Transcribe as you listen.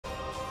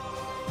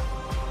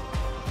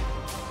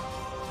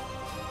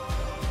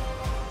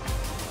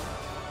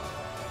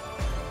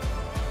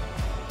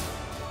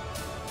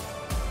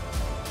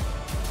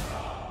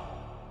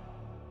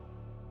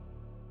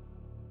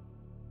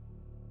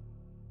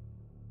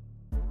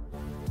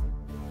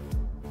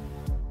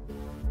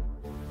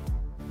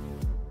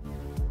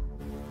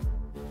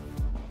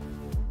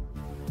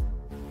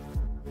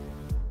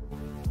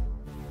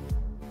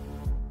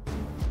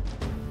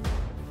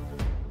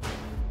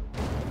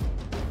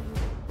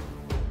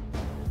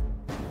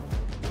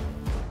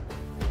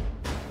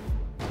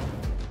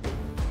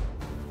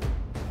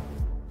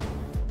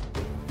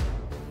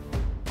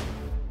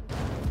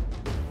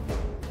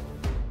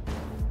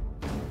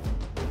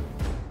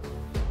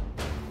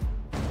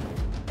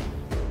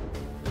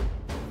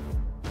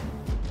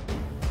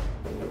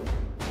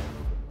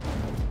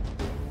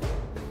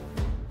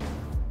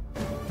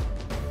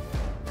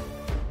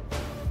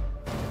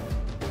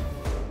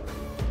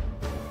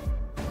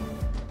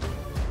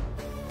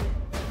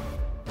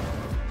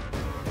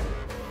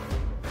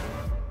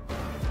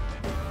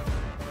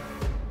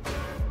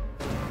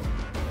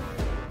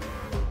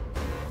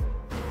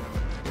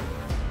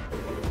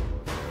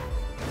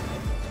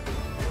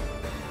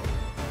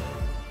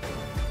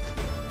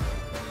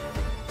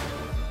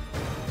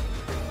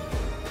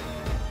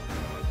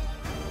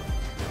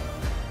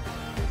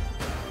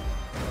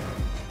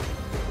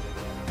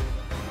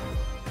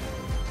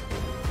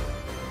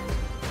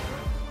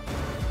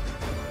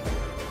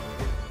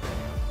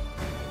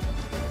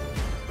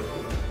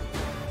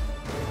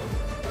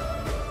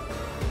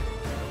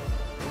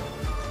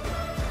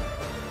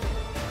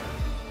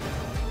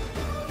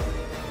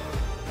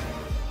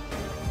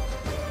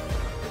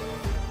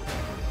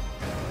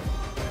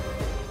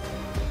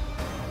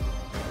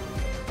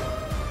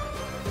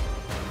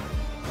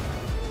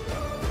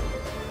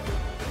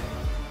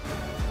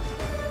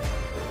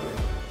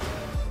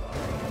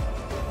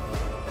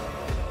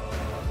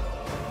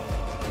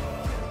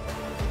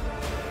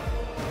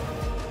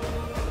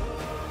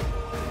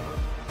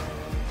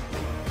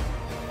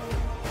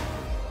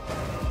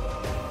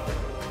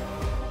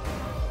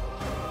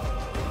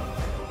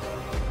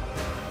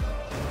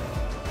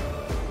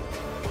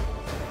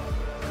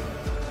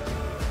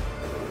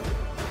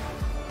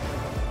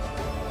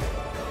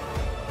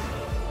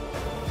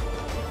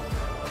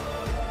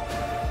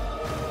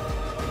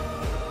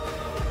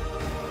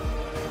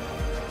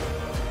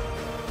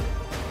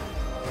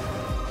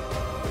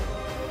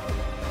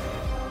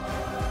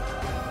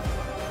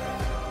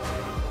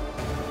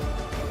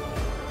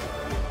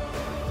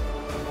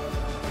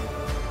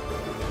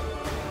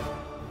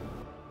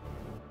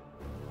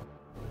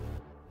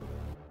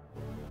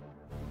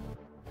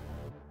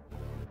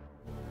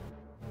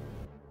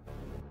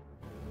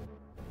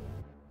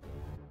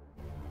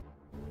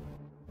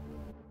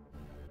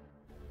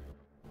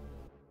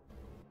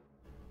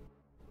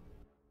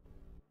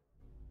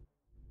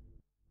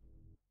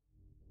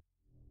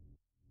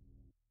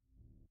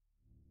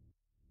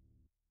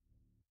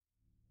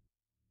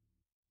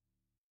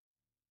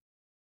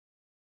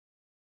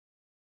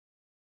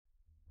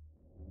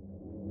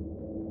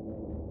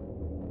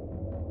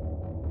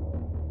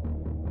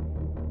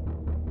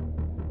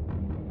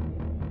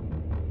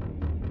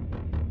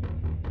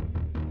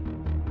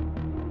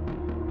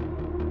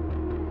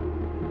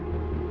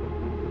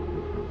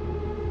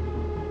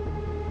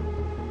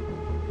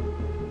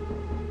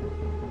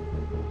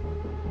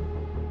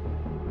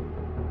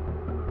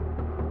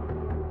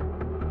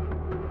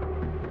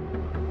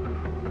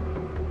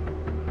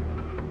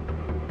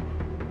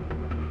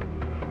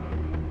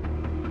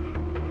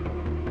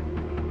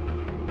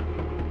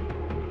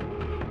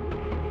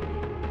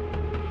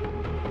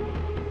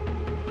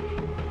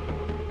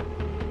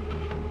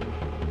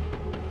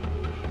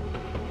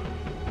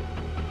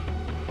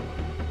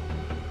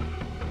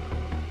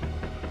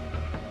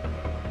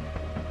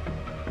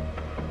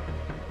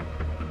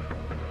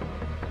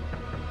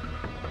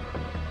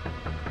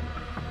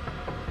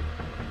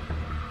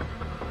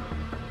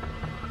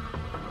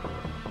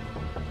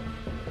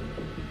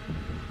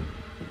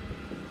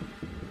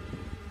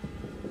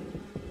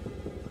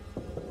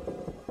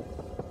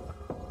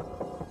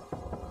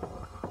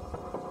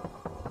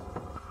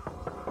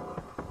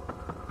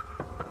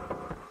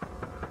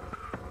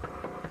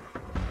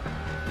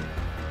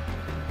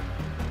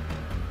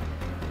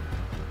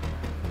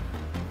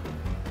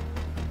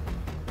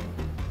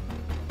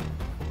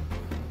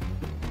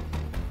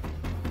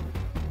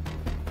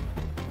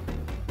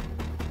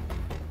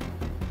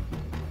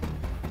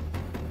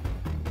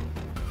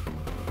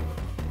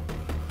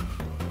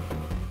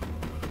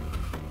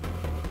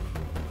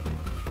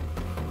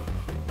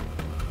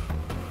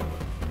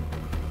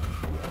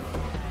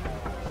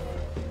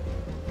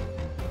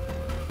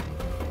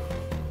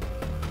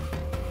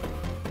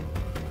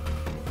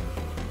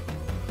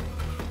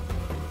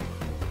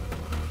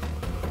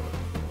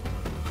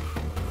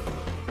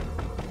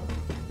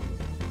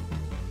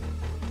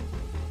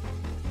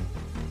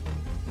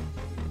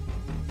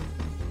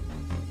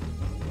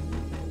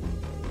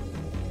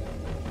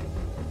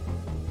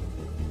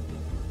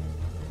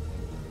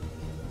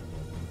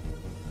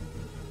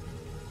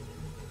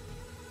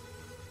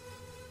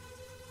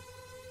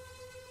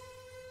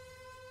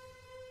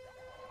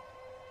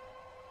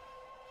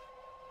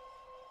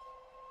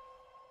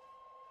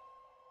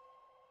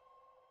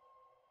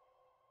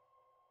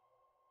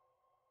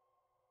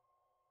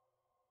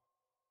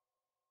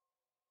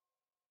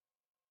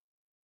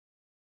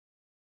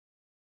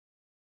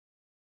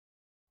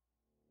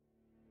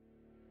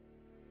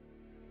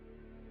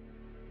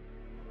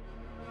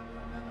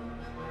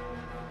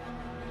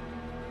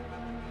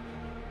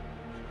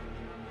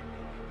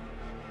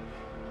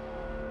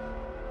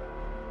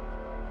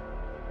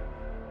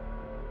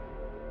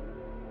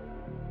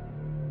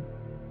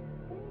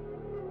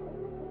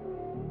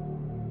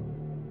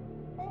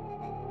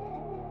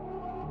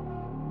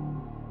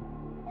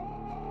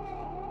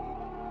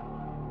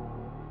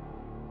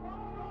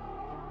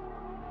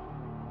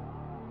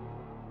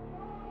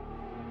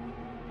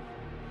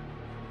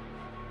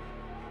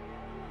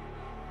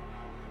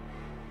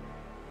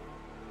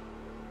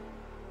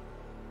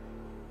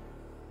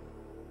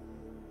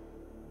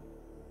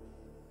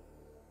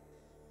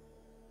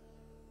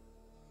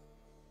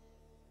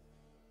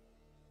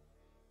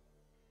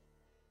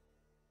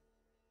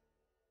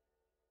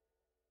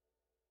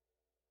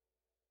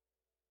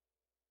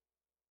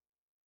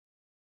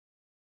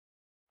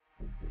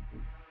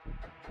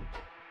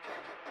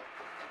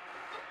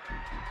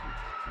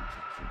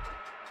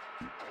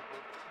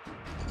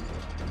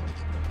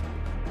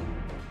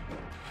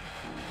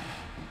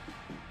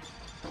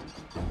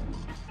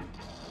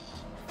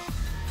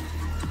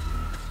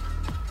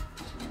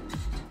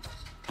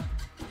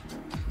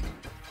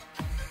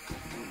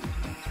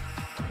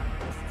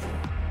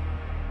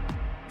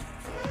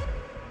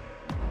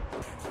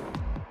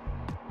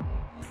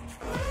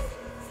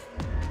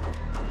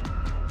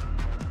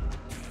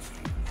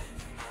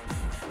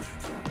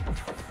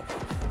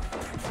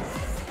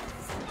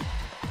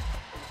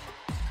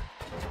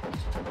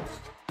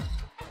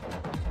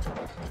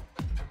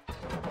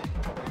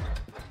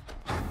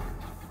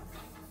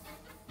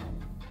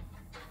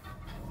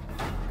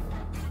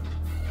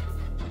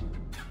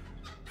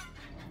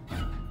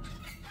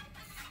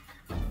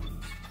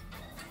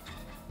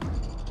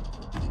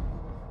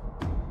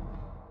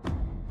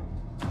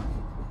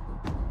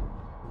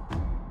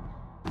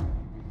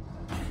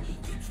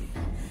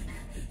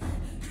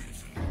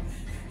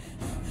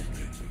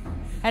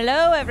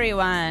Hello,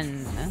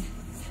 everyone.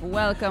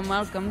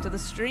 Welcome to the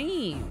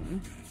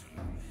stream.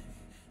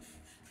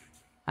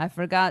 I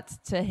forgot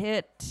to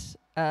hit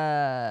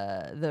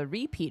the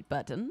repeat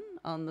button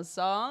on the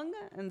song,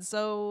 and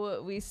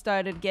so we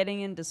started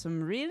getting into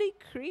some really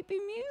creepy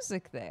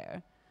music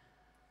there.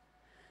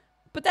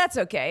 But that's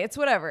okay. It's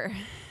whatever.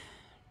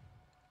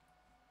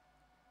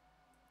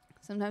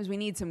 Sometimes we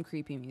need some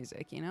creepy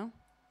music, you know?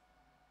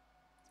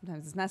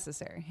 Sometimes it's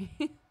necessary.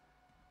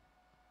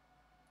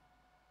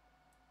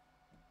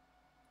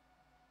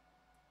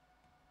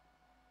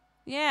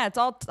 Yeah, it's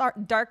all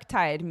Dark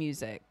Tide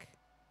music.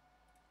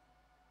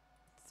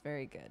 It's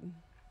very good.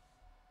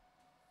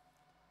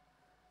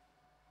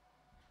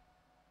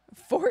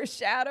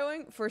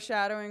 Foreshadowing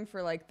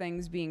for like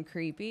things being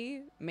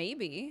creepy,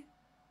 maybe.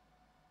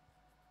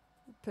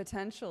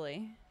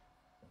 Potentially.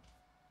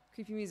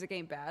 Creepy music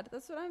ain't bad.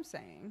 That's what I'm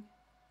saying.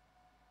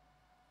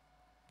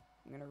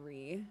 I'm gonna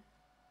do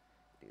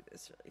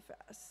this really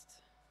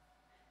fast.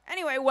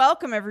 Anyway,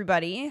 welcome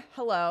everybody.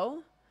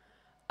 Hello.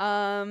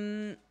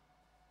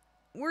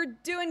 We're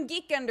doing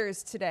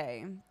Geekenders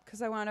today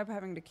because I wound up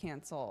having to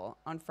cancel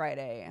on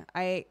Friday.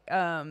 I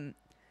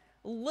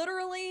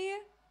literally,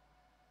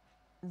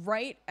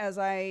 right as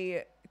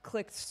I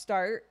clicked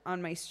start on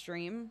my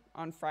stream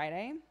on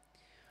Friday,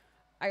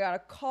 I got a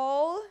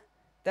call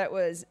that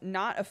was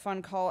not a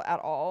fun call at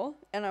all.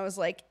 And I was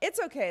like, it's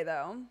okay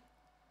though.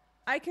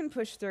 I can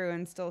push through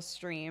and still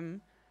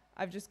stream.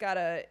 I've just got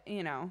to,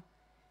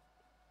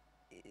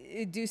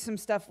 do some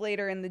stuff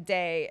later in the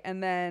day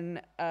and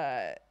then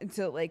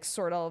to like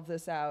sort all of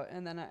this out.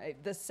 And then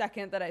the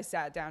second that I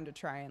sat down to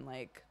try and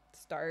like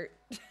start,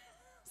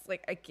 it's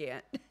like, I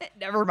can't.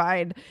 Never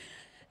mind.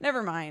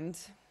 I'm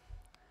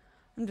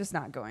just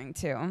not going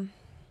to.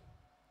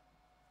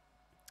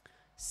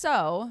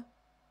 So,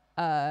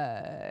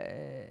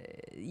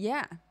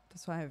 yeah,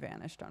 that's why I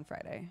vanished on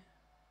Friday.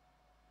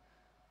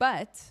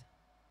 But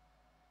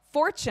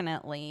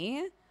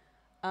fortunately,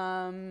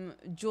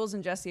 Jules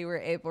and Jesse were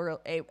able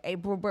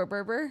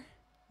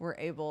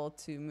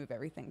to move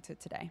everything to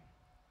today.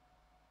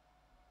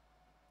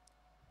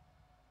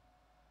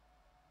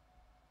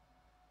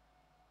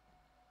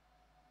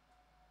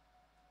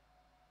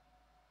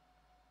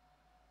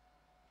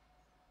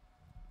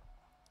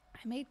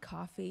 I made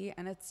coffee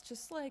and it's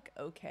just like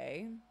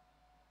okay,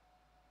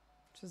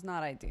 which is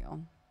not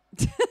ideal.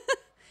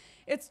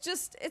 It's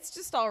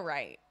just all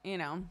right, you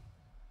know.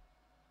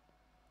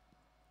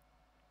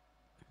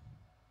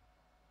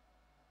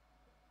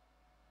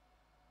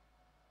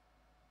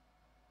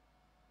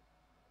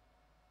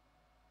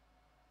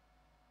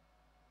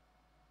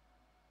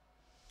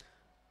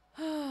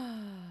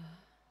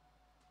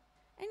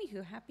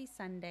 Anywho, happy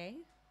Sunday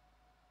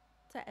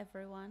to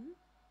everyone.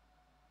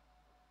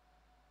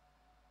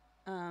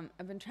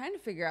 I've been trying to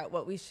figure out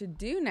what we should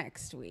do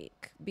next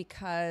week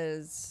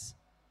because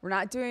we're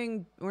not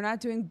doing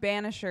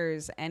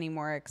Banishers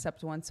anymore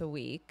except once a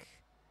week.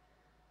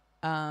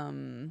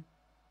 Trying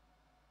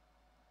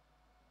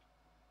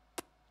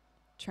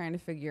to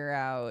figure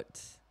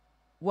out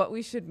what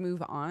we should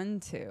move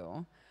on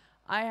to.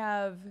 I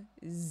have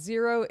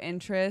zero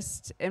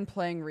interest in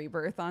playing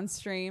Rebirth on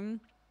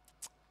stream.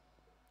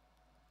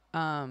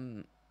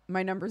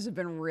 My numbers have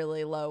been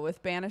really low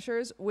with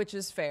Banishers, which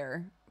is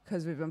fair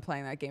because we've been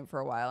playing that game for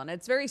a while. And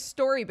it's very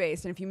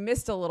story-based, and if you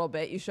missed a little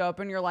bit, you show up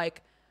and you're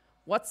like,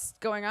 what's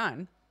going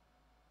on?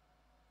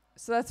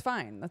 So that's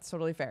fine. That's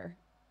totally fair.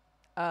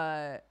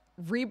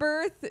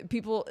 Rebirth,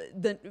 people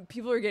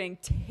are getting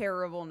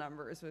terrible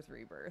numbers with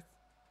Rebirth.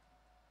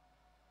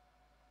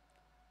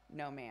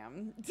 No,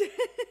 ma'am.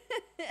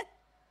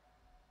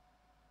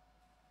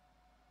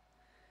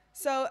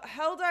 So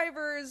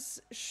Helldivers,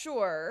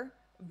 sure,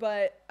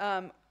 but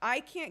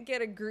I can't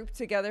get a group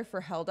together for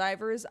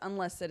Helldivers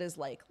unless it is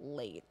like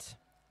late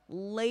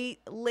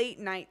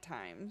night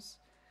times.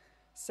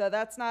 So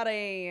that's not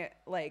a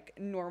like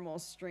normal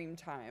stream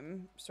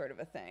time sort of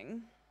a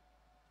thing.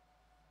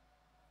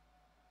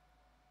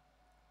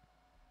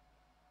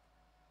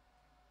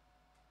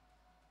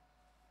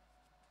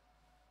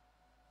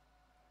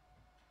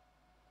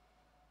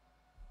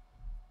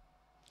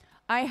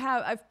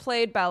 I've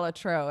played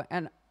Balatro,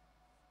 and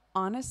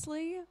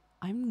honestly,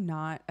 I'm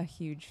not a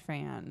huge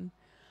fan.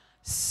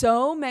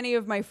 So many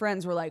of my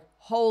friends were like,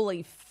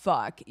 holy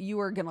fuck,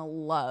 you are gonna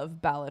love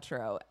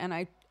Balatro. And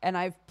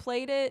I've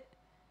played it,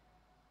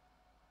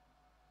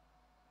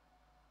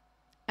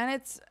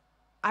 and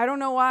I don't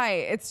know why,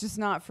 it's just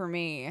not for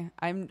me.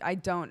 I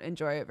don't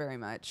enjoy it very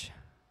much.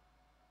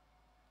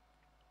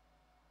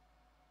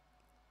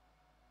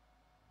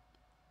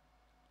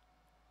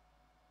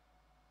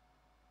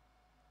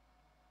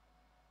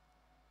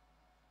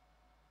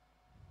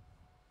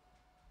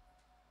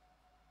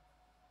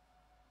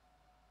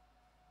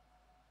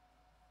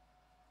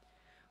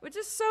 Which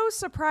is so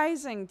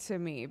surprising to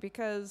me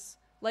because,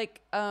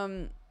 like,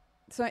 so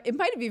it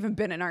might have even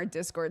been in our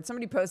Discord.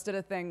 Somebody posted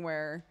a thing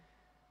where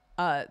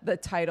the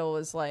title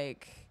was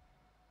like,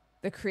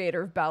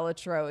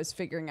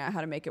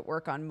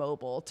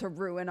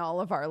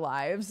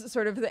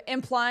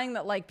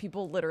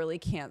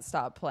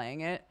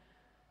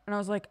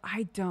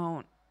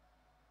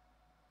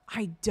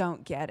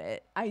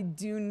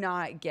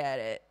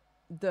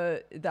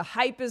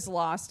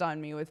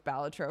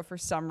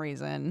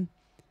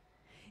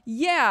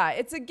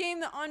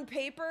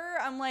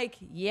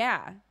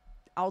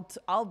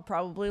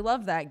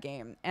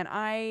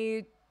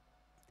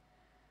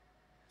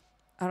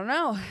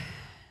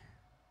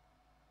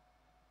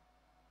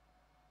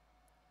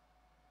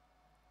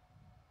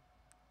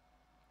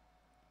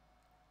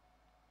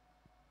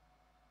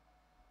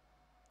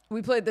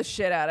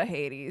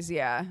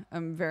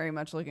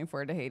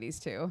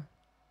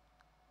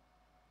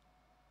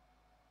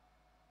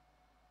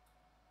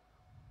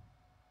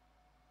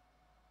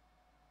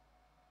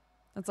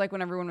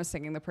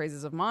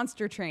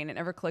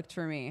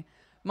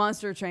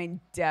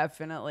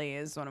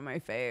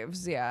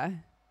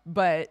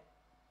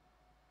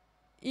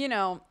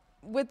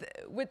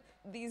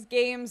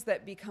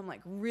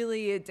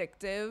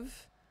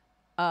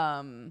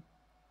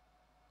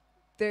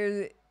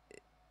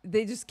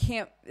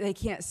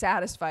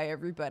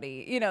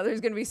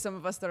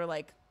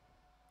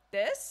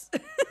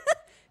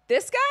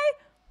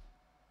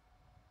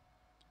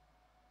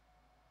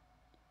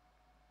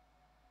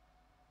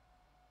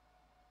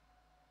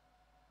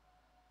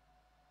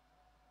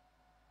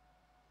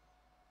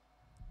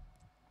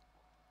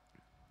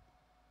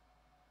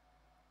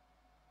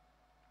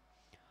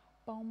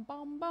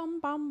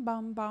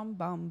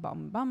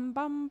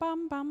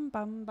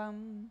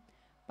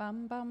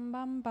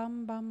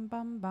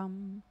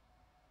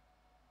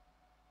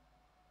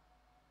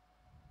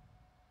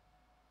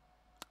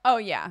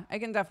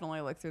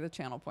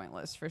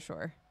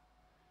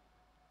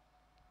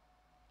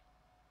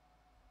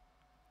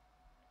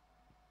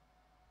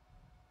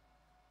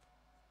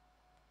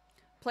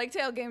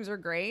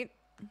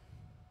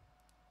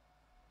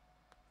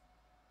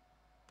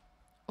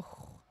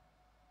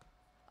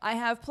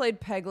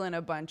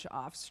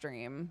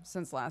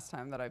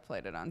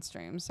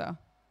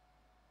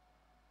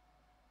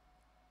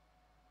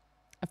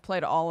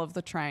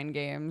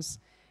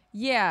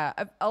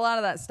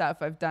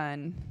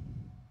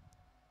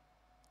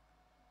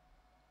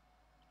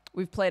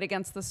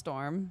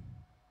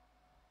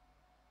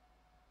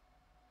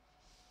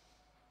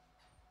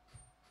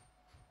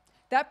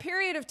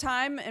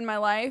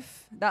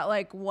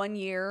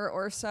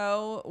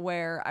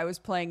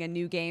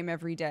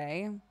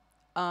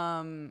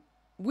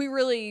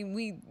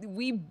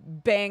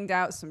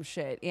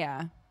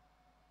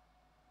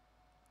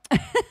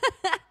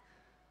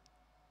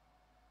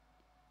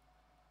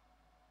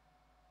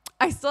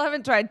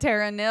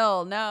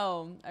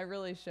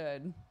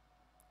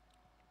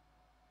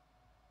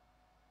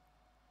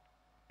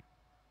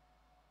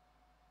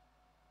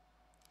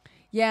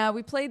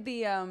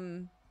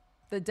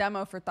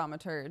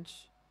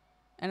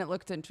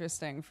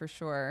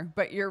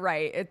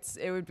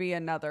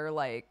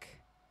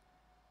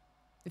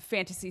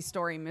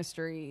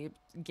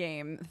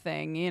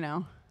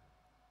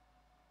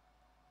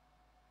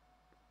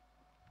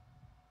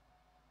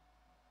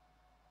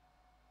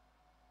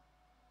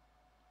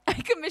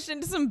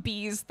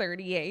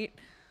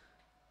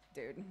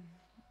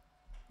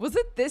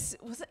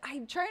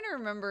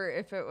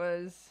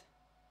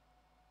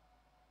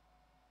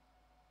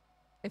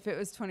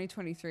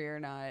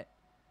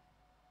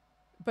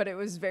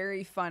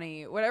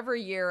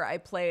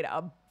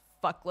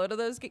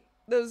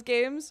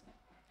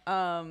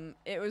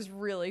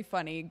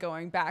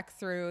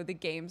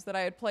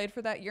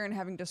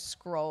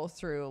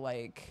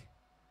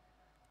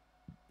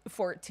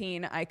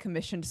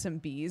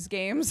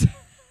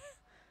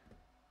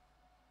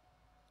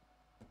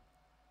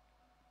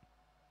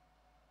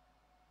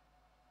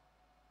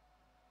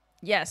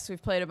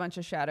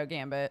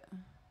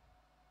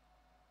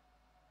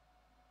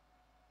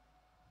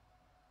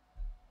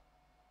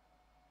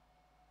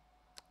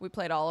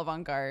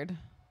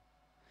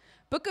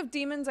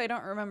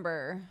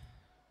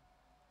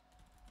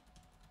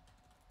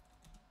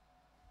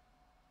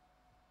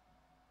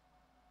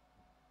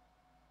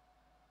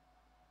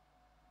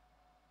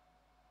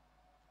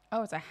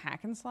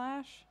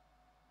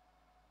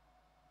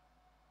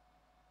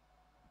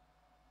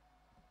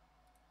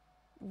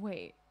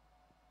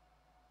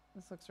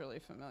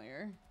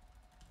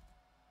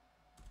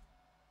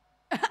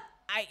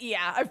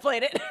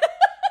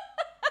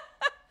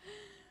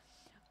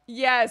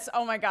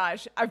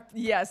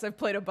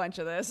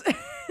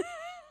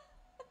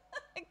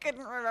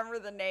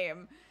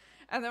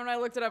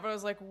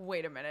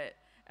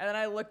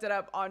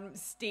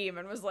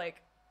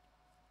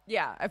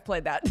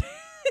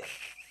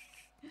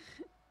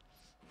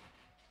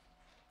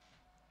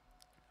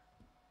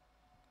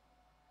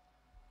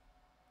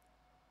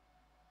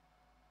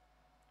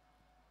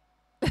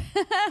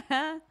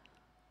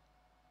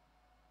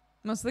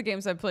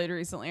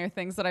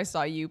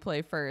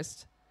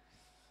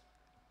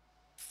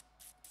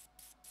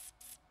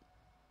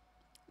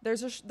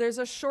 There's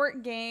a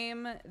short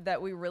game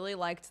that we really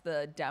liked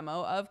the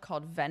demo of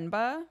called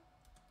Venba.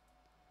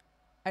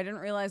 I didn't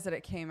realize that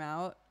it came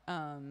out.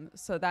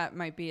 So that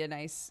might be a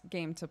nice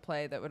game to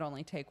play that would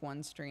only take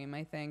one stream,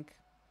 I think.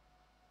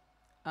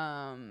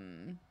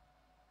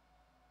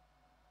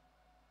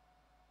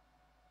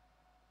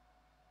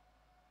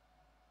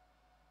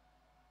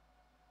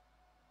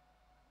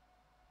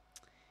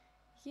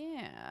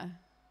 Yeah.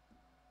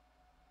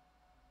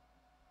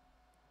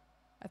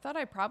 I thought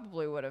I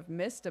probably would have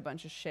missed a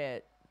bunch of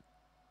shit.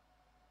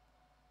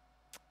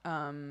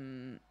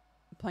 Playing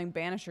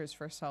Banishers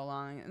for so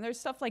long. And there's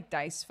stuff like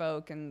Dice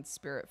Folk and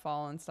Spirit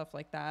Fall and stuff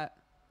like that.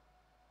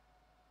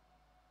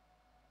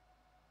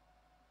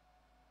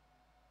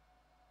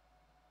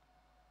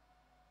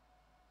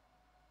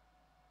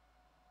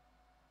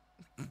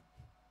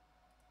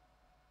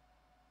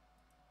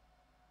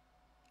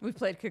 We've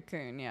played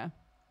Cocoon, yeah.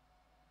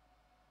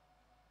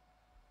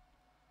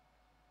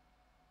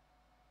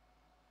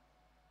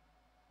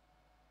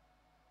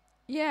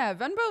 Yeah,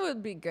 Venba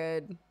would be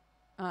good.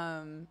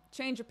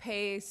 Change of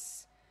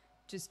pace,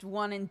 just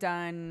one and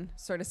done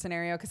sort of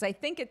scenario. Because I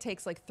think it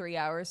takes like 3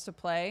 hours to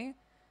play,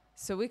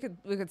 so we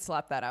could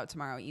slap that out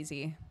tomorrow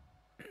easy.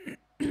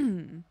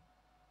 I've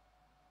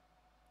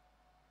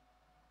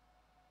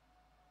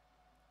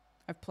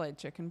played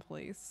Chicken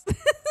Police.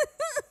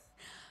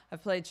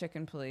 I've played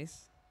Chicken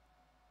Police.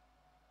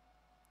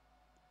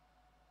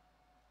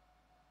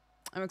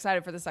 I'm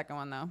excited for the second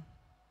one though.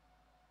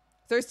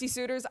 Thirsty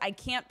Suitors, I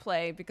can't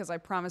play because I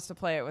promised to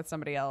play it with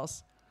somebody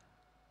else.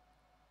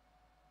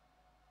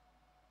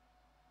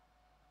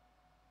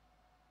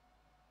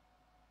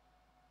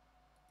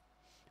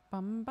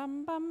 Bum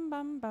bum bum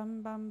bum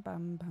bum bum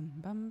bum bum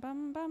bum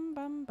bum bum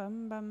bum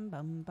bum bum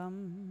bum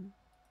bum.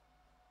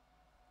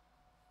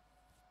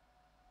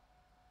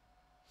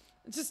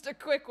 Just a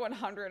quick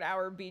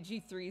 100-hour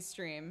BG3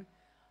 stream.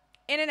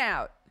 In and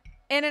out.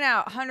 In and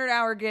out.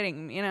 100-hour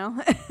getting, you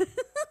know?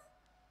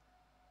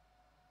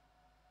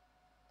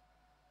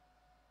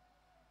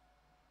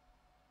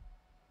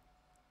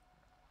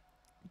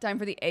 Time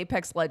for the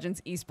Apex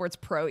Legends Esports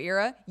Pro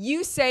era.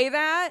 You say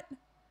that?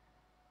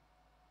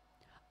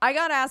 I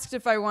got asked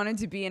if I wanted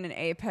to be in an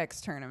Apex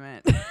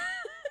tournament.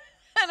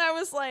 And I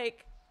was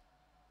like,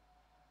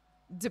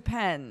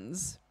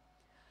 depends.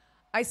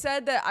 I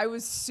said that I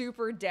was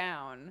super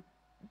down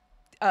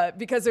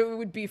because it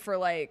would be for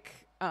like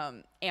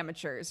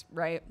amateurs,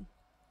 right?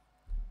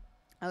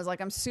 I was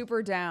like, I'm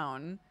super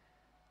down,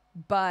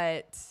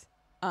 but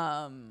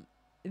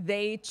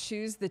they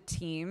choose the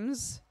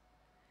teams,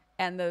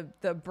 and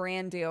the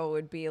brand deal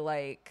would be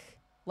like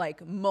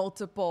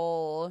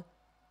multiple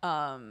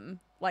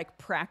like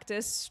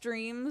practice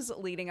streams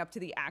leading up to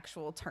the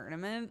actual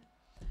tournament.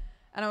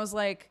 And I was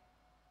like,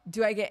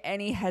 do I get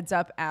any heads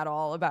up at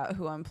all about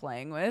who I'm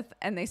playing with?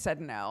 And they said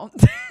no.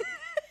 And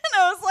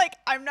I was like,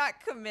 I'm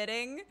not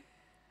committing.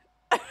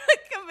 I'm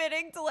not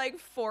committing to like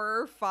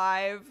 4 or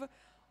 5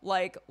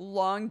 like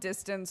long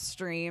distance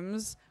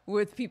streams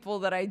with people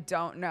that I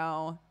don't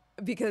know,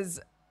 because,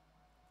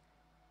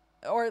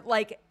 or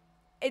like,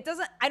 it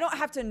doesn't, I don't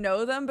have to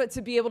know them, but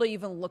to be able to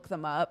even look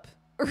them up,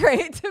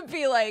 right? To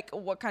be like,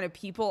 what kind of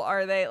people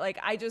are they? Like,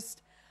 I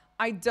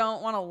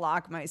don't want to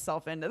lock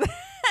myself into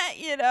that,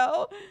 you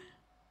know?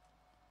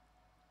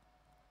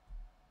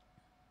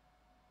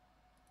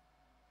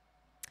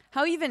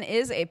 How even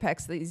is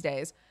Apex these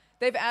days?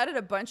 They've added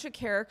a bunch of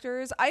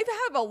characters. I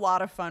have a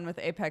lot of fun with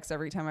Apex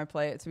every time I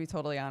play it, to be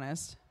totally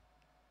honest.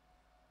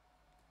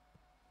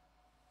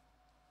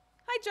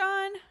 Hi,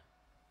 John.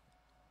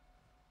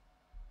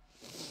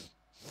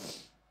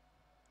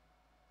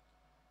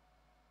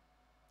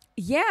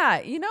 Yeah,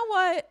 you know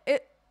what?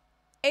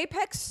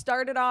 Apex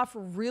started off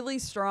really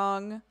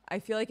strong. I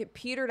feel like it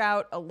petered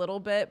out a little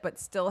bit, but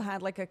still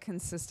had like a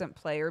consistent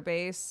player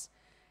base.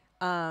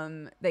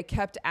 They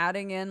kept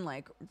adding in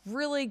like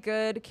really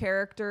good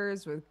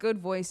characters with good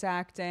voice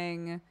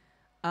acting.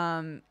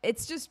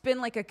 It's just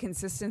been like a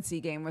consistency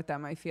game with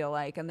them, I feel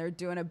like, and they're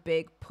doing a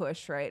big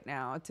push right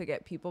now to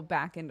get people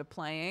back into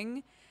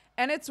playing.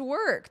 And it's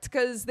worked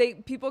because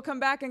people come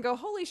back and go,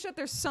 holy shit,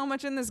 there's so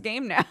much in this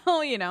game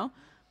now, you know?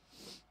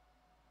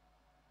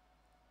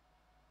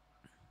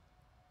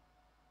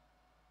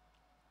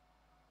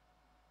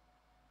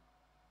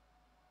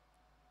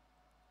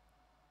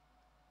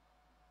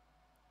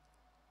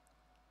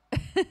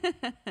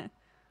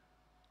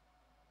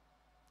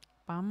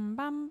 Bum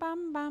bum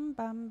bum bum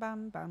bum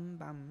bum bum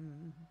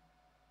bum.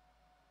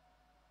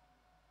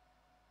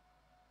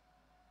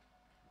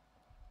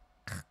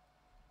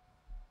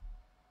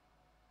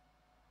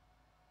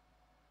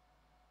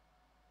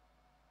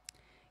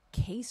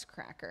 Case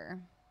cracker.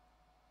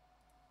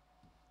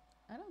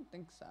 I don't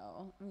think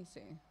so. Let me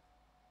see.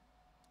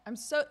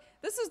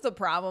 This is the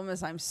problem,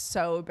 is I'm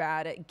so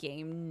bad at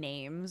game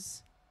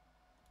names.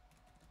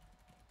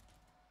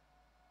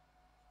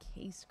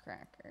 Case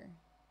cracker.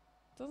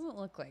 Doesn't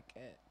look like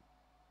it.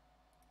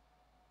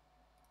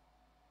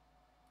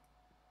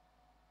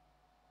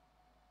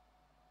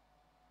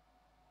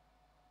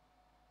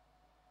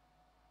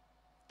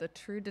 the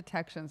true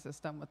detection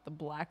system with the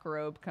Black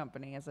Robe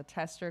Company as a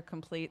tester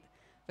complete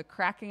the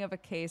cracking of a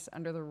case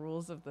under the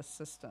rules of the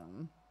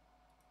system.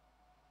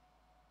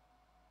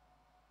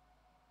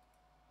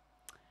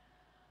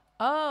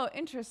 Oh,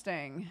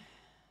 interesting.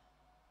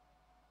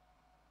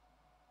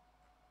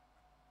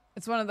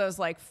 It's one of those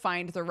like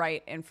find the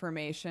right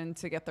information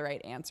to get the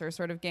right answer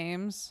sort of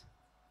games.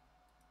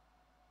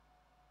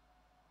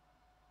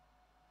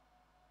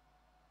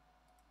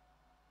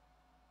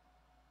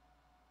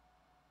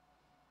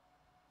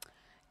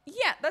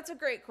 Yeah, that's a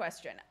great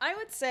question. I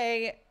would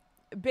say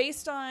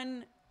based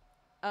on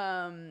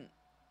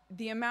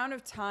the amount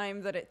of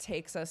time that it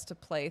takes us to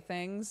play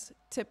things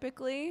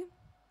typically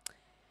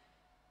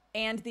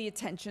and the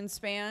attention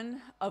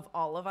span of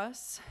all of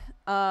us,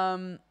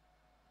 10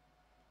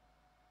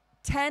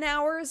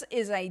 hours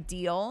is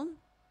ideal.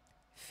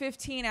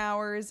 15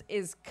 hours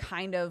is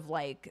kind of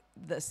like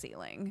the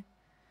ceiling.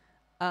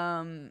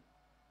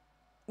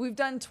 We've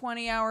done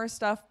 20-hour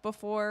stuff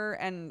before,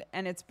 and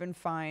it's been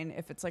fine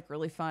if it's like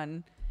really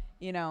fun,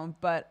 you know.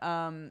 But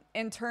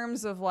in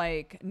terms of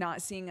like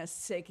not seeing a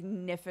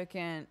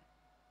significant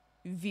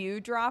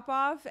view drop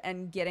off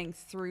and getting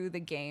through the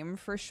game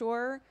for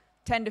sure,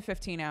 10 to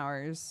 15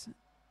 hours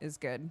is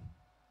good.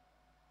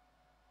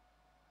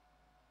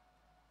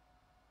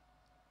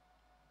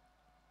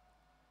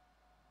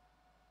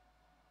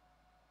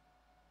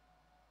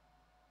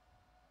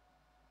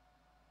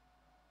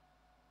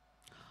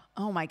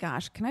 Oh my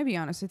gosh, can I be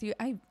honest with you?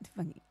 I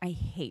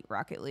hate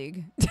Rocket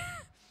League.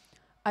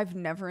 I've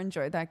never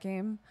enjoyed that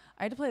game.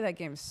 I had to play that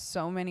game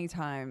so many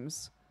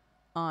times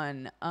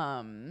on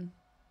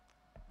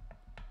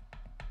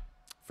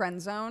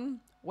Friend Zone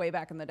way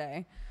back in the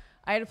day.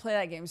 I had to play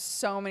that game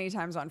so many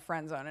times on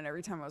Friend Zone, and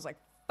every time I was like,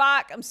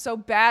 fuck, I'm so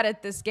bad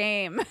at this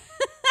game.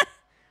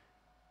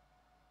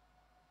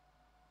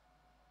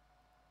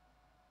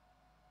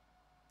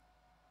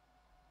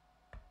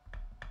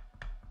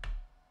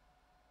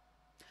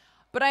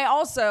 But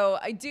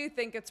I do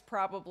think it's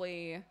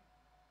probably,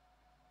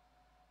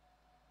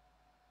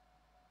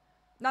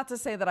 not to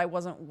say that I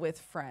wasn't with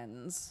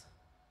friends,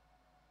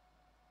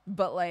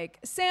 but like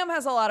Sam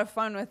has a lot of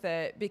fun with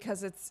it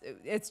because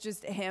it's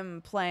just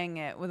him playing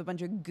it with a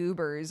bunch of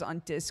goobers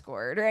on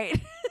Discord,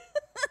 right?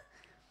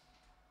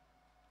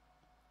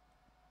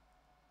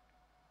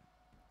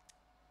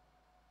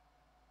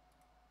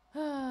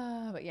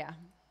 But yeah.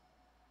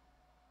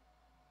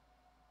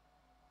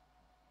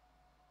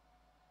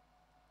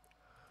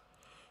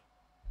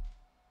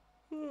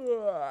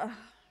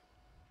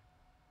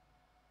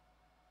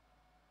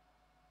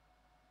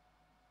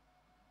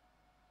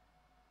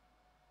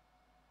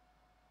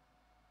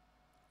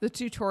 The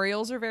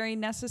tutorials are very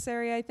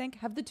necessary, I think.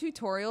 Have the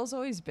tutorials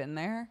always been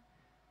there?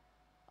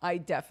 I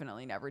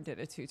definitely never did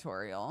a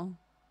tutorial.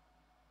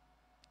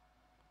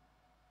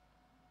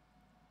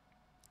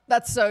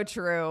 That's so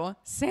true.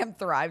 Sam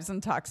thrives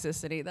in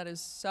toxicity. That is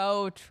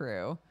so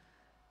true.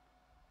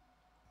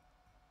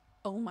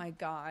 Oh my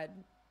God.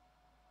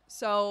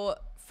 So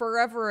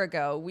forever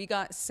ago, we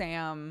got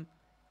Sam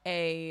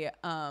a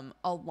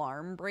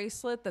alarm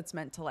bracelet that's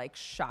meant to like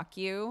shock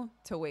you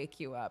to wake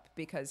you up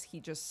because he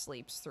just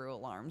sleeps through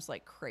alarms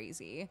like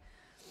crazy.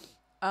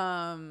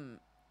 And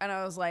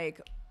I was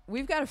like,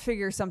 we've got to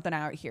figure something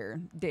out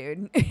here,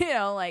 dude. You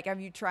know, like, have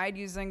you tried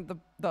using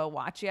the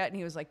watch yet? And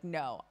he was like,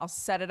 no, I'll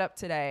set it up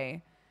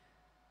today.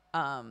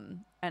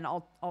 And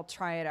I'll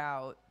try it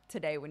out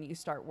today when you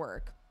start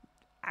work.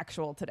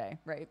 Actual today,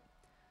 right?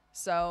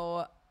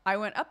 So I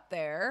went up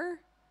there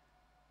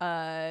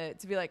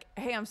to be like,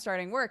 hey, I'm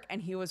starting work. And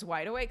he was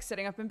wide awake,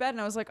 sitting up in bed. And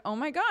I was like, oh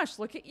my gosh,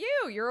 look at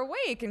you. You're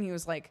awake. And he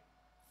was like,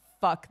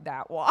 fuck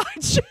that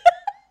watch.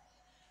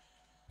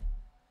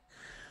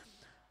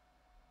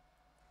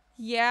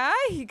 Yeah.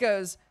 He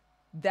goes,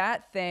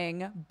 that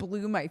thing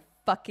blew my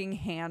fucking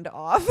hand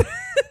off.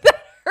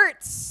 That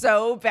hurt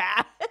so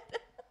bad.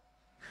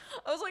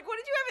 I was like, what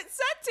did you have it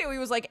set to? He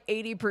was like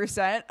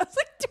 80%. I was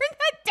like, turn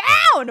that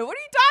down. What are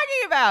you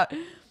talking about?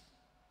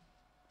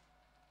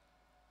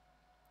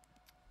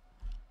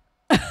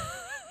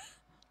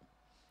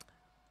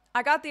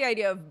 I got the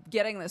idea of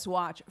getting this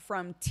watch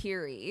from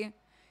Tiri.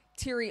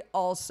 Tiri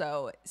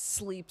also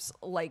sleeps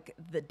like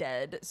the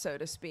dead, so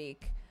to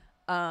speak,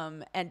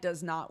 and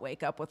does not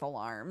wake up with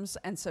alarms.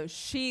 And so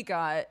she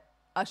got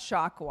a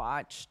shock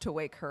watch to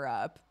wake her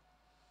up.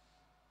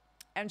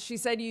 And she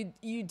said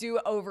you do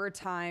over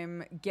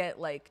time get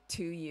like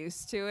too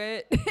used to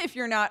it if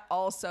you're not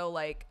also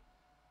like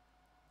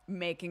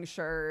making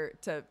sure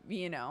to,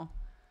 you know,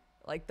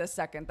 like the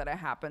second that it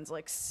happens,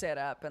 like sit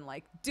up and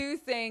like do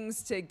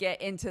things to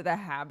get into the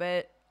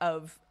habit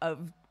of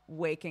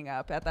waking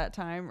up at that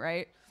time,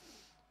 right?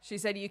 She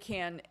said you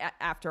can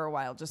after a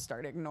while just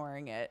start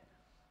ignoring it.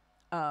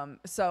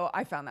 So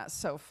I found that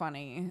so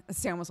funny.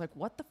 Sam was like,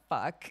 what the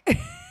fuck?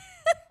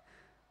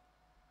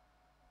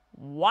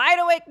 Wide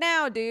awake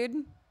now,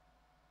 dude.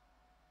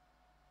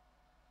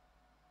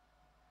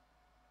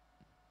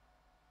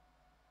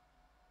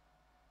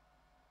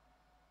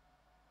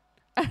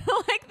 I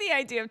like the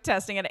idea of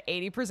testing at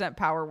 80%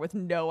 power with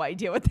no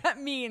idea what that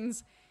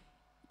means.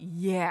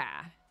 Yeah.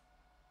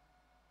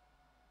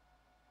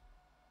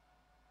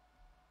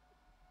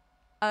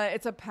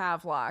 It's a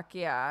Pavlok,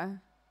 yeah.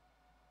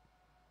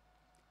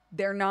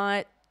 They're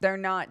not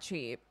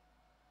cheap,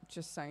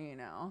 just so you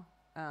know.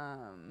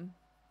 Um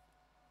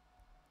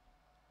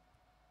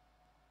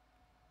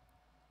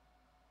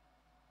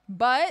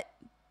but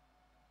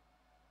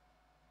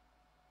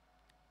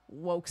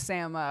woke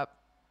Sam up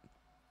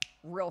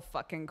real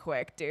fucking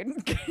quick, dude.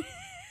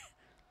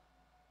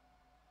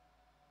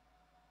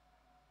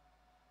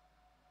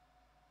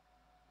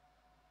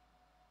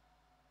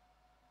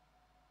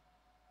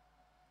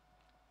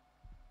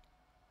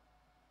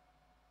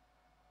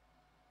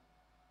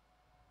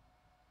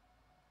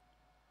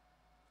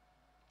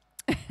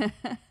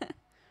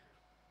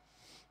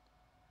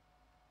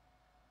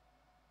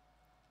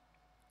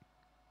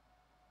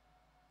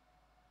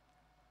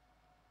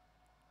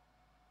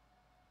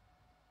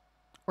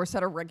 Or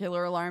set a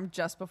regular alarm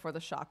just before the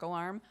shock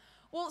alarm.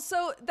 Well,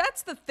 so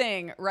that's the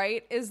thing,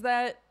 right? Is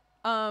that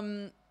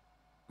um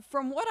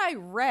from what I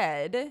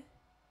read,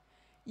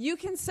 you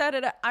can set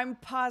it. I'm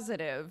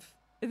positive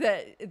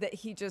that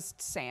he just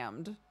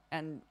sammed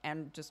and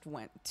just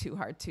went too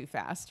hard too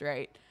fast,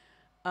 right?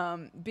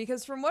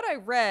 Because from what I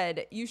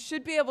read, you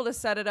should be able to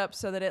set it up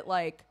so that it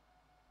like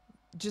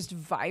just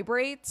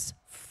vibrates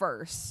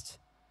first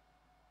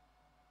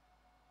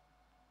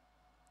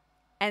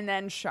and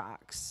then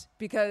shocks,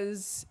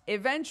 because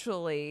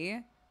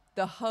eventually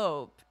the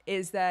hope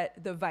is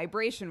that the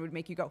vibration would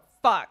make you go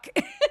fuck.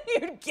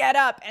 You'd get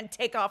up and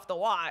take off the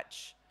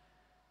watch,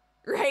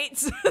 right?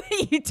 So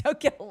that you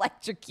don't get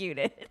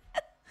electrocuted.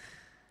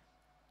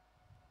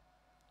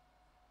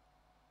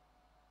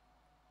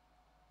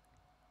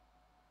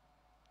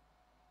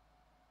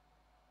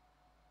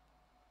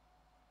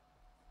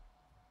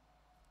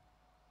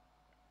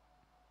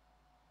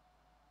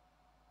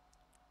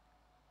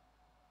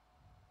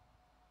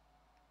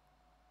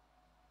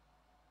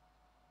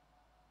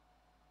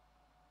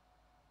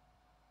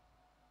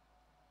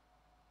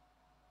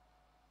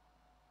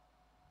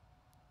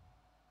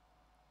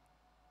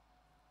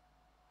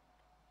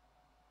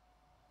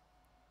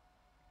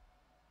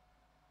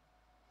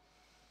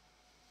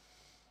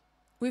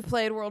 We've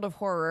played World of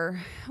Horror.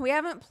 We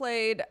haven't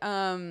played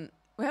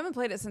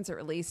it since it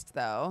released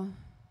though.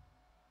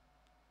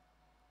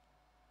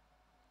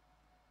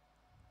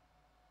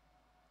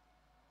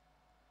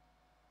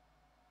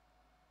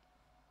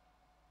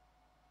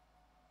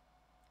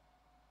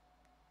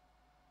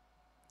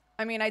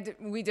 I mean,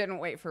 we didn't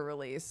wait for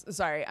release.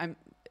 Sorry, I'm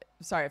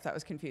sorry if that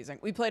was confusing.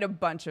 We played a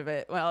bunch of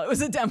it. Well, it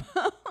was a demo.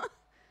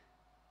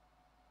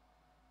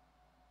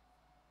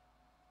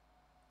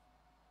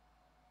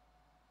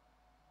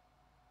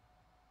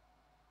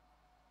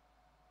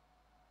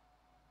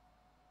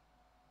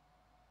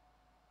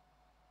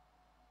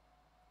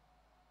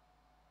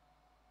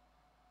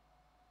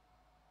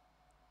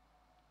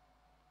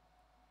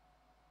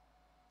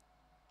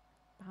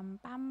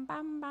 Bum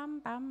bum bum bum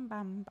bum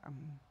bum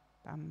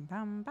bum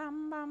bum bum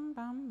bum bum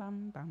bum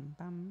bum bum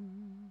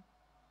bum.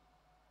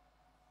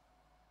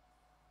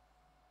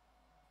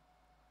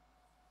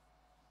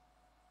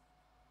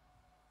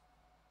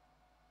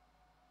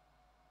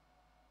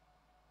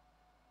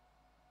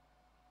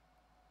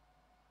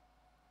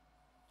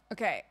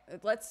 Okay,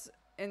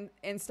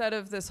 instead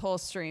of this whole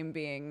stream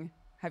being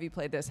have you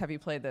played this? Have you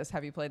played this?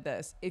 Have you played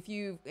this?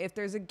 If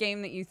there's a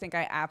game that you think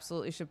I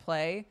absolutely should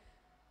play,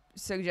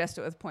 suggest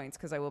it with points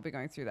because I will be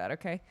going through that,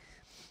 okay?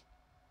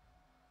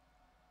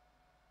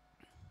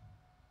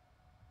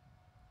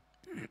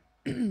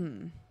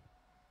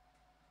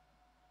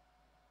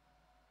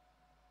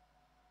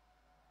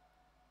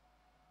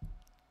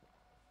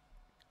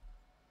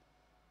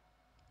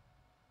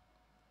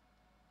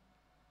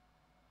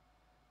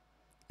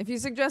 If you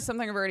suggest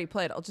something I've already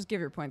played, I'll just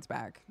give your points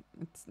back.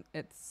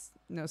 It's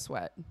no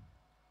sweat.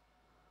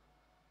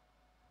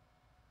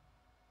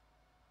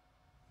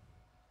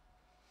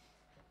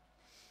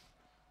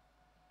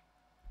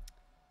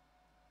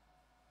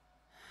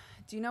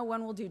 Do you know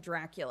when we'll do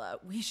Dracula?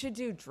 We should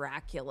do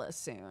Dracula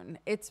soon.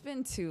 It's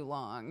been too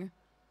long.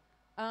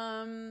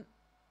 Yeah,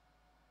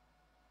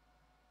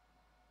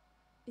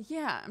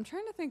 I'm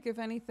trying to think if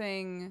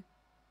anything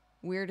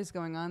weird is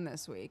going on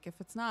this week. If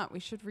it's not,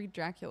 we should read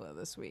Dracula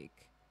this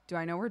week. Do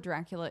I know where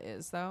Dracula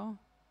is, though?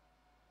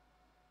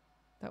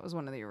 That was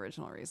one of the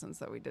original reasons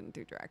that we didn't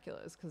do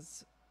Dracula, is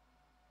because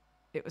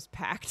it was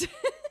packed.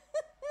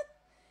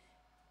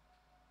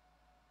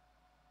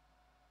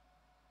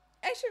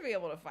 I should be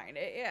able to find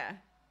it, yeah.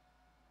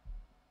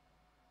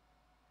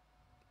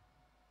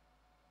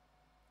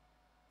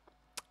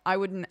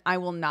 I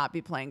will not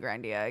be playing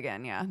Grandia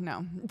again, yeah,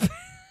 no.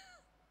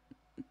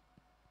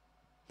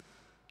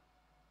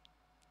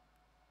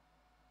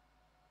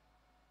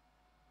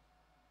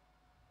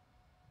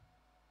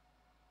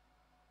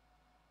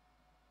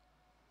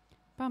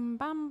 Bum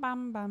bum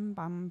bum bum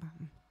bum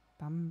bum.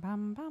 Bum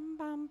bum bum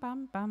bum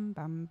bum bum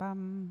bum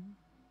bum.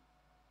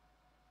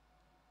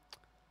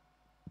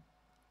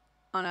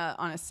 On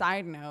a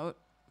side note,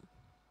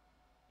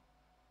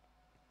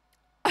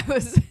 I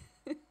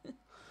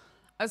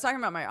I was talking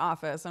about my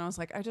office, and I was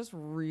like, I just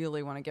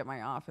really want to get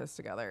my office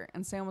together.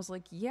 And Sam was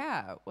like,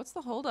 yeah, what's the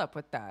holdup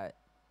with that?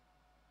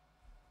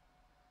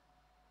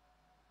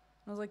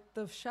 I was like,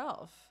 the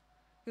shelf.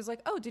 He was like,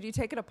 oh, did you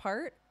take it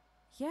apart?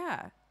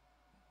 Yeah,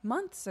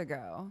 months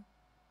ago.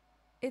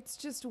 It's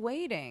just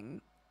waiting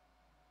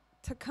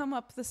to come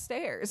up the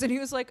stairs. And he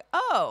was like,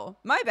 oh,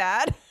 my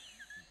bad.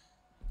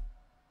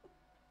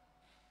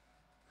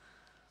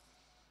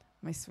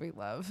 My sweet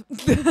love.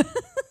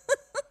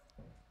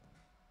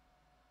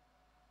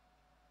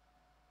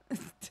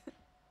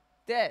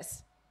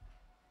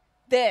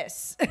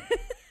 This.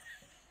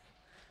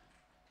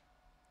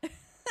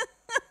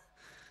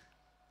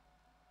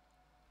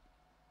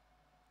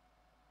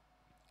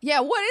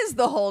 Yeah, what is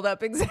the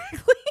holdup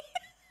exactly?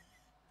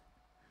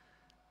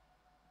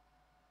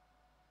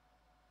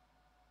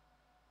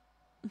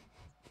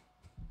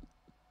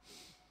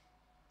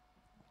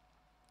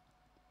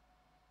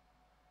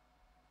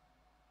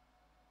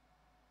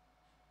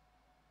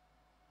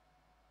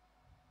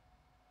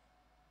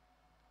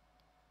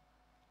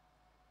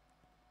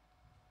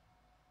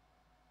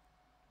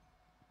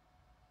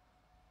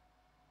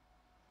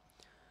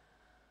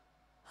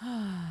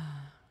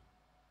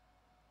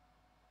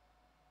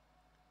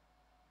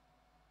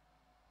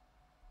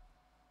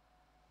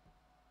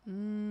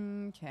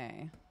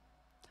 Okay.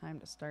 Time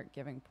to start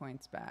giving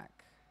points back.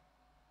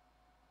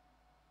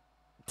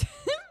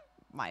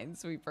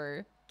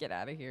 Minesweeper, get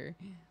out of here.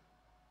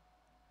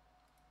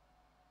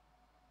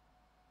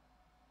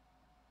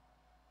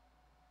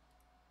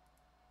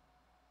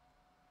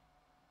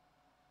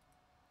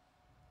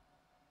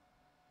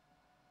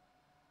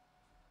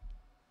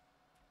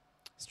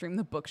 Stream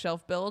the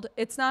bookshelf build.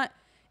 It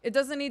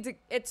doesn't need to,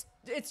 it's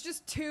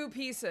just two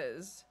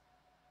pieces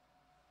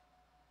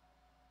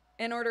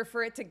in order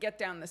for it to get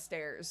down the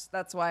stairs.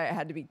 That's why it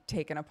had to be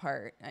taken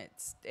apart.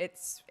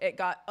 It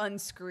got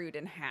unscrewed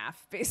in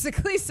half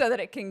basically so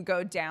that it can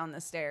go down the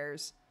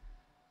stairs.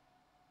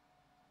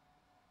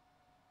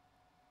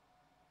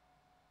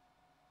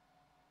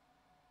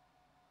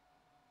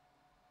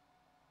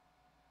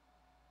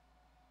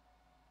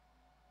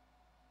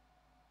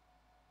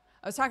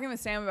 I was talking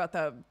with Sam about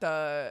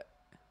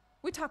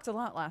we talked a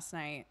lot last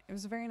night. It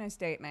was a very nice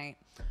date night.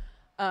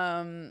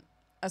 I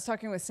was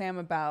talking with Sam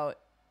about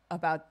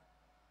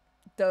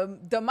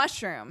the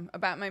mushroom,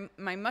 about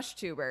my mush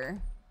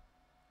tuber.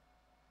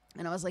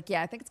 And I was like,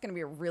 yeah, I think it's going to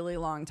be a really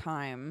long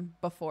time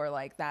before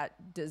like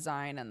that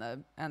design and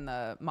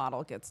the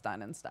model gets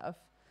done and stuff.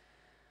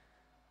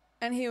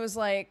 And he was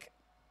like,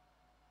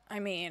 I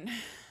mean,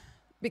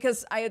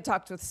 because I had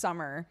talked with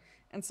Summer,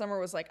 and Summer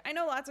was like, I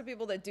know lots of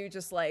people that do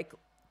just like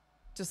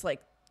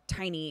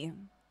tiny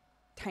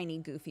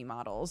goofy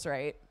models,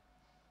 right?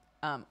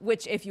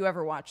 Which if you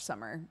ever watch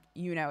Summer,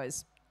 you know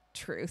is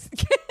truth.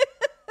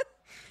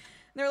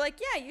 They're like,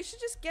 yeah, you should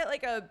just get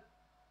like a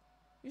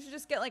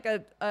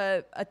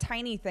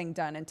tiny thing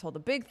done until the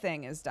big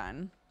thing is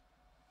done.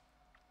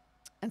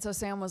 And so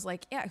Sam was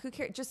like, yeah, who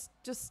cares?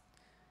 Just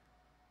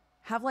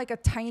have like a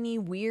tiny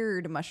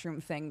weird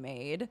mushroom thing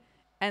made,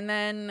 and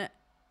then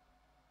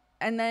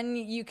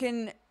you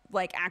can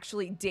like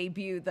actually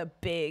debut the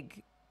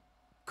big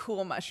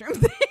cool mushroom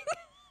thing.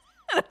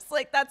 I was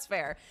like, that's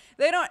fair.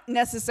 They don't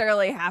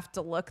necessarily have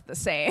to look the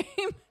same.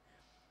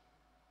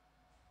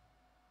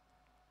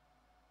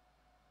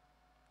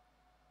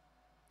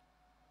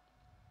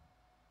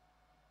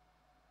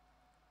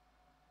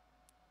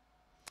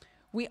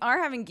 We are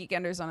having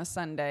Geekenders on a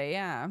Sunday,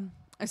 yeah.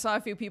 I saw a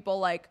few people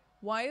like,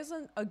 why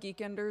isn't a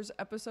Geekenders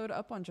episode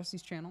up on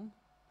Jesse's channel?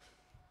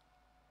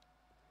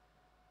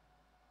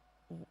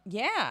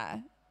 Yeah.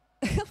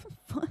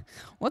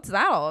 What's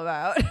that all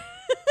about?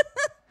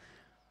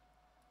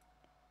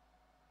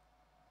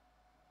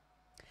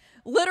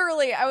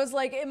 Literally, I was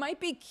like, it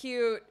might be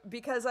cute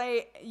because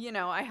I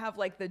have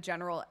like the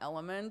general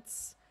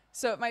elements.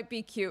 So it might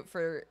be cute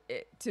for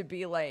it to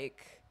be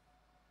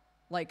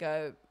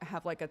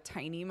have a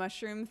tiny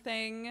mushroom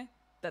thing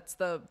that's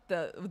the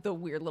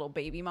weird little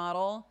baby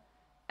model,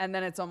 and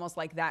then it's almost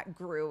like that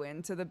grew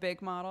into the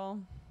big model.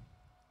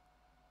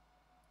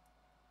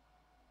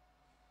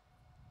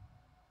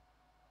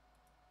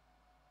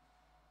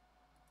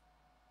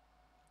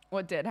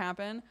 What did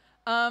happen?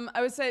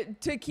 I would say,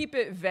 to keep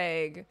it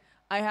vague,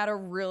 I had a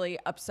really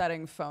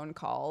upsetting phone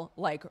call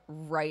like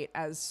right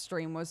as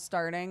stream was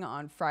starting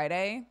on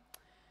Friday,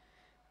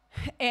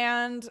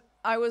 and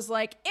I was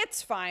like,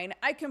 it's fine,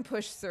 I can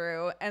push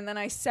through. And then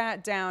I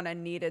sat down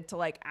and needed to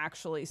like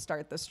actually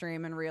start the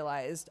stream and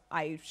realized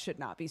I should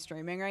not be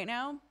streaming right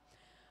now.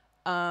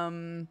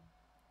 And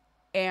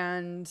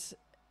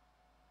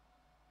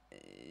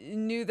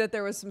knew that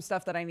there was some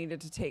stuff that I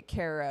needed to take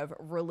care of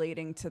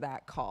relating to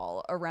that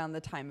call around the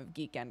time of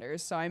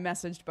Geekenders. So I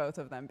messaged both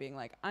of them being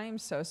like, I'm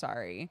so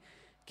sorry.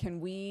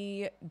 Can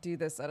we do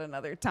this at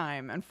another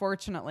time?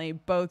 Unfortunately,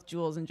 both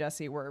Jules and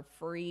Jesse were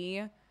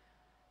free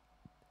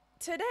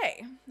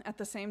today at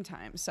the same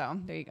time. So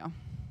there you go.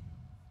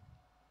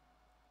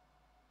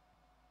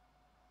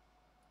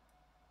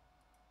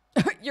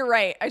 You're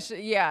right. I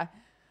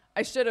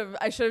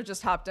I should have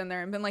just hopped in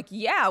there and been like,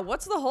 yeah,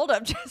 what's the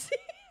holdup, Jesse?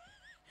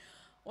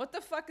 What the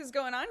fuck is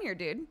going on here,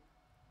 dude?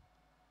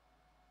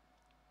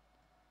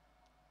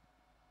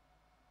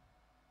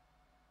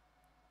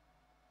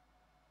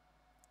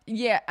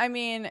 Yeah, I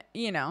mean,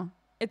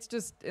 it's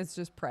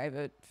just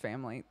private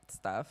family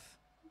stuff.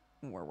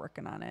 We're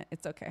working on it.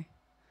 It's okay.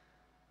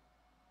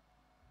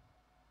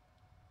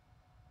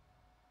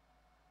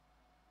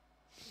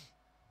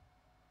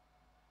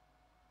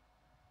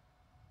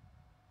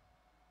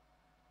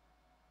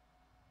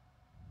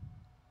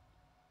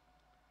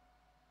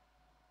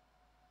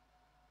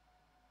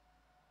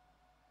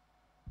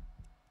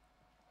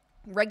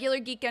 Regular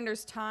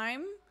Geekenders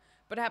time,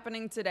 but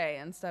happening today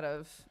instead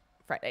of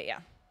Friday. Yeah.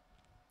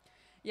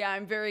 Yeah,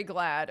 I'm very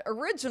glad.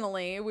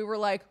 Originally, we were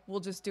like, we'll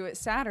just do it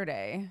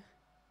Saturday.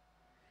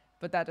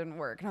 But that didn't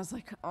work. And I was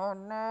like, oh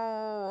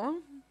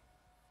no.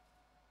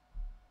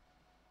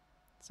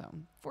 So,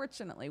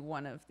 fortunately,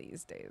 one of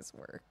these days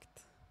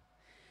worked.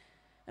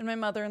 And my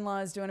mother-in-law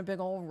is doing a big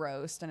old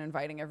roast and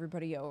inviting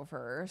everybody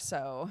over.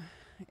 So,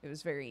 it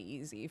was very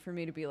easy for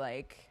me to be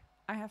like,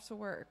 I have to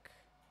work.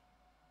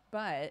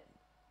 But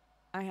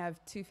I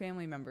have 2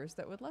 family members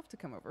that would love to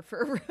come over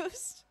for a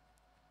roast.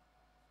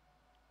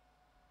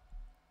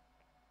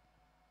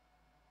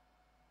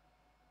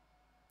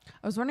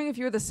 I was wondering if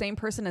you were the same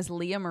person as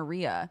Leah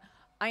Maria.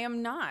 I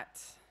am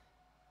not.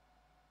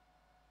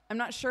 I'm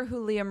not sure who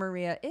Leah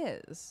Maria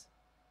is.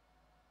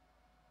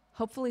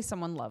 Hopefully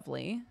someone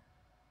lovely.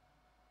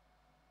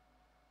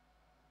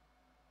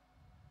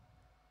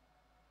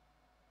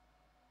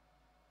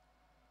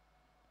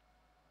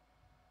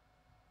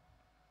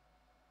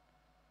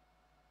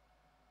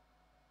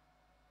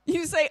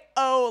 You say,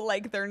 oh,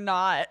 like they're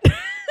not.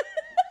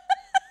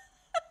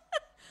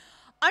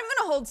 I'm going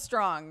to hold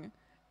strong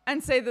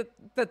and say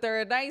that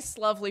they're a nice,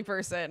 lovely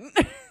person.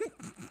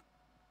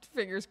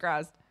 Fingers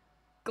crossed.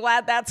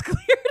 Glad that's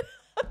cleared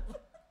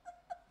up.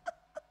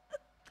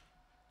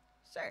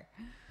 Sure.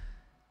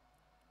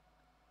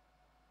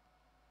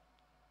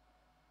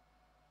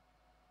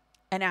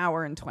 An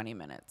hour and 20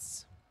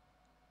 minutes.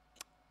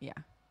 Yeah.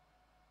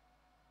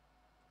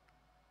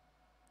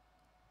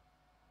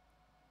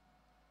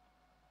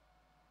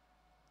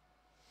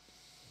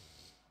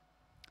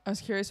 I was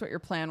curious what your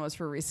plan was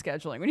for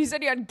rescheduling. When you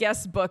said you had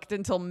guests booked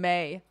until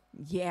May.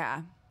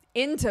 Yeah.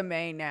 Into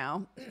May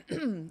now.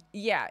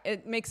 Yeah,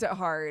 it makes it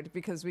hard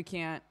because we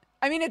can't.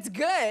 I mean, it's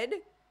good.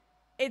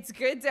 It's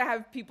good to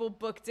have people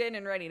booked in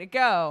and ready to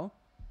go.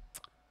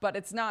 But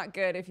it's not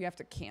good if you have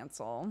to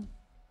cancel.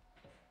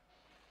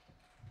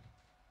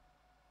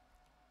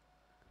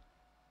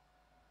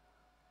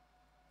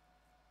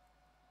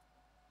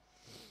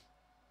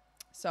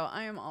 So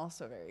I am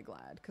also very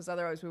glad because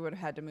otherwise we would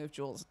have had to move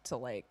Jules to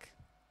like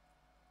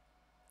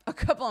a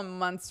couple of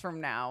months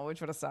from now, which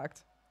would have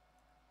sucked.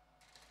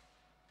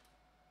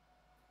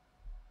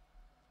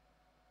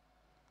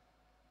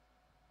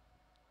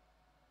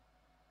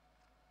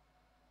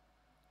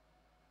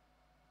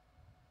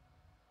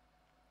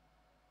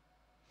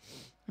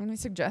 Any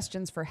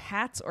suggestions for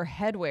hats or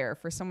headwear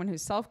for someone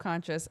who's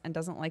self-conscious and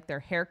doesn't like their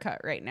haircut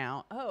right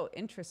now? Oh,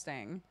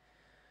 interesting.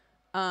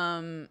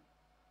 I'm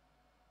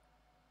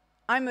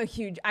I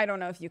don't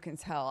know if you can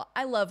tell,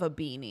 I love a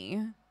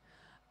beanie.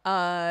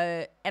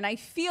 And I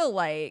feel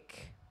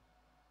like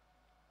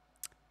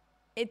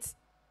it's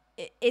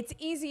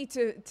easy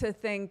to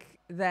think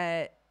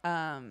that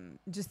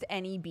just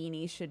any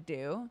beanie should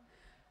do.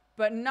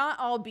 But not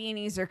all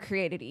beanies are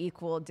created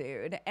equal,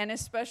 dude. And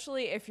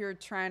especially if you're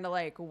trying to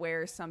like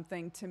wear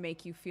something to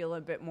make you feel a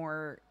bit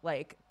more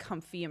like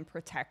comfy and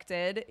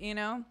protected, you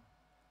know?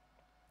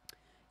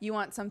 You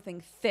want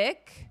something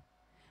thick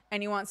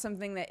and you want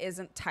something that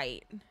isn't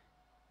tight.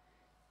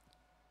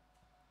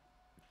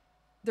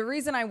 The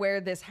reason I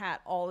wear this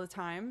hat all the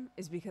time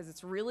is because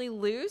it's really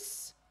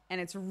loose and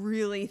it's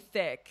really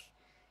thick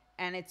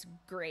and it's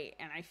great.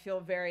 And I feel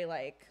very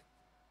like,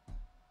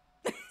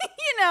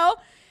 you know,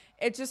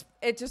 it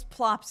just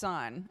plops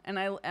on, and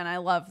I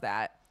love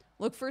that.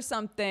 Look for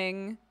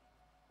something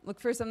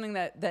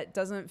that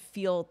doesn't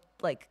feel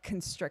like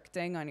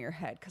constricting on your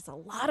head, because a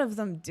lot of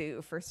them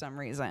do for some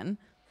reason.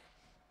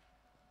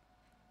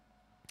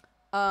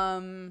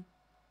 I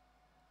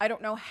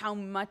don't know how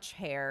much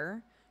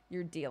hair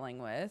you're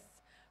dealing with,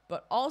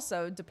 but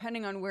also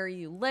depending on where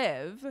you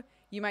live,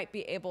 you might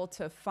be able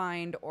to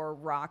find or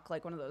rock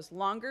like one of those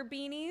longer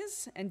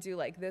beanies and do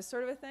like this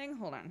sort of a thing.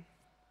 Hold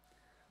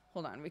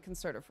on, we can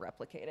sort of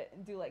replicate it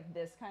and do like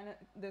this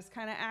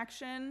kind of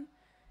action,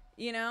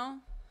 you know?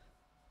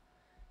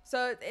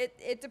 So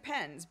it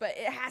depends, but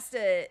it has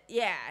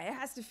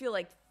to feel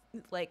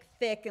like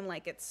thick and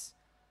like it's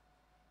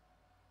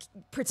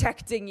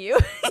protecting you,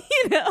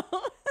 you know?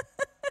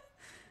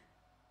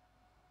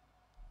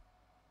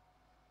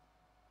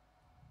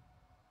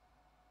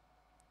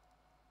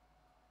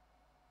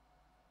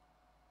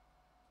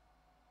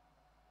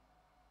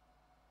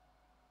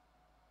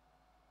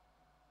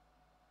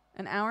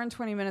 An hour and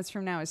 20 minutes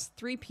from now is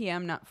 3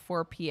 p.m., not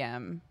 4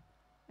 p.m.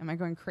 Am I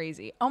going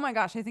crazy? Oh my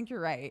gosh, I think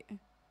you're right.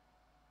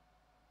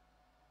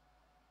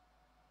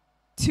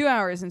 2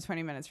 hours and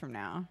 20 minutes from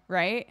now,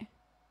 right?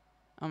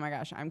 Oh my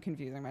gosh, I'm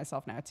confusing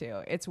myself now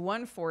too. It's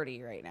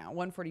 1:40 right now,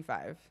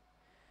 1:45.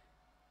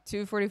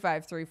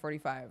 2:45,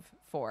 3:45,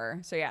 4.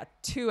 So yeah,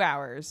 2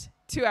 hours.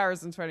 2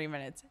 hours and 20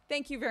 minutes.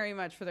 Thank you very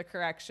much for the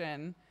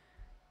correction.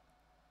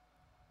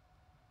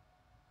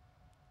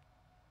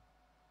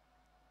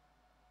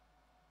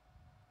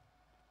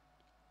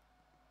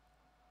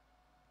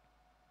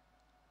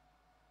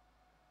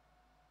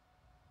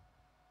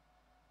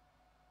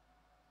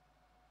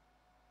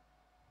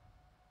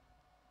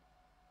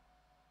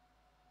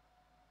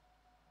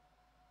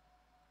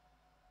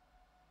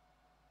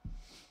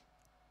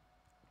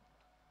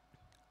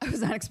 I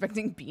was not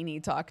expecting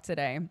beanie talk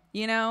today.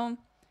 You know,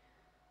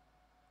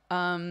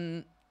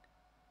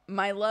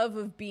 my love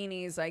of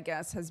beanies, I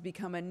guess, has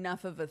become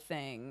enough of a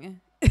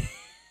thing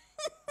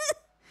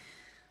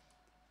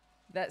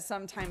that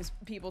sometimes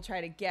people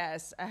try to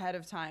guess ahead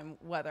of time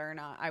whether or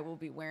not I will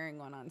be wearing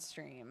one on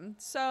stream.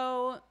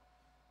 So,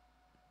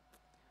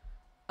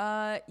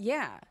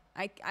 yeah,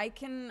 I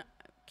can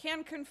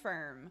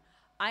confirm.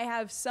 I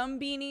have some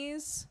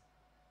beanies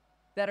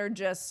that are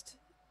just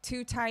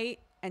too tight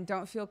and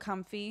don't feel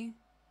comfy.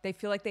 They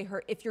feel like they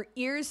hurt. If your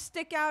ears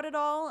stick out at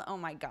all, oh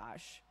my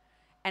gosh.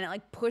 And it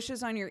like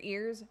pushes on your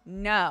ears.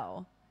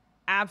 No,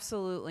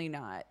 absolutely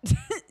not.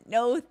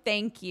 No,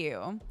 thank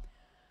you.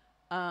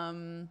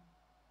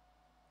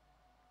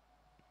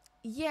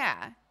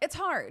 Yeah, it's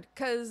hard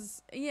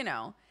because, you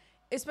know,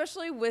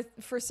 especially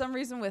for some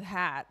reason with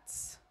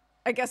hats,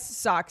 I guess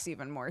socks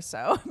even more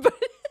so, but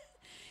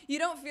you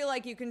don't feel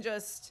like you can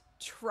just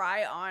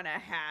try on a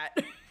hat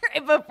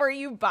right before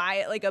you buy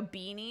it, like a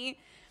beanie.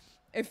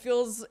 It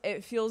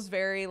feels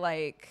very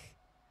like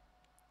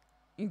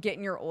you're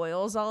getting your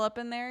oils all up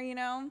in there, you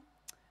know?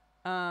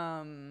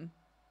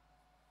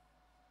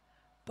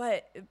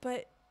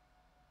 But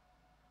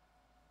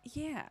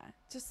yeah,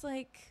 just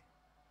like,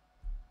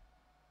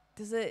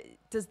 does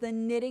the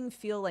knitting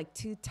feel like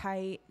too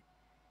tight?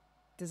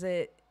 Does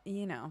it,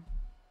 you know?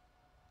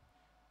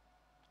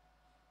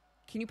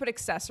 Can you put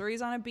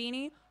accessories on a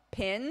beanie?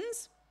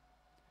 Pins?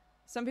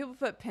 Some people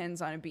put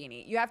pins on a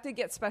beanie. You have to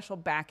get special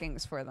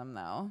backings for them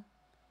though,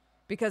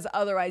 because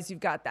otherwise you've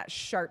got that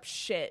sharp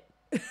shit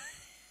like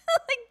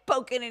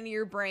poking into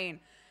your brain.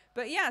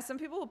 But yeah, some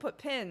people will put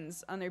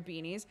pins on their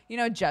beanies. You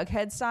know,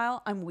 Jughead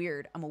style. I'm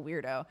weird. I'm a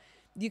weirdo.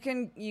 You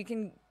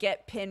can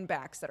get pin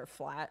backs that are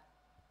flat,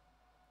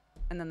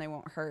 and then they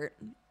won't hurt.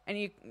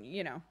 And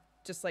you know,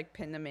 just like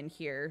pin them in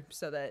here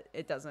so that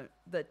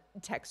the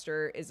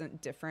texture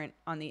isn't different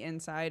on the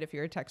inside if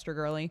you're a texture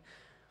girly.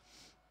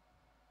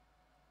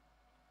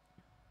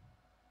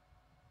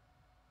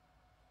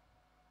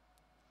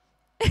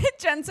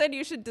 Jen said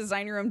you should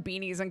design your own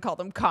beanies and call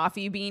them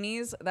coffee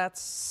beanies. That's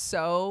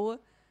so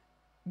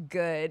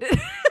good.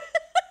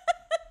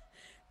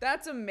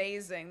 That's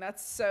amazing.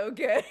 That's so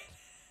good.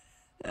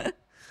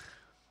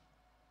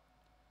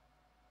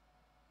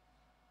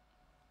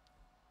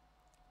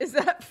 Is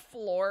that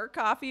floor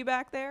coffee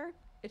back there?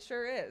 It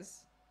sure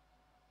is.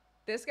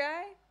 This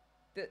guy?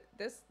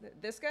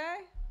 This guy?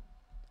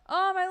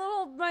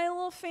 Oh, my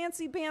little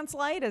fancy pants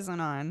light isn't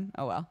on.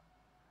 Oh well.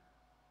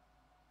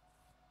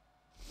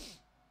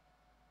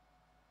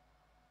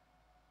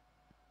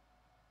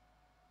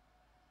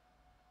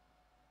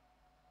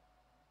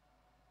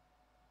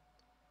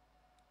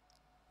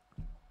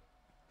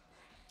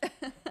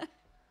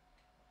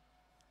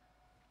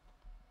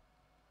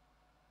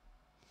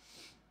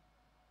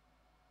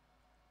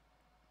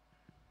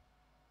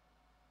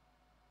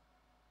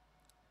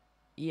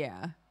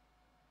 Yeah.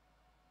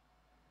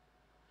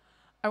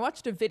 I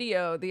watched a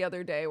video the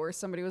other day where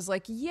somebody was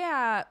like,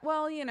 yeah,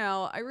 well, you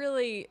know,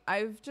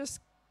 I've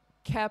just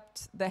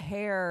kept the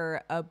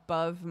hair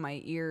above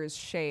my ears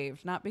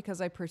shaved, not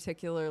because I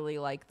particularly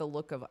like the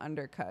look of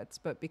undercuts,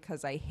 but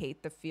because I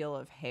hate the feel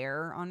of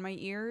hair on my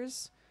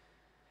ears.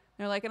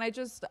 They're like, and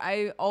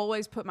I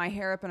always put my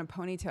hair up in a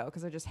ponytail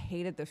because I just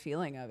hated the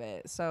feeling of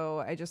it.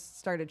 So I just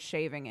started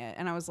shaving it.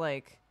 And I was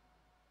like,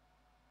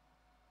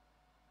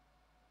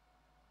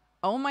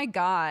 oh my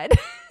God.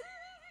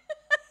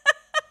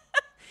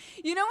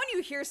 You know when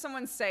you hear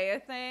someone say a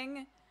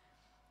thing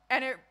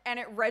and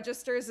it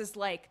registers as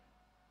like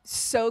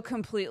so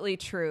completely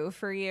true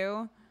for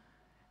you?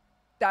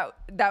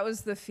 That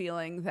was the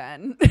feeling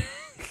then.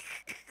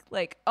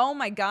 Like, oh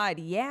my God,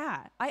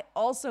 yeah. I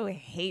also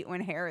hate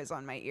when hair is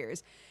on my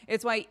ears.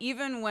 It's why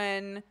even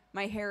when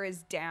my hair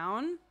is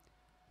down,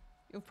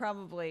 you'll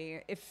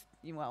probably,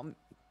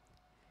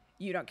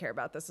 you don't care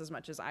about this as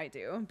much as I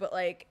do, but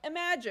like,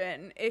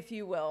 imagine, if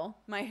you will,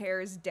 my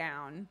hair is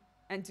down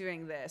and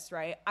doing this,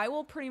 right? I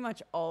will pretty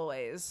much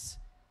always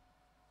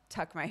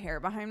tuck my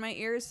hair behind my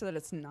ears so that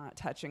it's not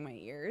touching my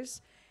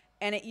ears.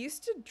 And it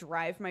used to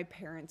drive my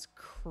parents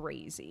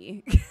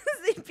crazy because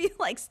they'd be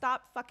like,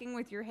 stop fucking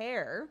with your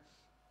hair.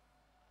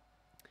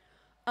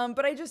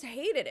 But I just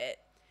hated it.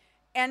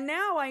 And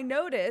now I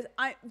notice,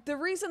 the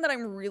reason that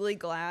I'm really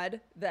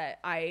glad that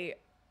I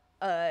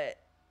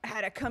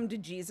had to come to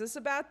Jesus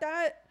about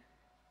that,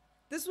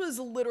 this was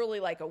literally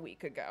like a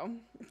week ago.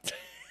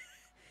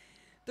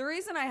 The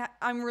reason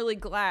I'm really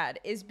glad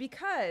is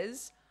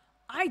because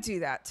I do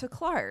that to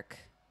Clark.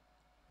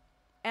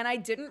 And I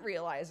didn't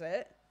realize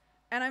it.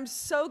 And I'm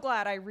so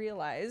glad I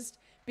realized,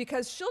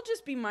 because she'll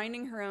just be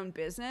minding her own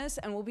business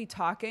and we'll be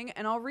talking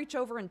and I'll reach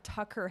over and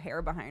tuck her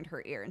hair behind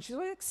her ear. And she's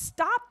like,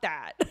 stop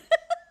that.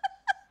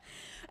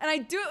 And I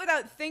do it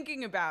without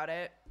thinking about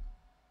it.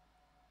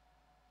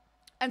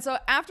 And so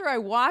after I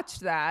watched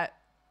that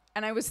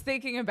and I was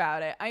thinking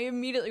about it, I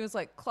immediately was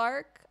like,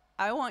 Clark,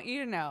 I want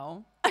you to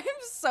know, I'm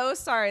so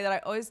sorry that I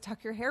always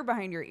tuck your hair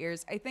behind your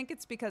ears. I think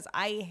it's because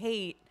I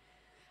hate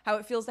how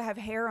it feels to have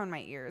hair on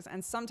my ears.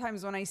 And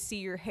sometimes when I see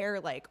your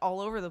hair like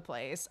all over the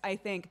place, I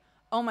think,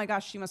 oh my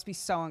gosh, she must be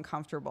so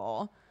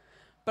uncomfortable.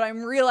 But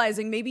I'm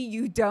realizing maybe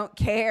you don't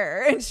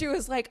care. And she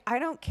was like, I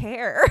don't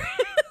care.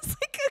 It's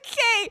like,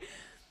 okay.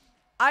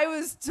 I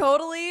was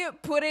totally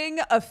putting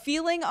a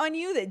feeling on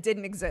you that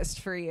didn't exist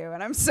for you.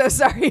 And I'm so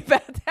sorry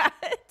about that.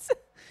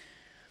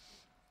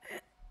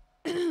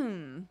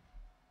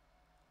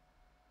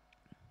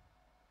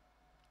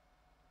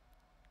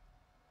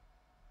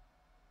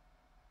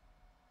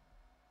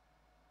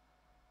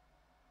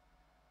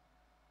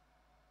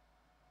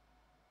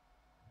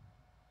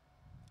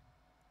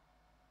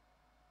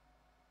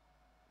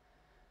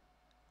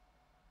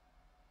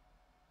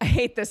 I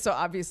hate this, so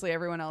obviously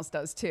everyone else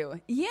does too.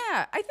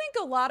 Yeah, I think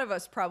a lot of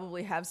us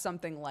probably have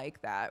something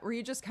like that, where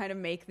you just kind of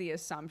make the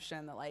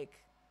assumption that like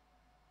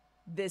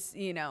this,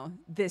 you know,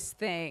 this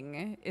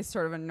thing is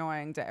sort of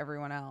annoying to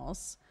everyone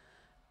else.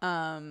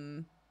 But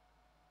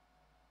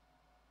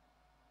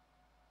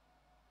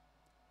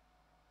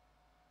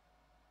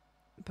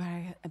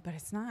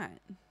it's not.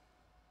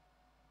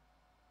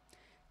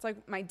 It's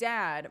like my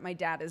dad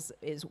is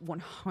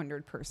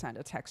 100%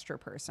 a texture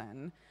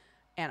person.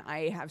 And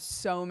I have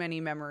so many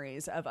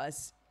memories of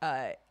us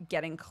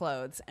getting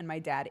clothes and my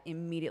dad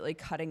immediately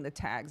cutting the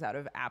tags out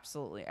of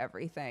absolutely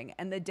everything.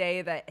 And the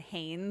day that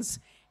Hanes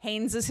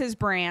is his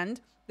brand,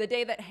 the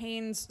day that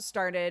Hanes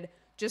started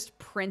just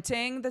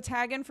printing the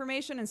tag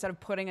information instead of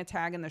putting a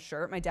tag in the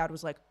shirt, my dad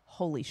was like,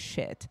 holy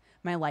shit,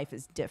 my life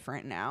is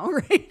different now,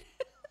 right?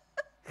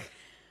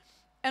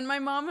 And my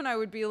mom and I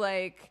would be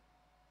like,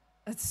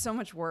 it's so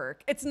much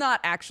work. It's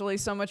not actually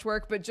so much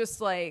work, but just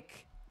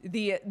like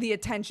the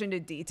attention to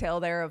detail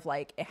there of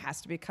like, it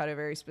has to be cut a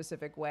very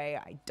specific way.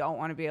 I don't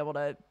want to be able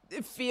to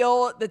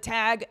feel the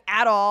tag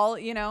at all,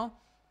 you know?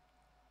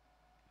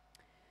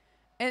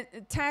 And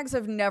tags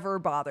have never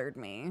bothered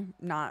me.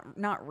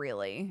 Not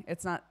really.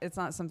 It's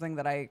not something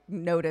that I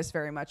notice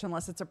very much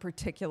unless it's a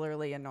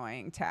particularly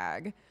annoying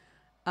tag.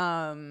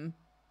 So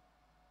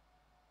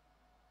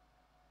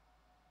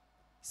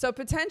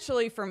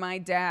potentially for my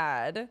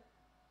dad,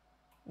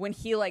 when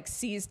he like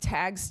sees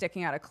tags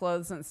sticking out of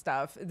clothes and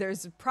stuff,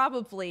 there's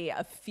probably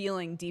a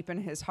feeling deep in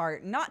his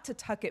heart, not to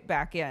tuck it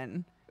back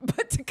in,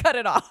 but to cut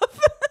it off.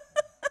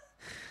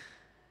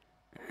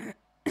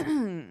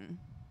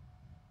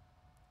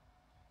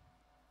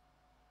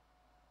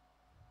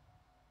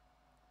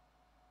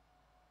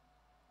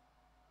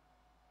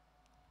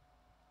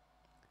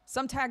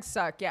 Some tags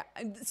suck. Yeah.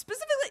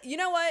 Specifically, you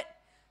know what?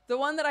 The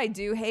one that I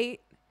do hate,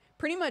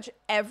 pretty much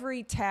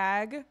every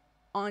tag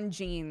on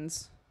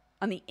jeans,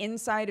 on the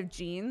inside of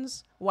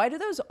jeans, why do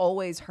those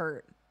always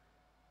hurt?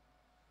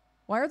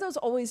 Why are those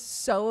always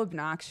so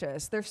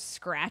obnoxious? They're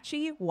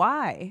scratchy.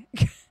 Why?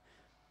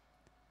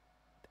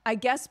 I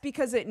guess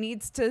because it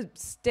needs to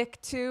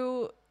stick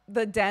to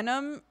the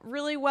denim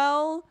really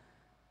well.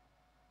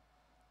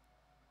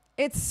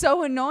 It's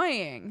so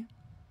annoying.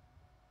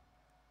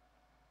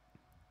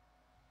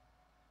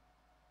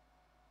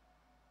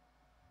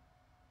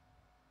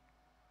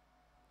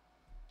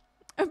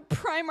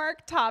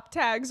 Primark top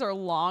tags are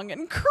long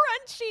and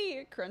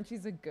crunchy.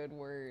 Crunchy's a good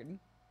word.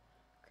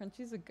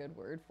 Crunchy's a good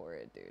word for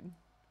it, dude.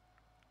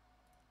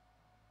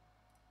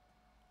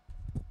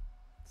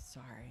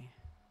 Sorry.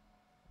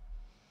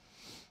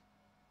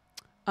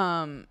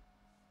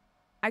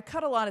 I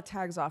cut a lot of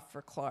tags off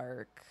for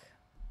Clark.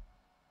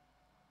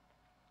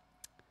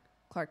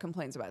 Clark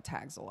complains about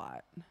tags a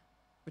lot,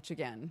 which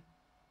again,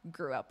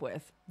 grew up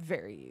with,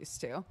 very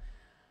used to.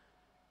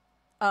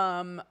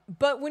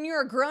 But when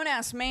you're a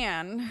grown-ass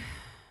man,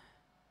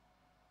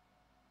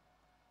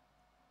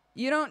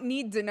 you don't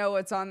need to know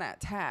what's on that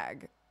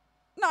tag.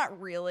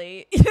 Not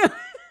really.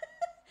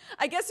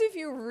 I guess if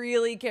you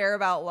really care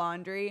about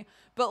laundry,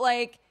 but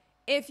like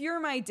if you're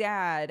my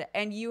dad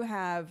and you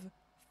have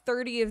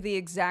 30 of the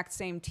exact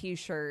same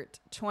t-shirt,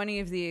 20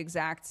 of the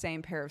exact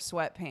same pair of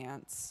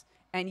sweatpants,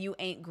 and you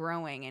ain't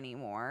growing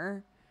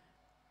anymore,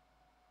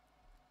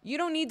 you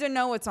don't need to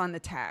know what's on the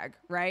tag,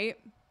 right?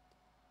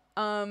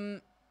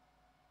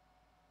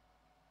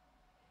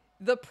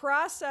 The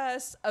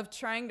process of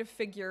trying to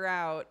figure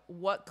out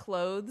what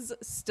clothes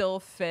still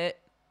fit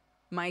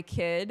my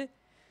kid,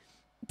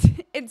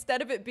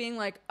 instead of it being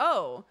like,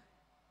 oh,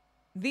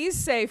 these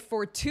say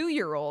for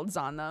 2-year-olds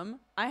on them,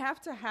 I have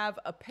to have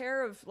a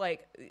pair of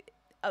like,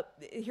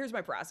 here's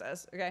my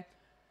process, okay?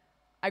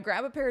 I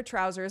grab a pair of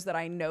trousers that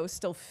I know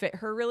still fit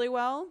her really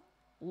well,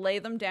 lay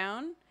them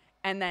down,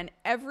 And then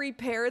every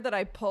pair that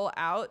I pull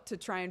out to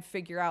try and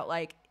figure out,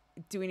 like,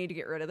 do we need to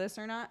get rid of this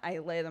or not? I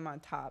lay them on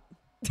top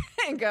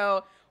and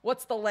go,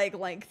 what's the leg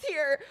length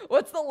here?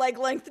 What's the leg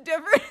length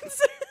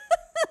difference?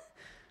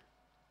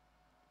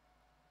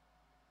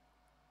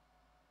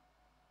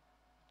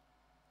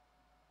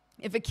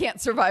 If it can't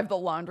survive the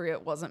laundry,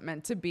 it wasn't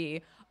meant to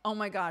be. Oh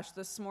my gosh,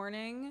 this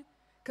morning,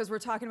 because we're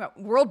talking about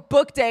World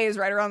Book Day is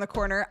right around the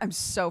corner. I'm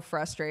so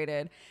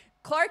frustrated.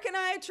 Clark and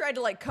I tried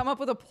to like come up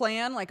with a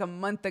plan like a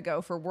month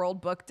ago for World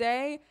Book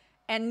Day,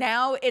 and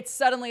now it's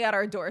suddenly at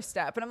our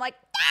doorstep. And I'm like,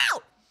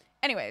 no!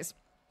 Anyways,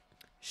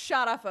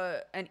 shot off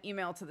an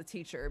email to the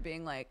teacher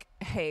being like,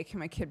 hey, can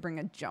my kid bring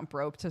a jump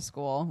rope to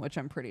school? Which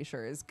I'm pretty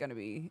sure is going to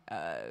be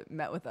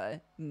met with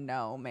a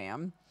no,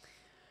 ma'am.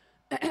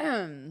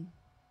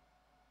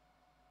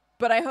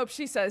 But I hope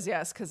she says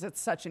yes, because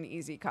it's such an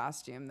easy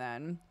costume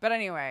then. But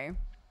anyway,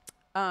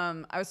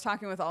 I was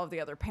talking with all of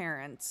the other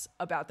parents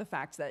about the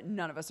fact that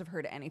none of us have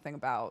heard anything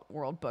about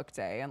World Book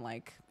Day and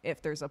like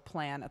if there's a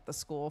plan at the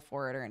school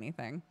for it or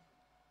anything.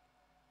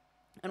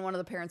 And one of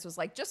the parents was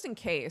like, just in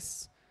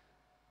case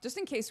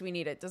we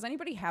need it, does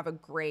anybody have a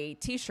gray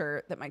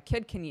t-shirt that my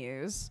kid can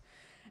use?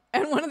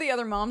 And one of the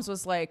other moms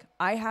was like,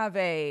 I have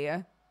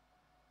a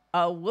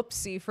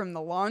whoopsie from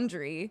the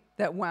laundry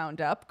that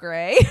wound up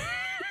gray.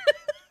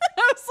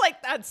 I was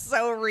like, that's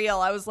so real.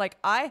 I was like,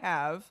 I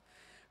have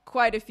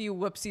quite a few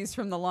whoopsies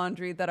from the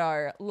laundry that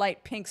are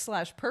light pink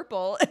 /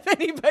 purple if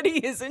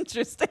anybody is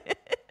interested.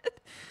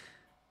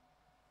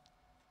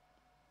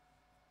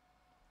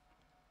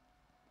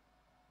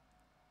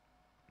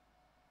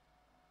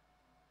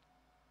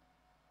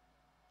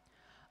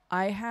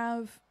 I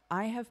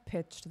have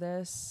pitched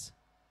this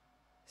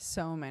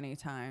so many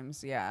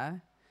times. Yeah.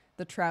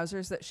 The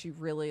trousers that she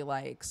really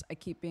likes, I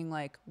keep being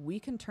like, we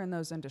can turn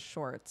those into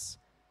shorts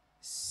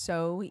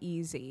so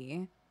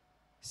easy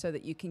so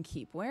that you can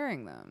keep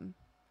wearing them.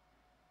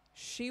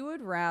 She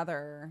would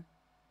rather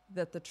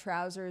that the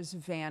trousers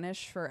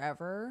vanish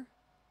forever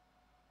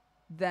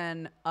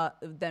than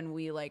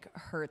we like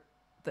hurt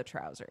the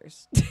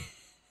trousers.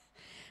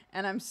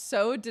 And I'm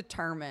so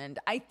determined.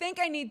 I think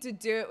I need to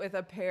do it with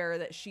a pair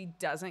that she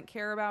doesn't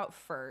care about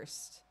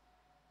first.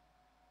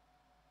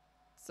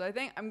 So I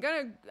think I'm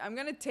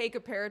gonna take a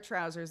pair of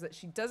trousers that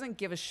she doesn't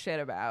give a shit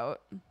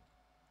about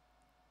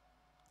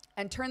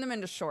and turn them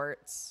into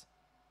shorts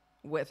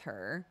with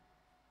her.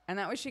 And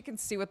that way she can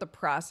see what the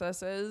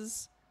process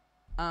is.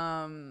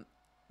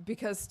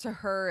 Because to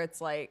her, it's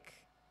like,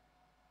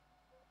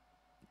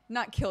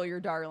 not kill your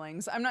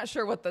darlings. I'm not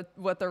sure what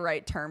the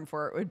right term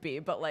for it would be,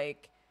 but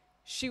like,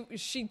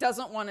 she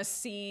doesn't want to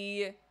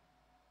see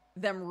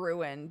them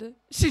ruined.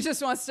 She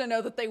just wants to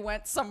know that they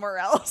went somewhere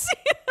else.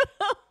 You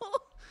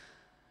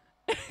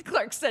know?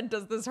 Clark said,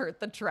 does this hurt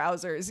the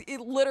trousers? It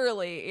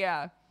literally,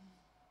 yeah.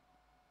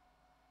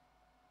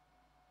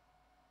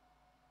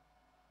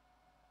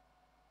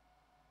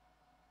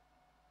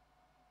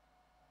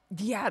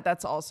 Yeah,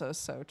 that's also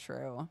so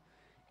true.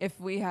 If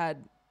we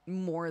had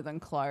more than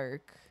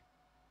Clark,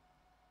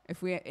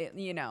 if we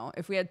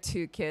had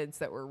two kids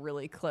that were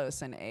really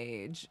close in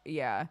age,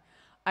 yeah.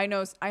 I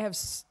know I have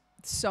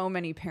so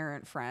many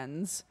parent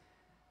friends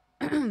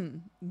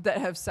that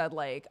have said,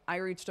 like, I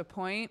reached a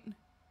point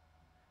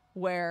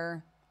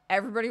where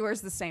everybody wears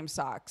the same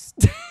socks.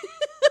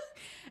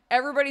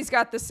 Everybody's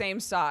got the same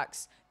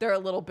socks. They're a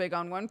little big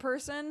on one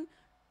person.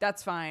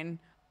 That's fine.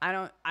 I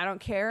don't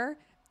care.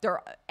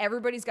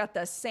 Everybody's got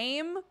the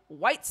same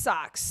white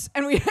socks,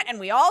 and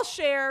we all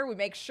share. We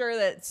make sure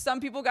that some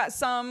people got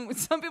some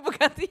people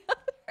got the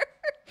other.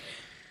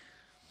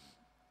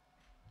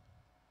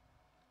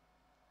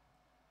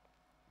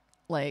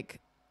 Like,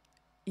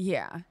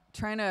 yeah,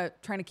 trying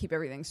to keep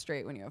everything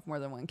straight when you have more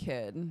than one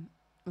kid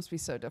must be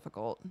so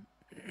difficult.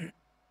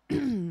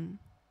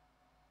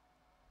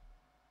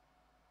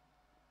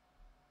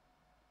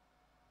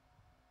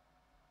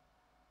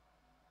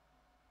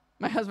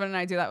 My husband and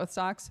I do that with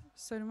socks.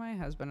 So do my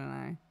husband and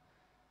I.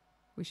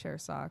 We share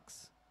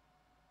socks.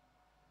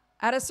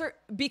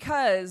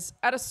 Because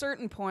at a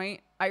certain point,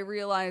 I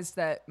realized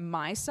that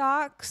my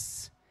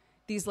socks,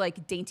 these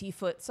like dainty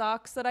foot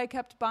socks that I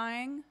kept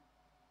buying,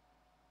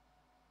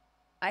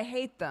 I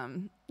hate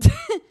them.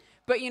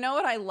 But you know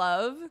what I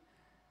love?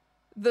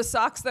 The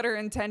socks that are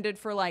intended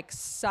for like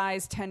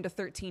size 10 to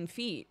 13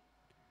 feet.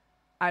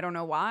 I don't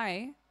know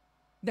why.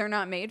 They're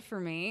not made for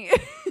me.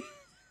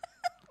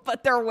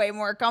 But they're way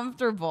more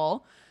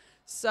comfortable.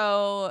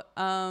 So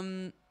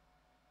I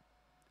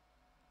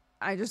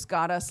just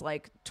got us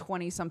like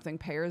 20 something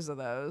pairs of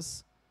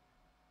those.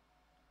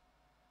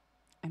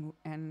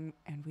 And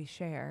we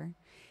share.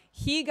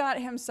 He got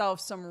himself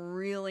some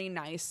really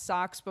nice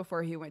socks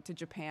before he went to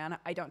Japan.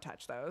 I don't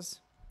touch those.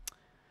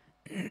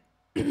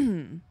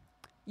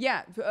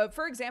 Yeah,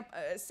 for example,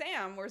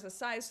 Sam wears a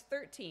size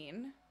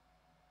 13.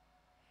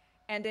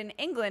 And in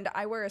England,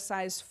 I wear a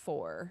size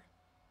 4.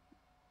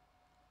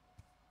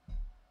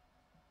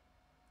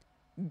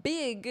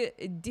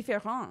 Big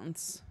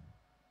difference.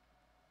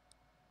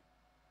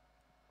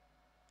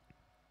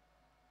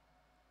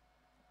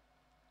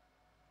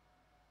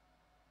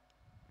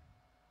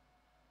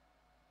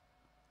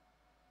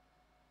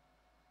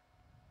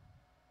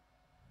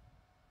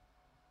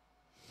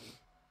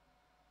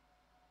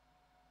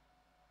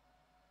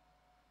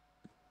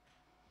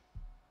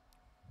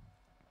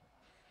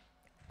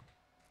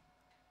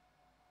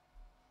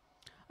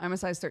 I'm a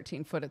size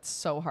 13 foot. It's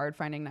so hard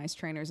finding nice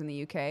trainers in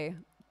the UK.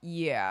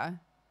 Yeah.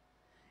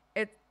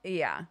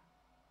 Yeah.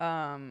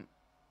 Sam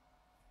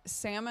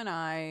and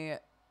I,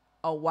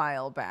 a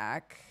while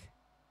back,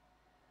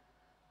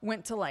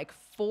 went to like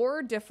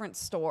 4 different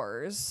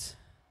stores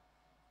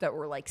that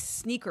were like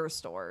sneaker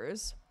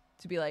stores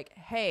to be like,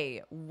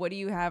 hey, what do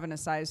you have in a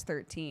size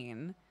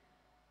 13?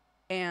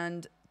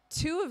 And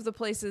 2 of the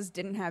places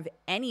didn't have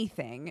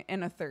anything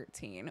in a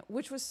 13,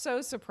 which was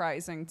so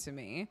surprising to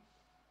me.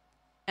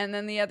 And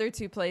then the other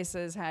 2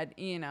 places had,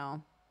 you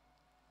know,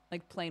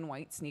 like plain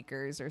white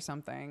sneakers or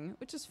something,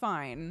 which is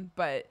fine.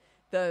 But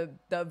the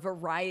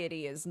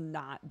variety is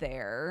not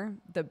there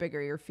the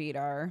bigger your feet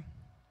are.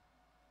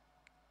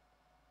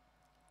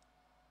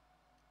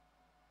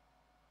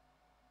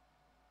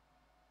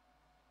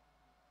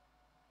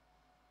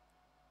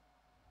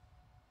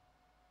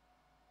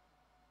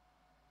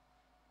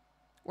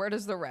 Where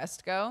does the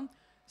rest go?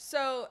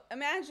 So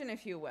imagine,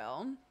 if you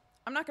will,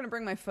 I'm not going to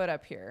bring my foot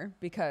up here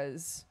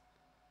because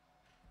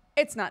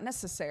it's not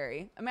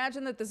necessary.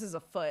 Imagine that this is a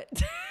foot.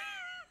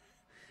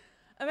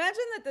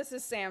 Imagine that this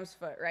is Sam's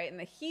foot, right? And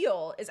the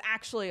heel is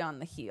actually on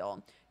the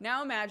heel.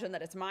 Now imagine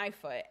that it's my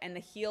foot and the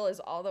heel is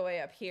all the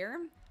way up here.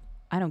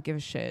 I don't give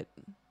a shit.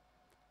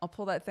 I'll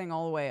pull that thing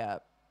all the way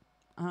up.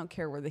 I don't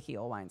care where the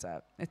heel winds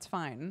up. It's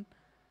fine.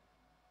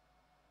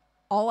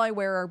 All I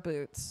wear are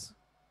boots.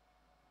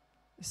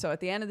 So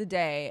at the end of the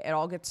day, it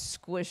all gets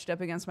squished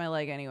up against my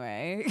leg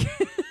anyway.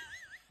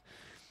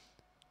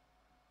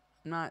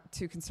 I'm not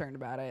too concerned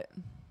about it.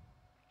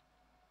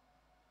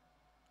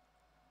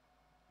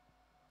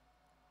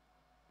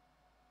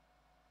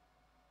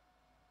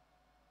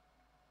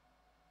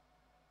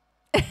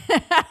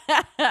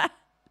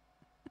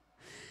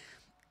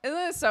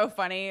 Isn't it so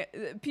funny?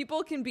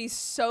 People can be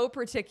so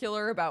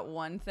particular about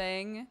one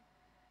thing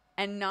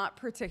and not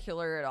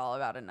particular at all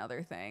about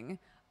another thing.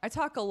 I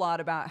talk a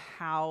lot about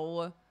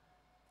how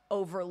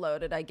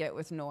overloaded I get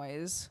with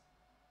noise.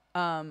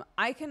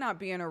 I cannot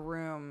be in a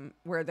room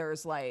where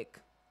there's like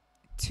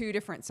 2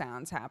 different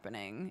sounds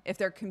happening. If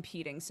they're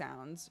competing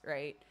sounds,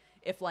 right?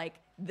 If like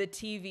the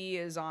TV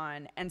is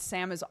on and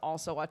Sam is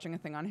also watching a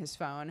thing on his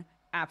phone,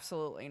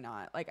 absolutely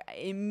not. Like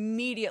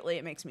immediately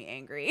it makes me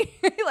angry.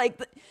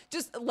 Like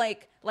just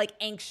like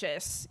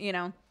anxious, you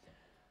know?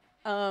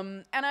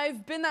 And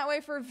I've been that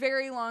way for a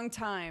very long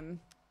time.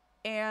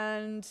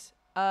 And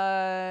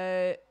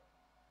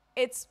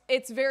it's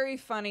very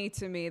funny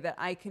to me that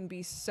I can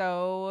be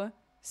so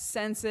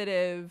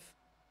sensitive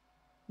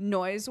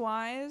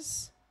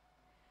noise-wise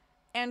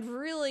and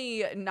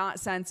really not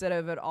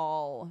sensitive at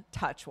all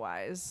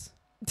touch-wise.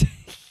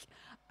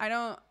 I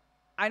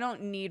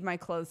don't need my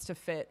clothes to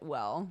fit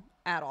well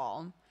at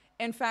all.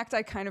 In fact,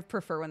 I kind of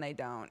prefer when they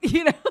don't,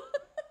 you know?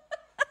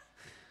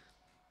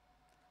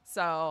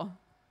 So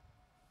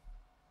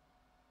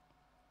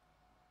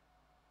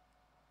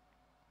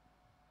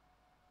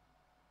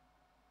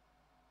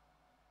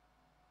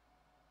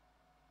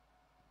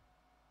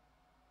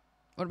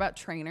what about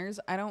trainers?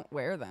 I don't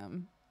wear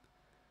them.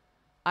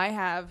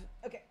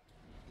 Okay.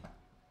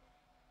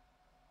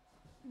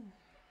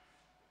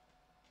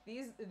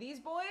 These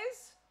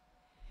boys,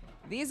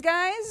 these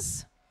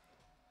guys,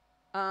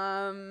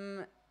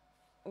 we're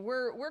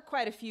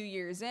quite a few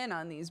years in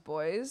on these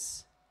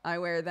boys. I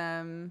wear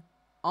them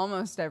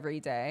almost every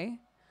day.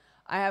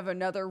 I have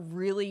another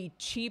really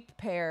cheap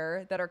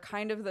pair that are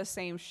kind of the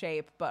same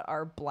shape but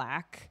are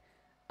black.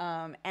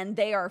 And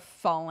they are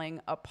falling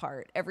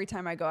apart. Every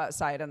time I go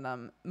outside in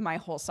them, my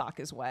whole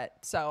sock is wet.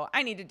 So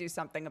I need to do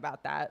something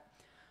about that.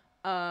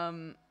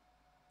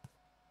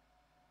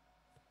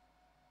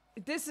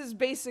 This is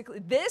basically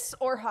this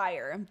or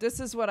higher. This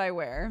is what I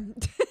wear.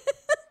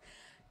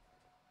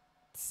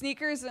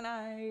 Sneakers and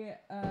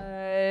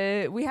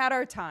I, we had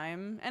our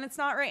time, and it's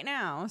not right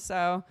now.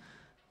 So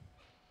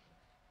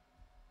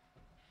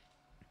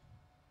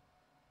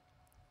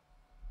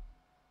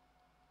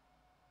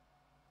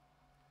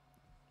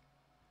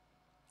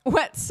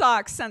wet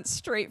socks sent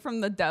straight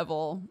from the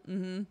devil.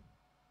 Mm-hmm.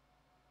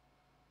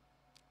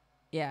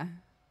 Yeah.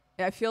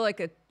 I feel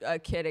like a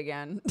kid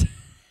again.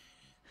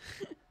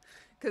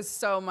 Because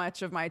so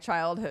much of my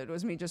childhood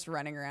was me just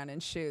running around in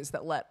shoes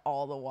that let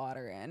all the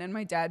water in. And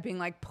my dad being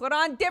like, put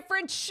on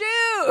different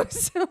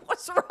shoes.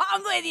 What's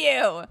wrong with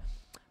you?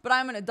 But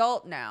I'm an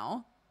adult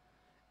now.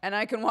 And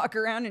I can walk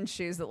around in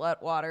shoes that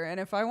let water in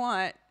if I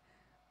want.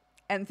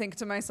 And think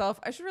to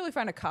myself, I should really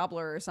find a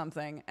cobbler or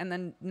something. And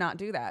then not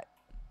do that.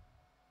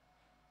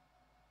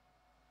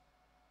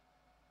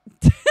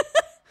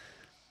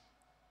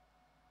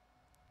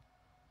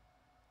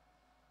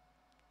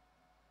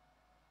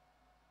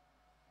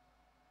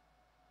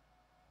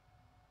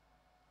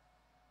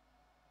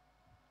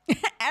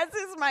 As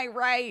is my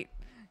right.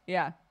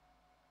 Yeah.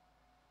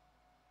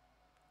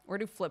 Where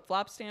do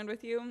flip-flops stand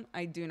with you?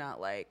 I do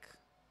not like.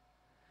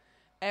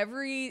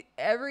 Every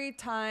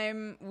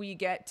time we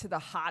get to the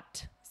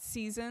hot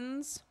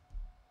seasons,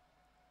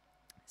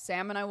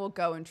 Sam and I will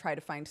go and try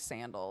to find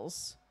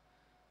sandals.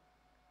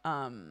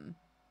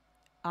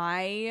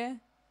 I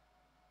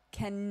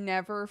can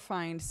never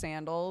find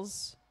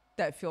sandals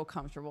that feel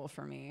comfortable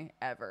for me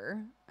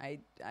ever. I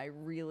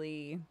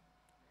really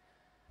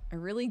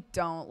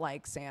don't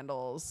like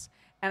sandals.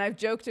 And I've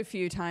joked a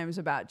few times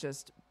about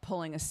just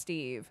pulling a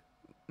Steve,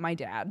 my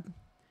dad,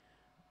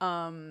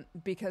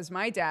 because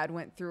my dad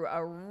went through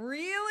a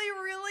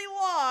really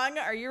long,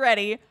 are you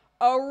ready?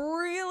 A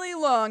really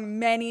long,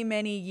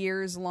 many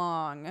years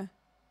long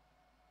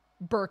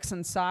Birks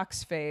and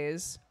socks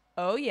phase.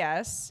 Oh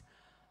yes.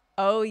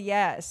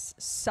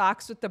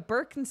 Socks with the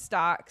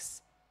Birkenstocks.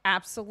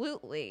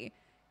 Absolutely.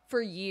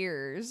 For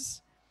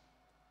years.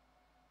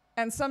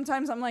 And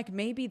sometimes I'm like,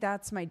 maybe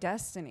that's my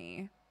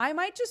destiny. I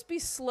might just be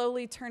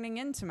slowly turning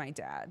into my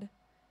dad.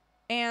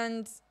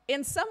 And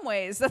in some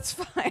ways, that's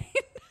fine.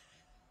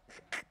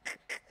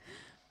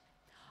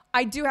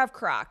 I do have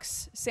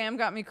Crocs. Sam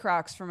got me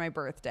Crocs for my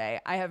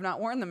birthday. I have not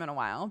worn them in a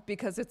while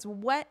because it's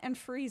wet and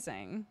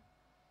freezing.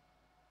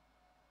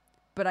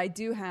 But I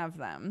do have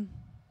them.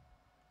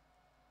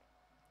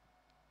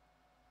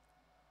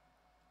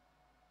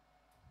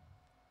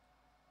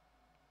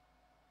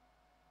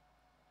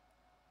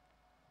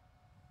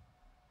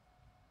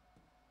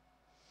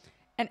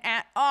 An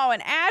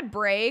ad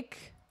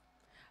break.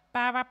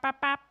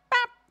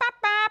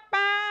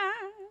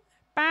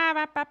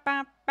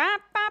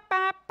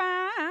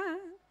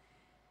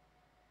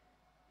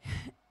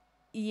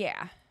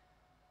 Yeah.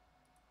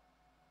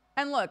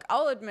 And look,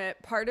 I'll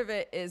admit part of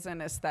it is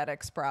an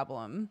aesthetics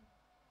problem.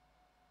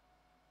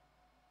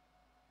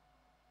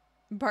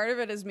 Part of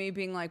it is me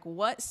being like,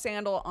 what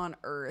sandal on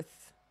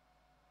earth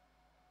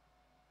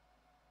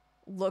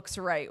looks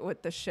right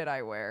with the shit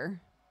I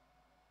wear?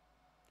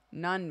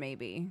 None,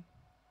 maybe.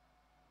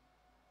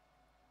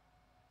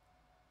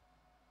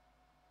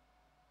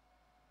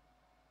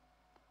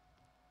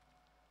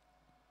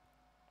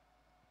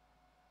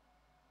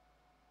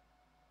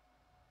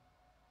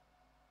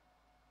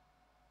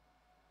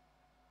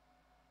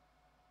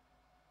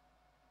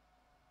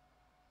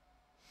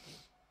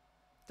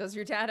 Does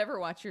your dad ever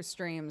watch your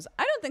streams?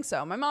 I don't think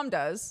so. My mom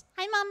does.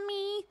 Hi,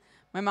 mommy.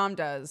 My mom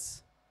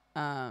does.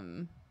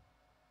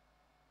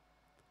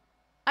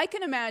 I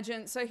can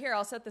imagine. So here,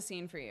 I'll set the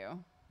scene for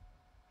you.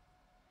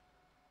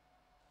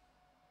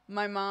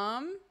 My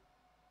mom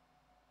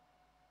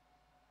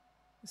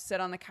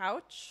sit on the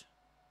couch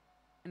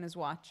and is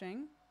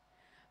watching.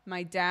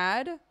 My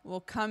dad will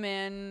come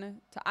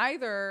in to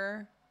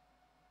either,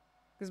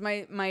 because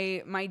my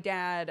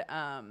dad,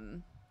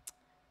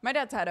 my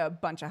dad's had a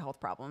bunch of health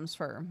problems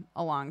for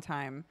a long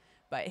time,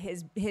 but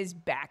his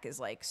back is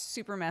like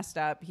super messed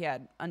up. He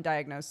had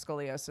undiagnosed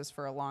scoliosis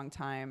for a long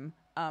time.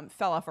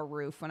 Fell off a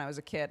roof when I was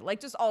a kid. Like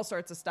just all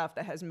sorts of stuff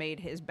that has made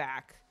his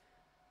back,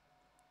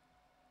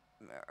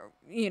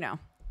 you know,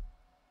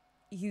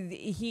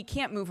 he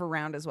can't move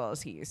around as well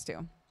as he used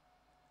to.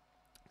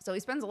 So he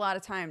spends a lot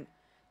of time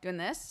doing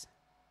this,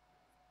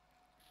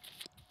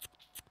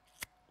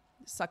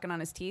 sucking on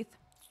his teeth,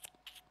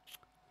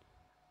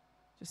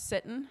 just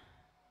sitting,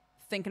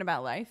 thinking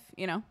about life,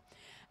 you know.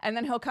 And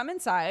then he'll come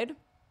inside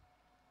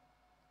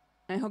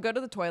and he'll go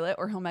to the toilet,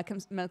 or he'll make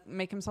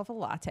himself a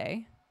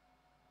latte.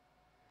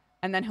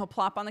 And then he'll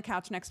plop on the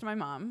couch next to my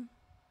mom.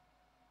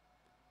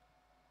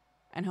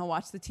 And he'll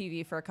watch the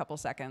TV for a couple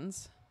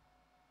seconds.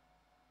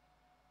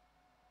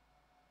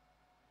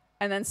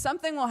 And then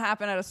something will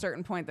happen at a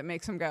certain point that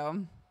makes him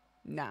go,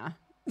 nah.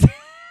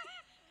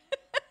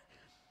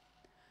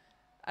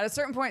 At a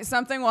certain point,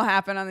 something will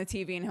happen on the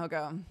TV and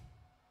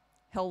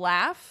he'll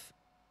laugh,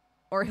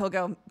 or he'll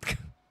go,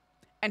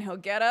 and he'll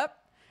get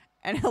up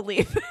and he'll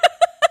leave.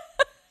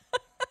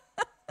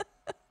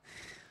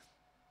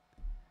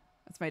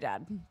 That's my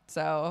dad.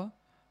 So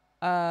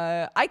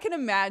I can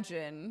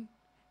imagine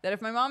that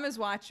if my mom is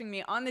watching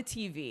me on the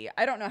TV,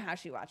 I don't know how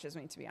she watches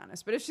me, to be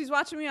honest, but if she's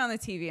watching me on the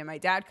TV and my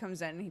dad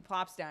comes in and he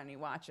plops down and he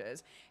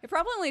watches, it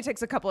probably only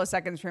takes a couple of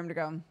seconds for him to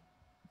go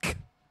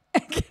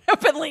and get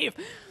up and leave.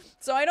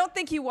 So I don't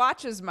think he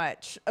watches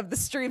much of the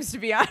streams, to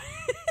be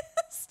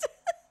honest.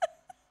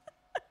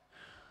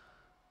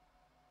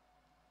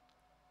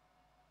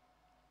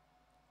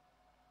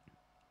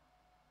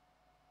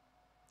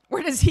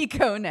 Where does he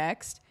go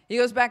next? He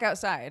goes back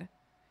outside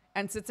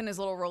and sits in his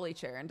little rolly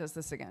chair and does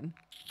this again.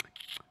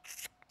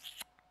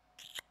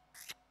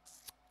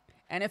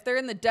 And if they're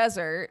in the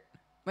desert,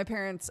 my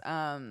parents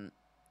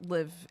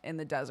live in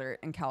the desert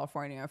in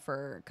California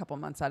for a couple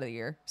months out of the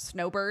year.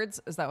 Snowbirds,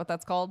 is that what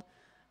that's called?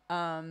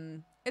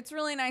 It's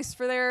really nice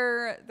for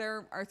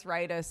their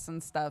arthritis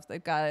and stuff.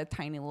 They've got a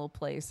tiny little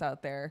place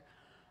out there.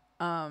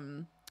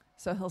 So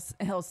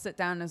he'll sit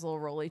down in his little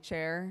rolly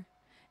chair,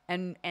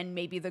 and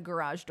maybe the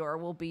garage door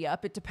will be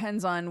up. It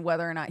depends on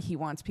whether or not he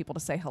wants people to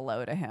say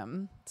hello to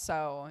him.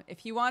 So if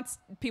he wants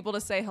people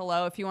to say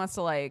hello, if he wants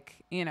to, like,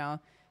 you know,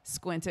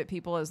 squint at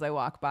people as they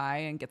walk by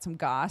and get some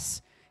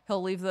goss,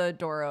 he'll leave the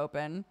door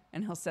open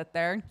and he'll sit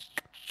there,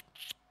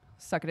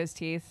 suck at his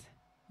teeth,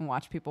 and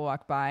watch people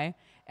walk by.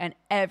 And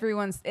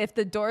if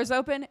the door's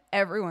open,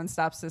 everyone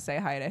stops to say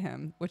hi to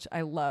him, which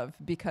I love,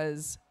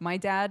 because my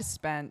dad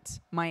spent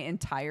my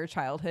entire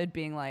childhood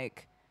being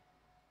like,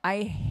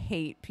 I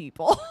hate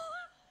people.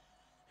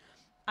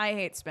 I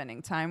hate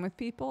spending time with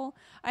people.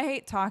 I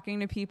hate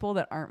talking to people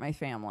that aren't my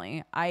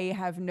family. I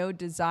have no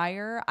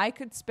desire. I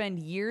could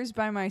spend years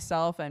by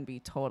myself and be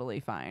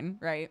totally fine,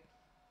 right?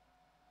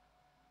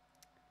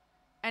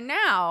 And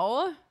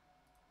now,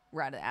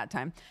 we're at ad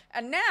time.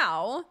 And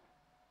now,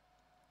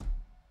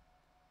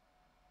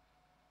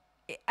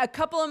 a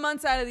couple of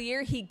months out of the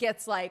year, he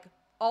gets like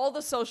all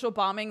the social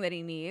bombing that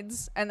he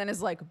needs and then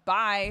is like,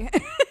 bye.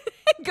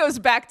 Goes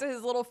back to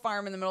his little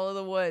farm in the middle of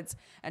the woods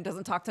and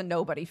doesn't talk to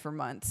nobody for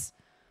months.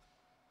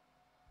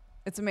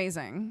 It's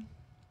amazing.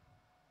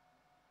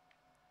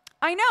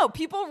 I know.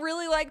 People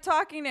really like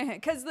talking to him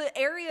because the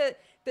area,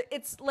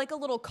 it's like a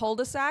little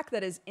cul-de-sac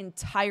that is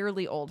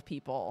entirely old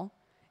people.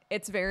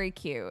 It's very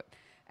cute.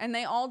 And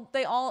they all,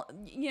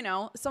 you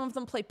know, some of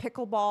them play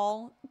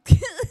pickleball.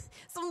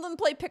 Some of them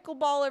play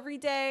pickleball every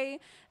day.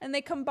 And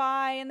they come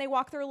by and they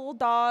walk their little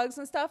dogs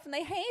and stuff. And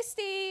they, hey,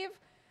 Steve.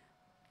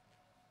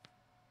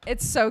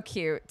 It's so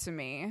cute to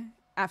me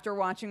after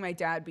watching my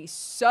dad be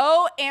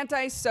so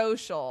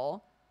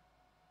antisocial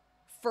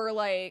for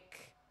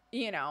like,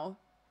 you know,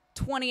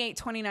 28,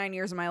 29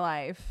 years of my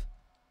life.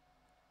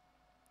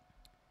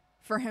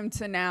 For him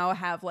to now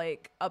have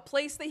like a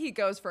place that he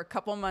goes for a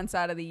couple months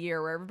out of the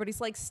year where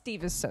everybody's like,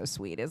 Steve is so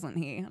sweet, isn't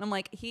he? And I'm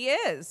like, he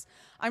is.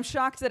 I'm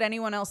shocked that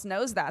anyone else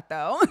knows that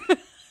though.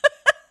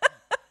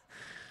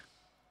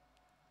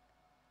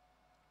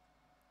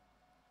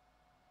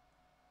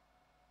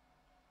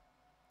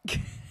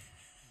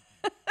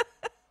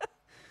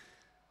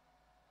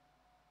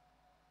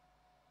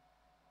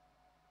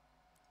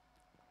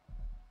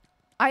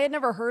 I had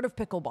never heard of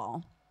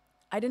pickleball.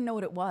 I didn't know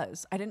what it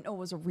was. I didn't know it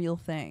was a real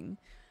thing.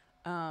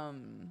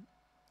 And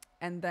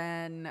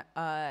then,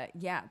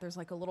 yeah, there's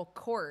like a little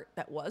court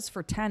that was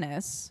for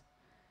tennis.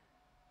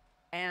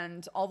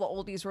 And all the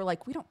oldies were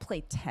like, we don't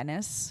play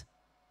tennis.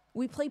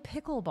 We play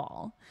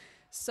pickleball.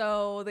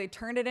 So they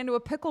turned it into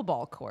a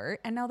pickleball court.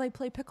 And now they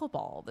play pickleball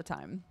all the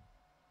time.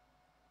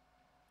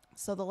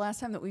 So the last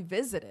time that we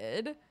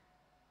visited,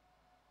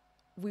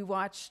 we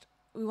watched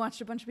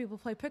a bunch of people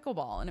play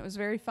pickleball and it was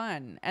very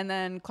fun. And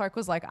then Clark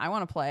was like, I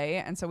want to play.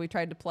 And so we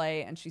tried to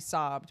play and she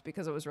sobbed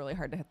because it was really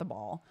hard to hit the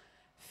ball.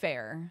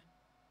 Fair.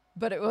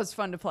 But it was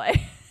fun to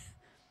play.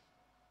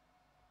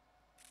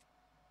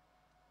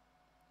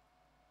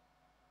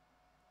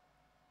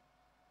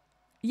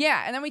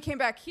 Yeah. And then we came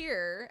back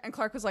here and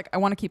Clark was like, I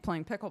want to keep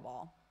playing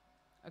pickleball.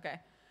 Okay.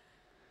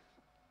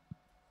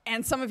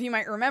 And some of you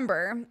might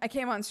remember I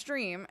came on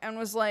stream and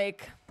was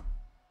like,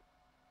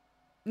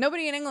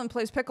 nobody in England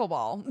plays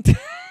pickleball.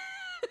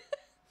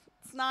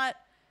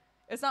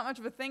 It's not much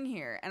of a thing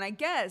here. And I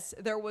guess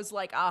there was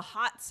like a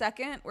hot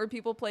second where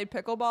people played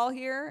pickleball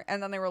here.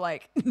 And then they were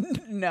like,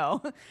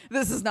 no,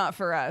 this is not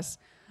for us.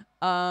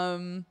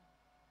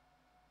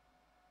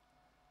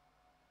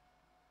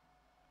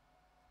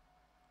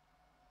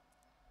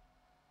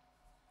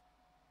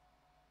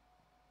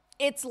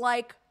 It's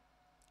like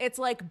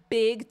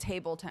big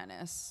table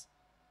tennis,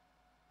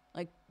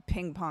 like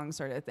ping pong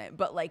sort of thing,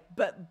 but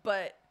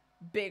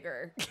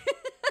bigger.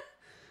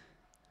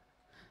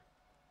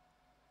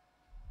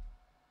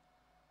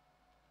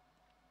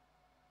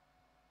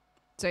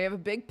 So you have a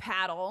big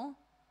paddle.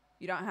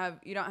 You don't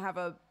have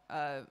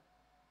a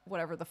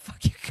whatever the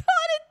fuck you call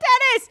it in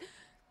tennis.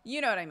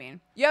 You know what I mean.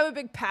 You have a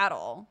big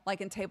paddle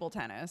like in table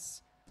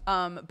tennis.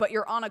 But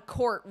you're on a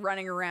court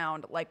running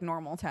around like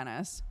normal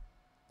tennis.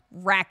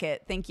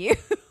 Racket, thank you.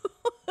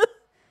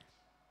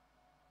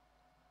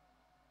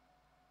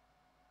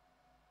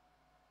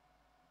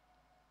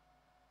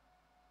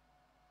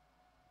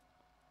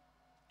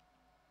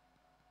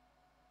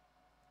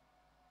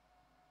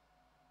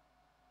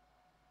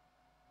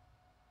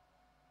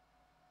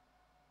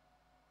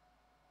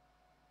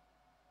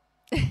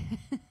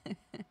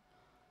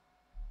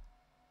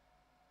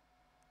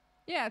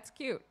 Yeah, it's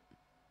cute.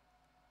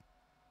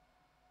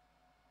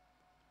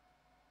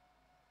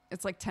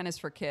 It's like tennis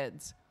for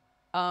kids.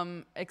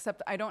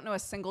 Except I don't know a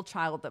single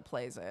child that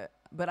plays it,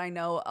 but I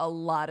know a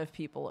lot of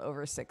people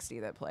over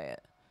 60 that play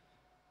it.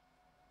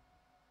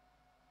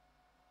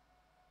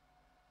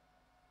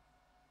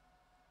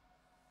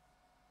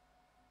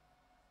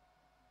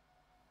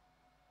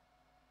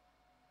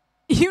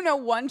 You know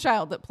one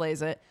child that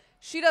plays it.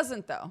 She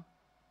doesn't, though.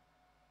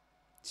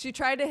 She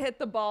tried to hit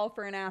the ball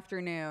for an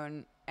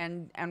afternoon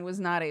and was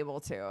not able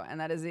to. And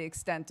that is the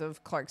extent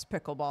of Clark's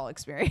pickleball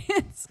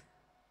experience.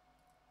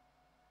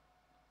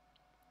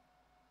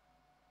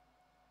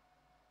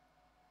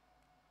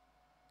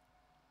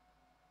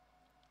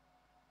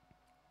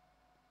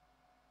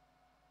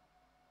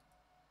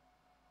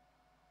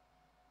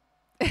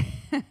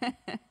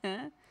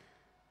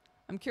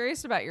 I'm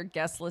curious about your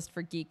guest list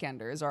for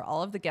Geekenders. Are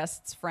all of the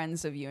guests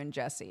friends of you and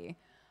Jesse?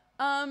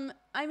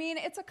 I mean,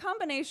 it's a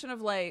combination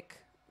of like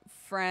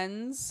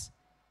friends,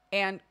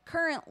 and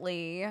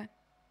currently,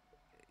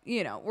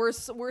 you know, we're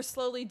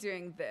slowly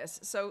doing this.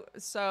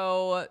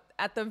 So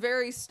at the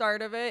very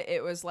start of it,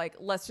 it was like,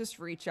 let's just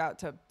reach out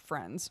to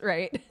friends,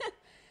 right?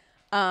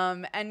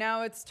 And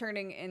now it's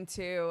turning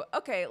into,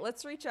 okay,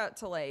 let's reach out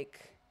to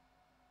like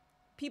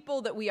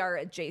people that we are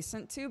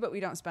adjacent to, but we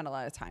don't spend a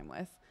lot of time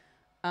with.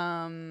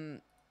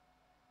 I'm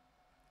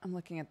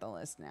looking at the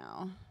list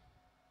now.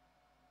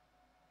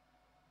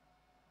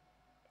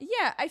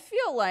 Yeah, I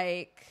feel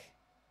like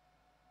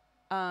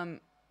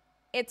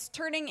it's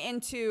turning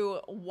into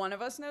one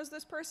of us knows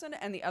this person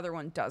and the other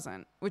one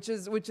doesn't, which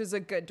is a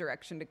good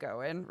direction to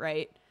go in,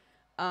 right?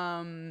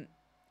 And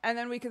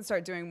then we can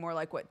start doing more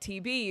like what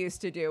TB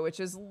used to do, which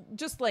is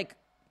just like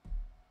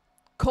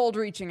cold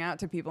reaching out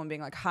to people and being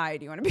like, hi,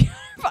 do you want to be on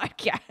our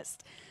podcast?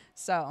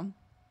 So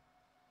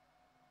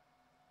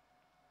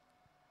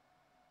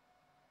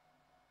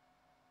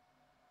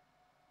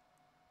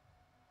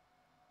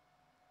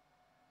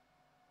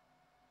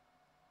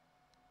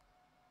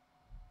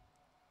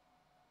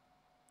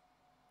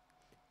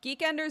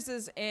Geekenders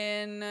is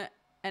in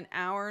an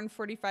hour and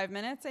 45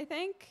 minutes, I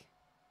think.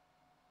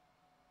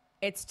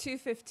 It's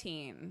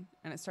 2:15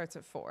 and it starts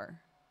at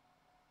 4.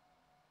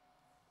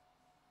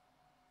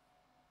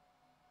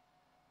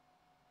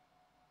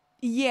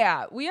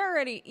 Yeah, we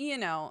already,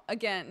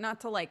 again, not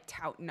to like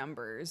tout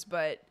numbers,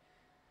 but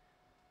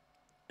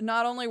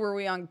not only were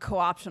we on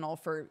co-optional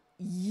for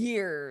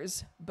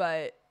years,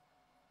 but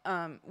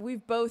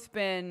we've both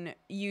been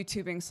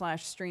YouTubing /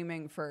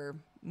 streaming for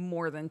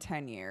more than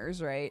 10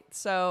 years, right?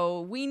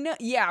 So we know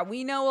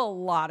a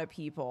lot of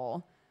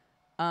people.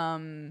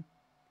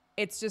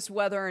 It's just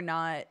whether or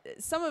not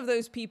some of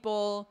those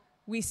people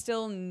we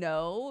still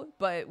know,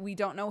 but we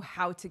don't know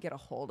how to get a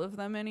hold of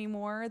them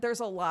anymore. There's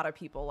a lot of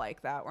people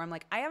like that where I'm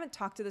like, I haven't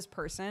talked to this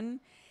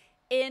person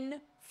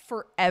in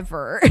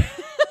forever.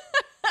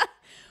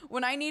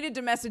 When I needed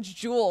to message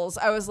Jules,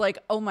 I was like,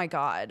 oh my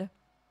God.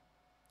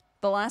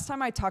 The last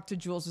time I talked to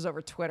Jules was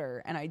over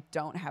Twitter, and I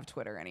don't have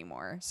Twitter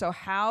anymore. So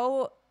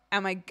how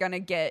am I going to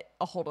get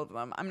a hold of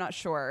them? I'm not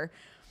sure.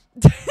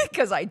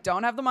 Because I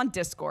don't have them on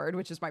Discord,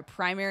 which is my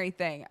primary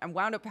thing. I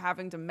wound up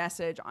having to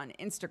message on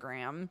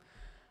Instagram.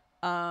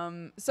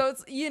 So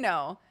it's,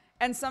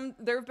 and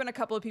there have been a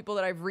couple of people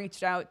that I've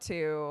reached out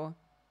to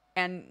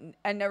and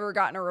never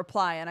gotten a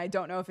reply. And I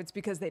don't know if it's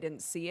because they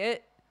didn't see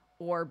it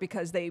or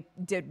because they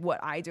did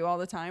what I do all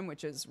the time,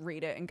 which is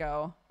read it and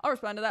go, I'll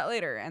respond to that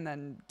later. And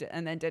then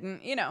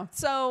didn't,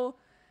 so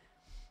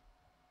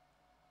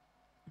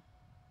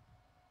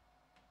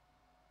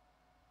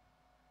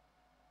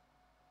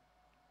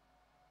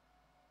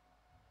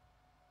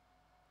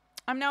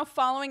I'm now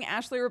following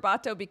Ashley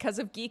Roboto because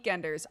of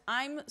Geekenders.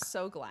 I'm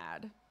so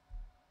glad.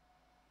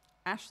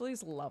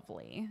 Ashley's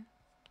lovely.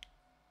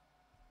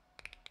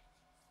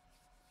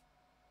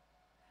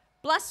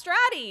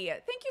 Blastrati,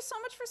 thank you so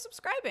much for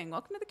subscribing.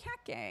 Welcome to the Cat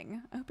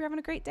Gang. I hope you're having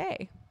a great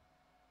day.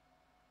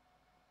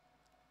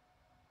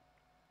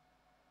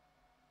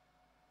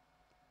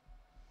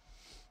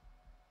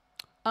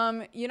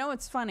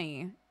 What's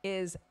funny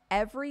is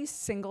every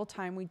single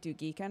time we do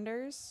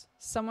Geekenders,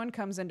 someone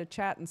comes into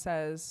chat and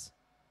says,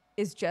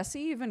 is Jesse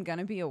even going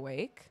to be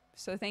awake?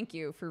 So thank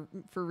you for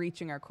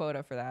reaching our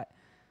quota for that.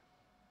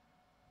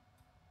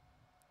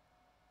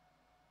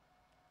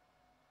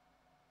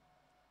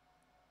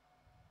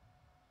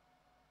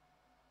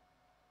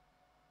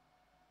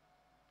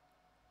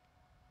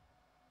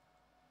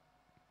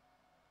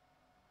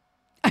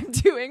 I'm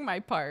doing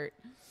my part.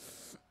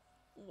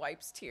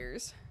 Wipes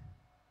tears.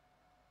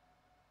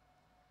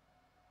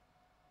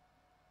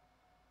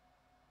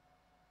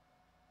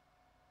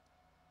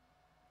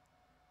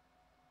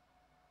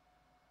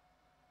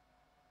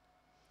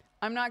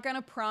 I'm not going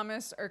to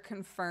promise or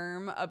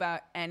confirm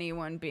about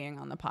anyone being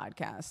on the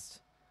podcast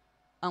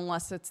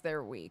unless it's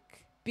their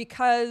week,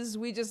 because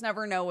we just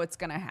never know what's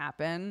going to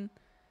happen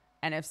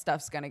and if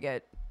stuff's going to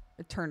get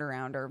turned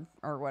around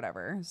or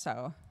whatever.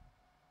 So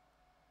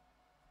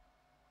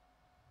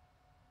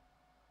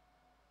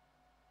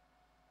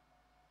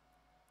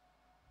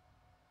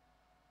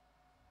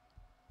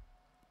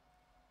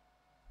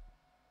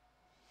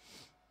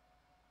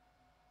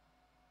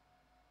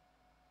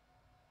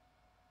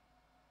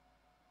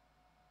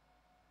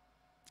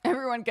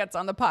everyone gets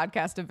on the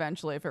podcast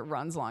eventually if it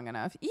runs long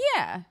enough.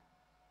 Yeah.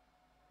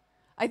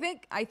 I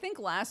think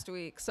last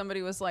week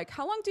somebody was like,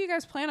 how long do you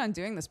guys plan on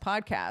doing this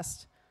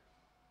podcast?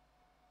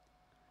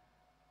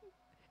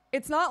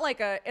 It's not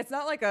like a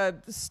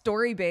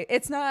story base.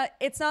 It's not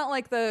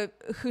like the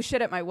Who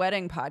Shit at My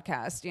Wedding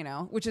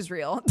podcast, which is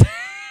real.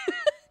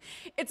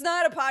 It's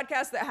not a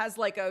podcast that has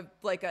like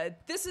a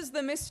this is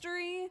the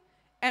mystery,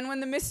 and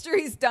when the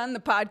mystery's done, the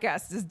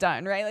podcast is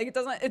done, right? Like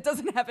it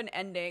doesn't have an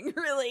ending,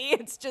 really.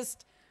 It's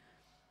just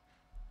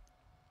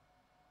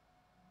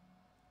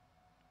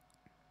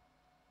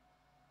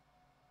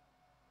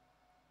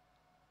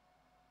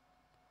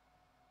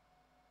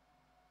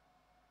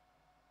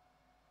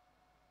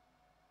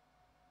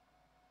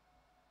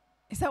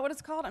Is that what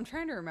it's called? I'm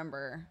trying to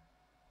remember.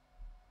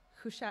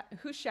 Who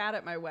shat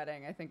at my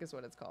wedding, I think is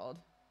what it's called.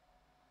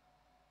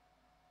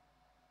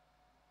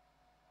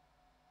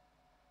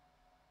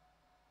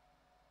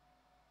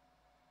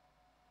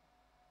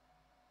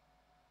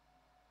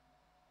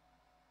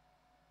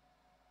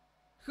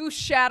 Who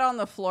shat on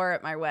the floor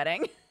at my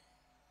wedding?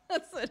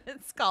 That's what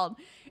it's called.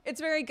 It's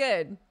very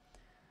good.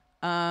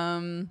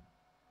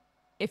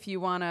 If you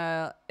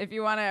wanna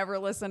ever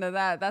listen to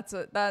that,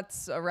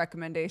 that's a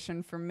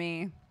recommendation from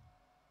me.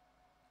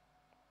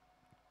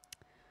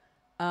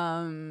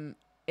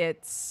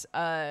 It's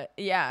a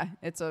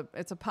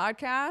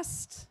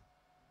podcast.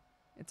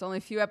 It's only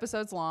a few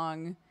episodes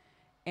long,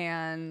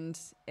 and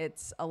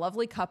it's a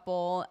lovely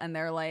couple, and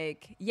they're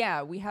like,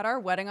 yeah, we had our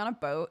wedding on a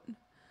boat.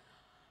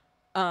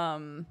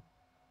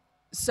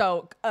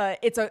 So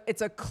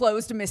it's a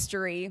closed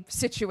mystery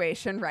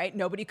situation, right?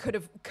 Nobody could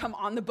have come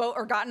on the boat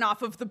or gotten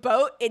off of the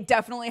boat. It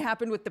definitely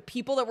happened with the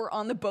people that were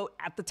on the boat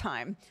at the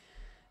time.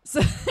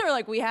 So they were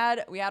like, we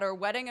had our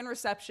wedding and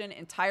reception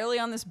entirely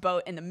on this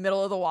boat in the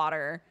middle of the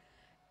water.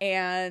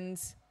 And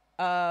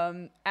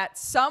at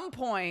some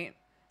point,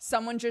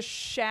 someone just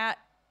shat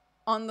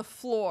on the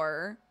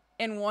floor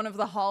in one of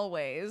the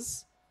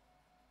hallways.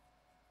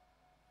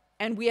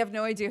 And we have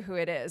no idea who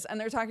it is. And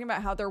they're talking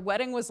about how their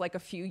wedding was like a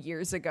few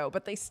years ago,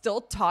 but they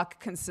still talk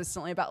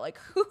consistently about like,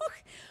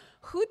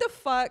 who the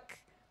fuck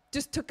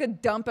just took a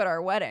dump at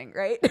our wedding,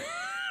 right?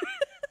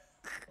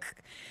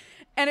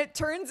 And it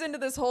turns into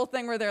this whole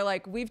thing where they're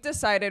like, we've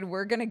decided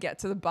we're going to get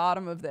to the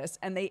bottom of this.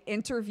 And they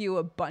interview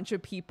a bunch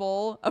of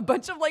people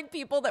like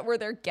people that were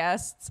their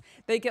guests.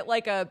 They get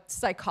like a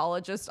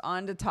psychologist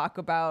on to talk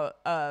about,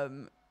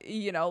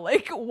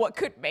 like what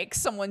could make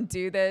someone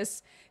do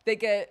this. They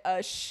get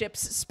a ship's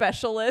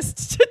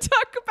specialist to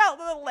talk about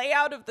the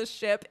layout of the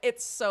ship.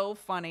 It's so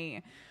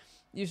funny.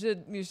 You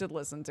should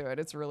listen to it.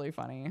 It's really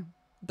funny.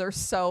 They're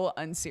so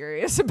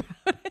unserious about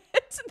it.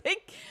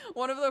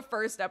 One of the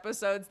first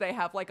episodes, they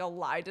have like a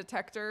lie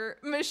detector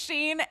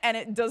machine and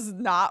it does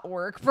not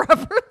work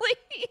properly.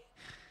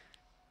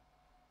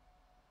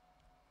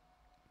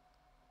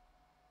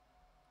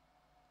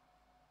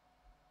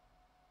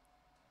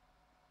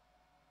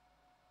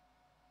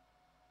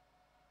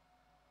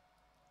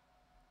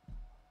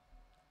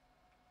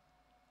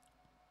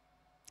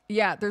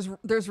 Yeah,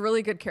 there's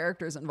really good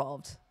characters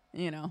involved,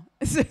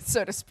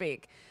 so to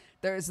speak.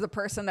 There's the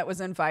person that was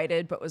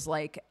invited but was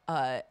like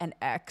an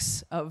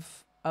ex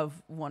of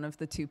one of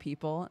the two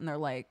people, and they're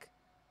like,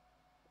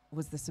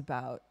 was this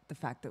about the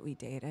fact that we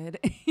dated?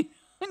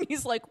 And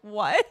he's like,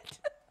 what?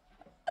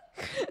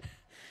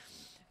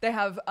 They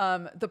have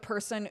the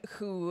person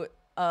who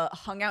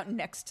hung out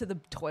next to the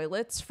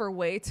toilets for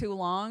way too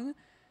long,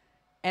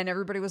 and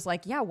everybody was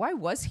like, yeah, why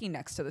was he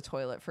next to the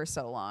toilet for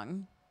so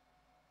long?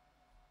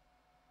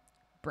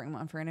 Bring him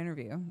on for an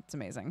interview. It's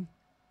amazing.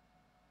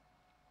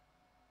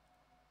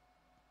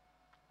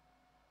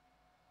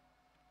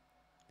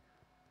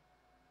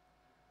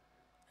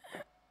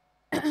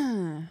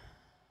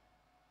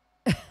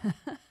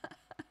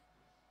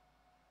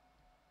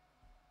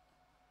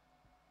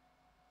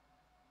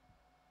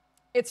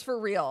 It's for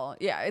real.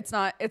 Yeah, it's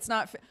not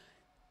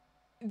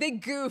they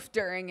goof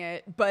during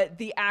it, but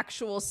the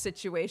actual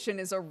situation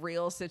is a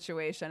real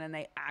situation, and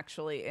they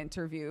actually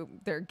interview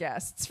their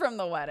guests from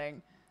the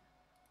wedding.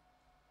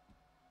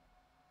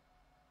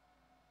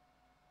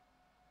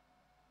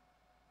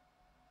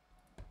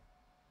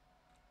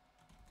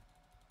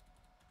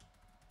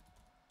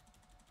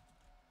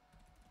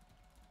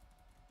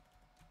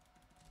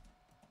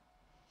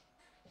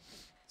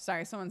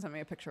 Sorry, someone sent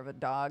me a picture of a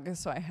dog,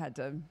 so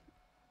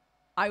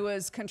I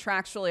was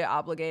contractually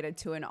obligated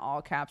to in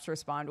all caps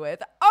respond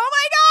with, "Oh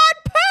my God,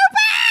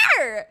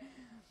 pooper!"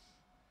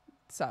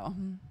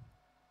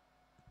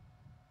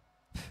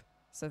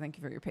 So thank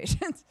you for your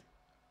patience.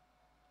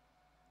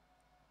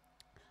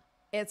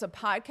 It's a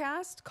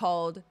podcast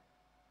called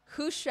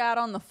Who Shat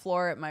on the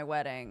Floor at My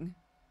Wedding?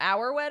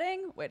 Our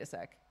wedding? Wait a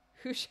sec.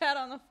 Who shat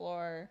on the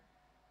floor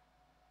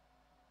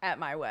at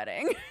my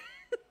wedding?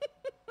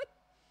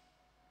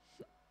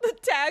 The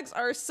tags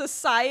are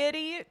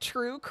society,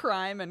 true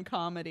crime, and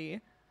comedy.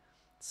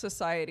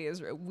 Society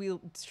we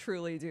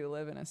truly do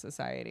live in a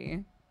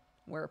society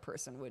where a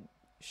person would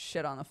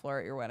shit on the floor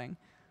at your wedding.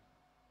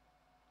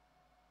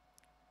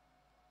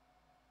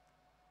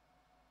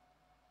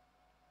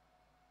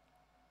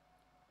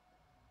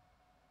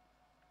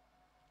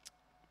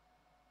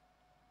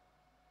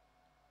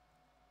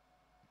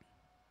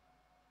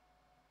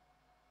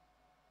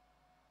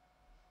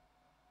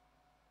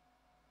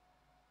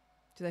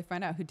 Do they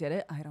find out who did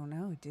it? I don't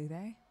know. Do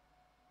they?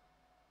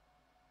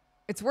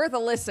 It's worth a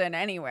listen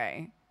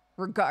anyway,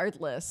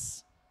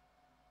 regardless.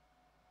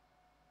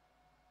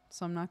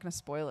 So I'm not going to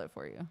spoil it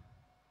for you.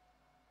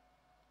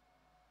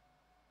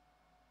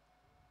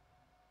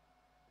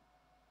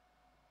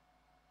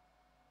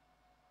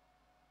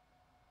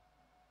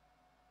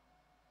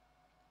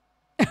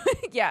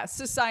 Yeah,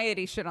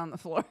 society shit on the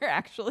floor,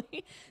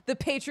 actually. The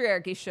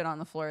patriarchy shit on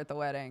the floor at the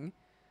wedding.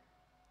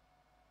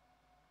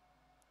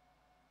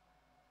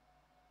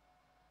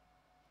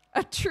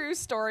 A true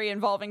story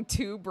involving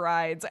two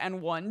brides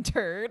and one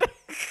turd.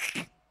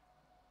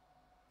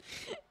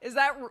 Is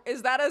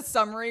that a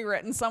summary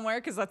written somewhere?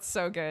 Because that's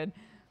so good.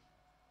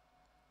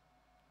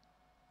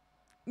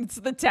 It's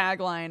the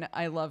tagline.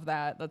 I love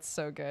that. That's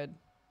so good.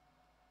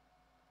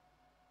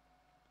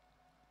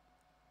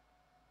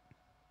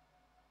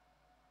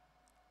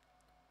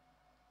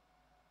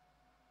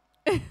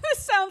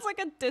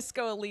 a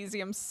Disco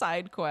Elysium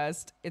side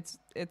quest.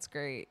 It's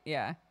great.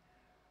 Yeah.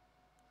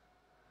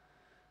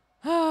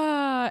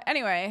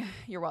 Anyway,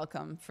 you're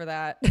welcome for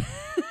that.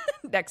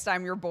 Next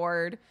time you're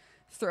bored,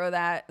 throw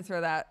that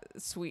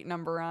sweet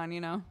number on,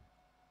 you know.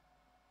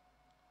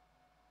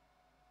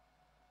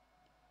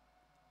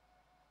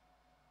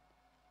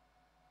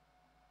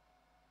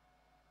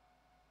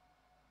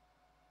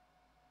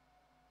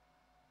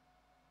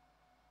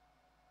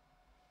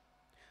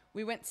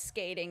 We went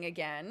skating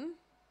again.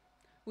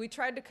 We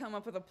tried to come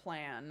up with a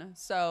plan.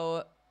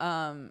 So,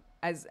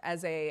 as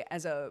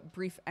a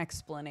brief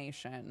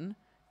explanation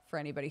for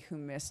anybody who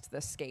missed the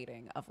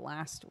skating of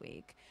last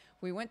week,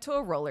 we went to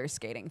a roller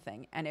skating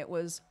thing and it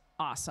was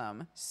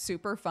awesome,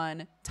 super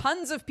fun,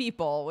 tons of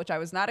people, which I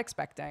was not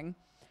expecting,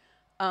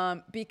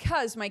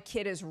 because my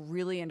kid is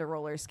really into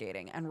roller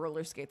skating and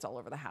roller skates all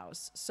over the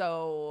house.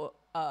 So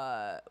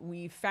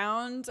we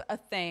found a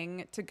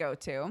thing to go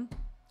to,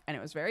 and it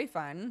was very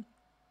fun.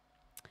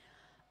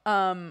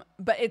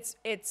 But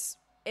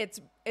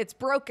it's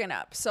broken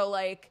up. So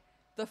like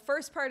the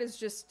first part is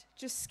just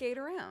skate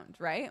around,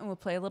 right? And we'll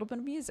play a little bit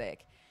of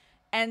music.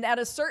 And at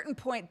a certain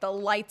point, the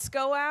lights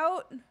go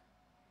out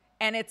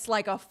and it's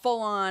like a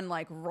full on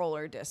like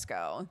roller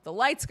disco. The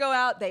lights go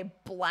out, they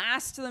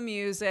blast the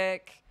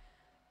music.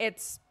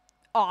 It's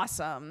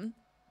awesome.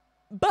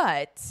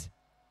 But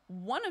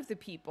one of the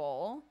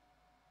people,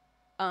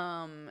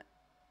 in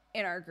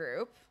our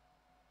group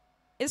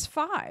is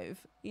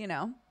 5, you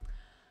know,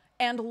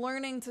 and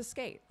learning to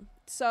skate.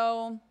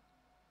 So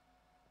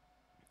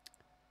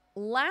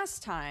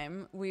last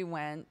time we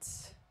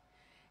went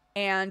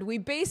and we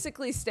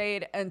basically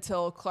stayed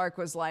until Clark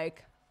was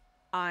like,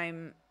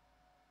 I'm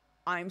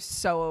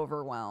so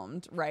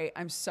overwhelmed, right?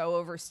 I'm so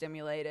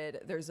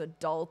overstimulated. There's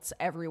adults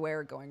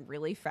everywhere going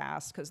really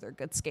fast because they're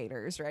good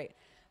skaters, right?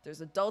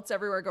 There's adults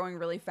everywhere going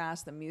really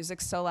fast. The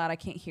music's so loud I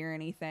can't hear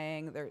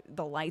anything.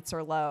 The lights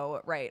are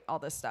low, right? All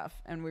this stuff.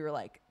 And we were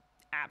like,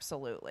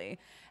 absolutely.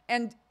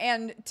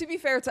 And to be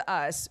fair to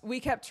us, we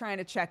kept trying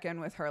to check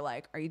in with her,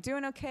 like, are you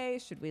doing okay?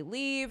 Should we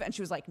leave? And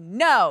she was like,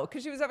 no,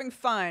 because she was having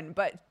fun,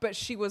 but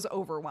she was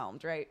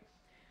overwhelmed, right?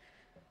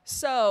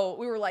 So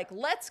we were like,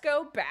 let's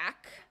go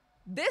back.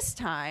 This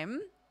time,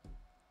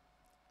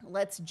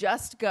 let's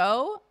just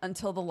go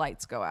until the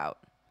lights go out.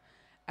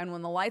 And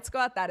when the lights go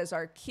out, that is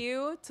our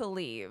cue to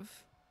leave,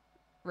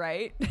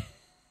 right?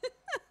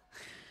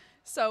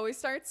 So we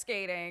start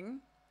skating,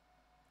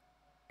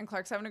 and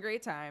Clark's having a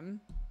great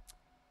time.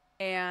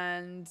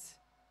 And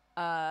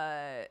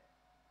the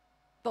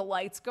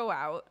lights go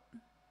out.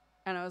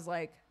 And I was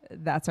like,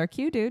 that's our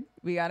cue, dude.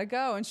 We got to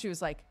go. And she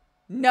was like,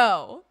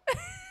 no.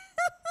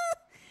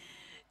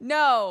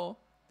 No.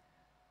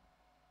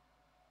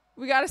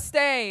 We got to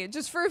stay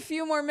just for a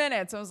few more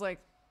minutes. I was like,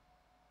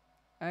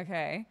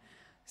 okay.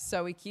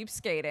 So we keep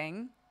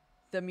skating.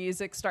 The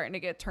music's starting to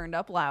get turned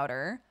up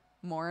louder.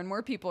 More and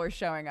more people are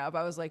showing up.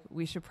 I was like,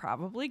 we should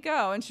probably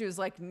go. And she was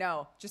like,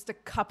 no, just a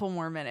couple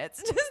more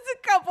minutes. Just a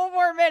couple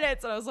more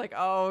minutes. And I was like,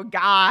 oh,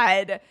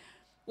 God.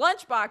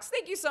 Lunchbox,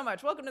 thank you so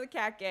much. Welcome to the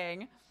Cat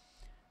Gang.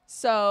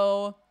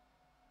 So,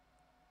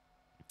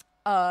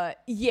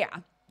 yeah.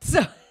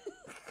 So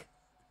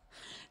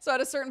at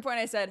a certain point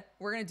I said,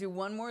 we're going to do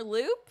one more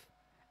loop.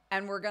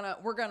 And we're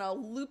gonna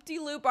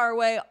loop-de-loop our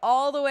way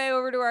all the way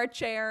over to our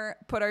chair,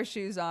 put our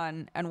shoes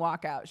on, and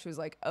walk out. She was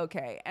like,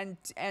 okay.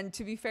 And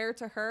to be fair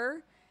to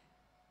her,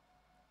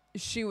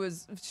 she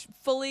was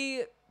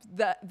fully,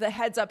 the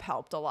heads up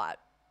helped a lot.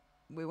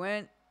 We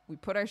went, we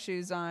put our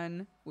shoes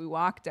on, we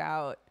walked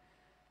out.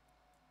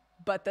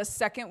 But the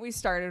second we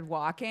started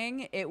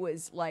walking, it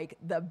was like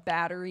the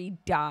battery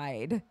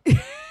died.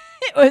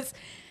 It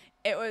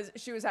was,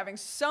 she was having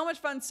so much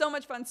fun.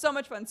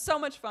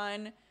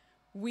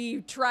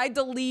 We tried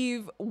to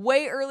leave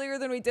way earlier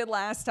than we did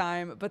last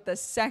time, but the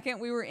second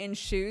we were in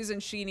shoes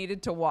and she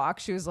needed to walk,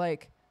 she was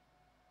like,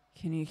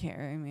 can you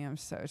carry me? I'm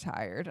so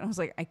tired. And I was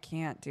like, I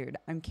can't, dude.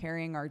 I'm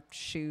carrying our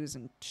shoes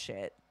and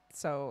shit.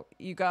 So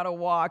you got to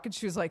walk. And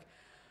she was like,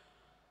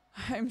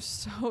 I'm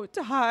so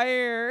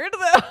tired,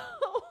 though.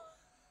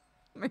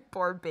 My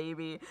poor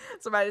baby.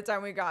 So by the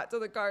time we got to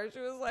the car, she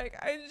was like,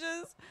 I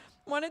just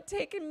want to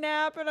take a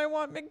nap and I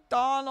want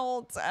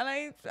McDonald's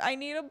and I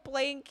need a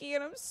blankie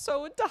and I'm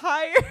so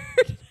tired.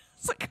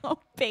 It's like, oh,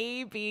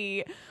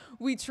 baby.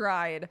 We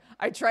tried.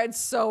 I tried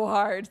so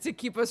hard to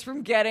keep us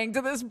from getting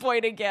to this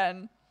point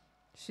again.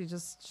 She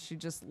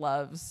just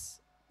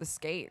loves the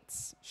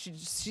skates. She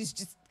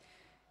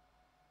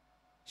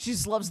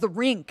just loves the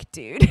rink,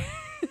 dude.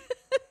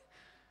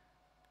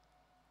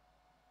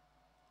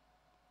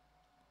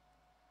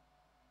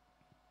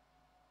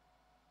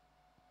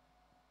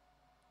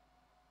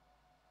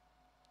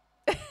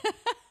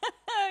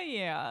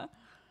 Yeah.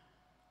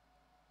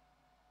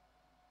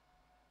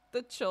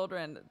 The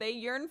children, they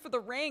yearn for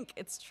the rink.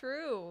 It's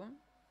true.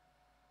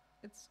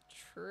 It's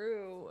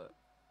true.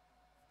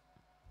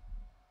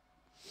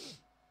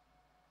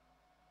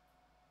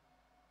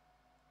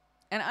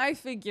 And I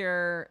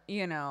figure,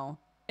 you know,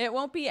 It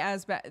won't be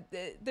as bad.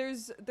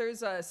 There's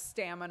a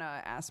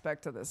stamina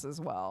aspect to this as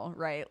well,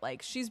 right?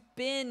 Like she's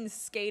been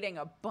skating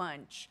a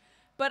bunch,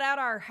 but at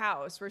our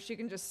house where she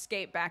can just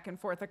skate back and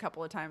forth a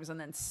couple of times and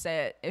then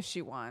sit if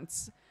she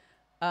wants.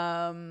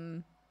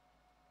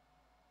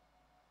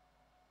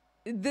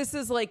 This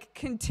is like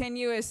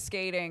continuous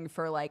skating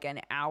for like an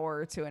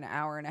hour to an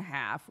hour and a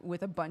half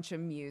with a bunch of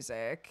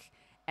music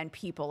and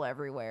people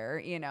everywhere,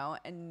 you know,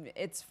 and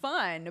it's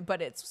fun,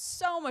 but it's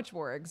so much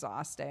more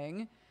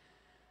exhausting.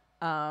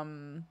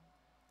 And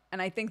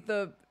I think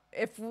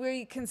if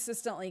we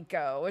consistently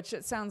go, which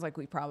it sounds like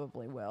we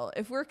probably will,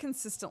 if we're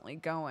consistently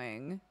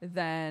going,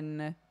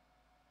 then,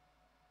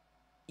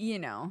 you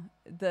know,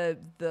 the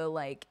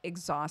like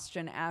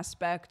exhaustion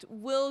aspect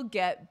will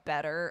get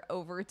better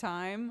over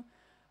time,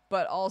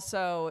 but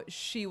also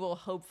she will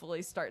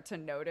hopefully start to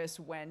notice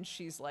when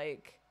she's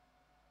like,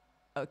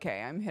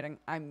 okay,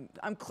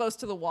 I'm close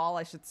to the wall,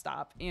 I should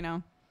stop, you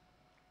know?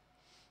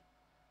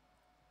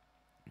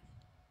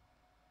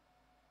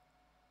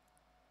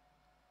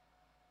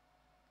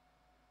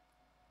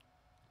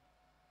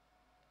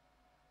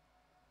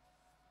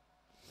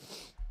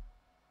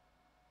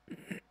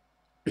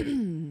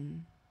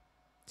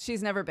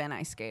 She's never been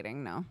ice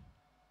skating, no.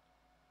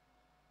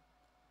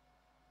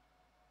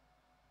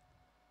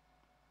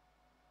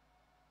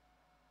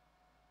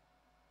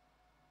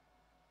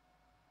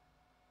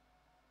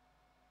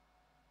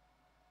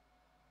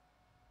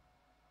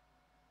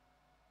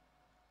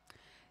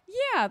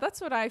 Yeah,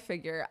 that's what I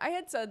figure. I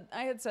had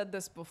said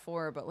this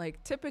before, but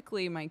like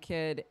typically my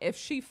kid, if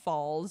she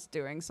falls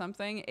doing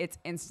something, it's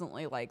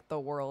instantly like the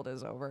world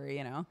is over,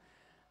 you know.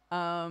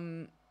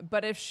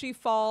 But if she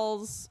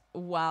falls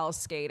while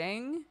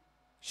skating,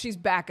 she's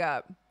back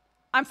up.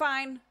 I'm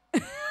fine.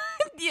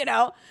 You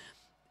know,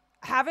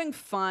 having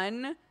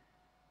fun,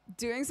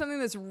 doing something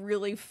that's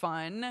really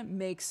fun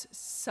makes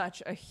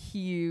such a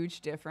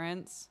huge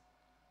difference.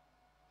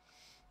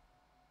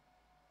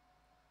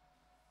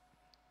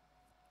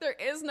 There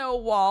is no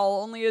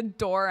wall, only a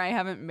door I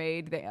haven't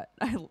made yet.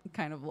 I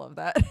kind of love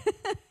that.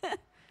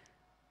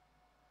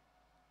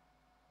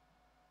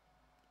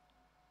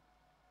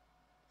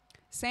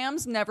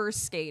 Sam's never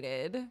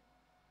skated,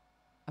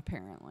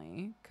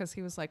 apparently, because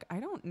he was like,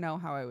 I don't know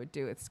how I would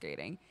do with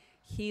skating.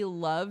 He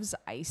loves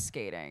ice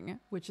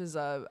skating, which is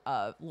a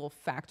little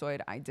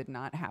factoid I did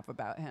not have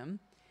about him.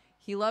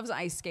 He loves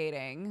ice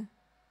skating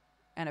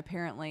and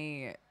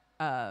apparently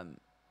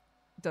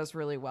does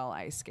really well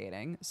ice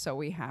skating. So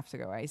we have to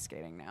go ice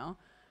skating now.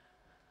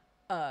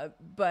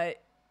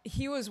 But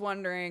he was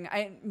wondering,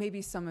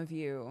 maybe some of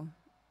you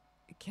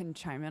can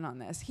chime in on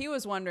this. He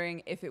was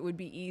wondering if it would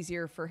be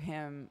easier for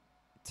him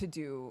to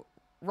do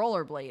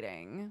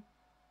rollerblading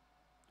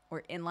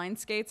or inline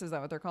skates. Is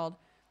that what they're called?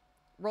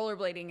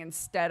 Rollerblading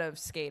instead of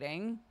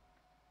skating.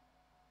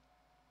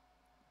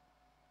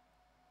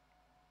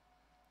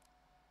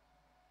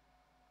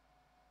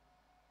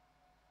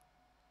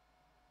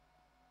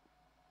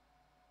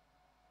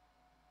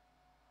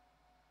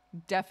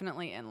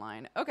 Definitely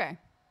inline. Okay.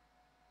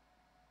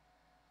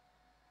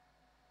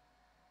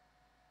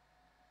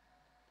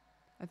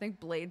 I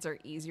think blades are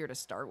easier to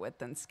start with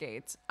than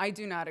skates. I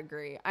do not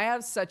agree. I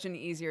have such an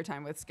easier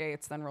time with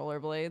skates than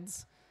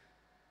rollerblades.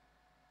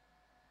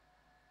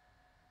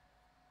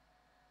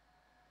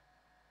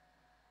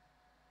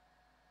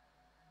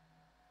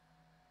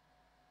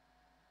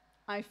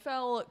 I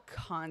fell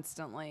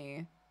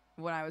constantly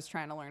when I was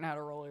trying to learn how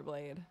to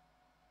rollerblade.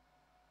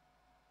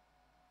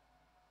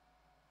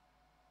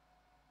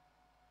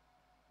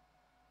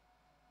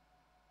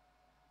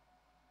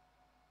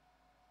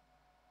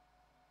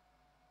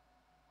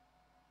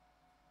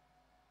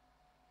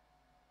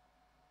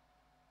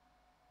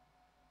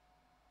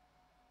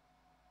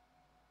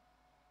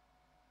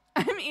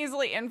 I'm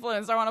easily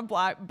influenced. I want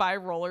to buy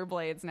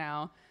rollerblades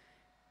now.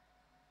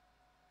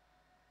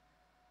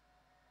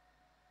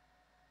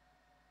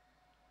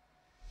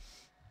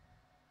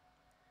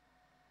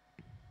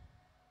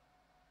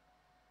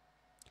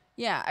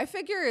 Yeah, I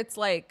figure it's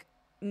like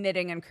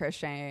knitting and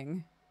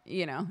crocheting,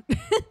 you know.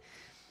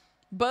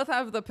 Both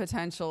have the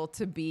potential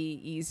to be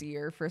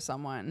easier for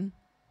someone.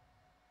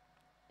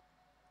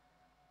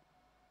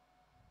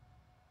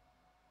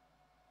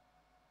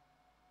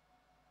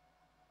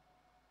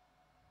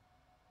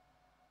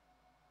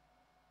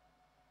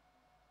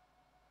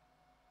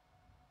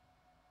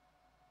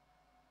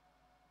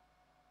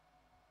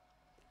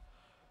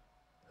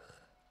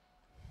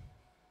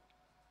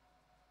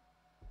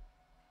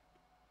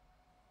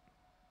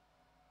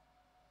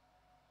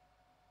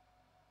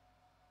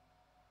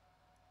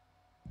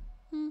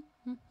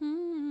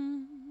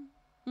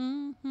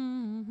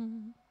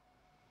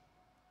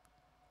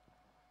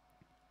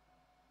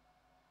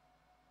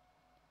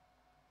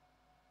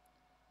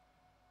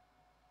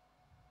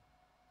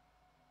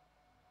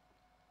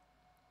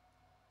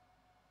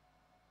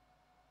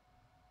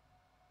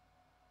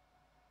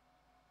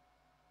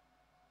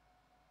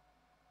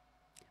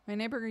 My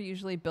neighbor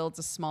usually builds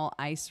a small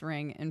ice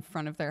ring in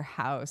front of their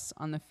house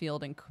on the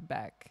field in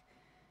Quebec.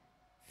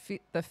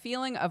 the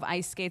feeling of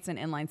ice skates and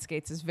inline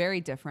skates is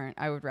very different.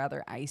 I would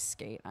rather ice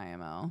skate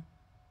IMO.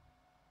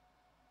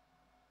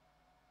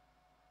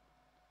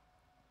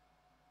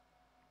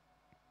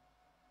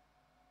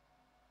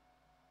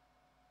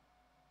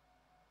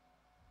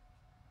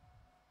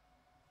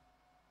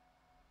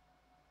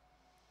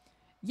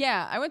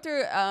 Yeah, I went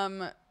through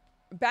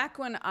back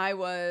when I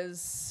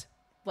was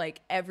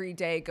like every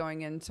day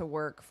going into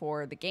work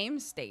for the game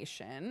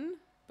station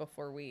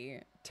before we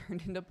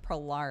turned into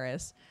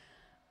Polaris.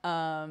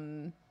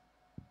 Back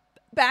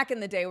in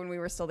the day when we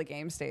were still the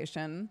game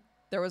station,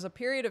 there was a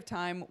period of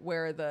time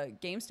where the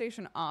game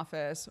station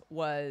office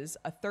was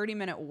a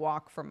 30-minute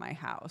walk from my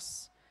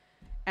house.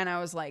 And I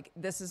was like,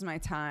 this is my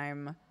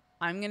time.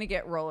 I'm going to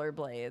get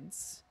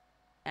rollerblades.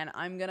 And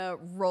I'm going to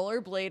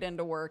rollerblade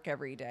into work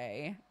every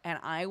day. And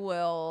I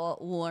will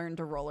learn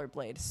to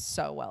rollerblade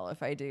so well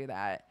if I do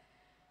that.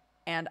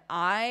 And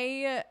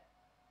I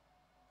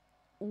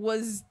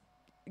was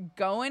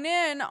going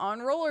in on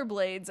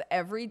rollerblades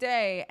every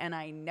day. And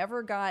I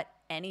never got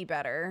any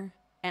better.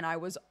 And I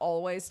was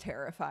always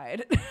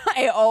terrified.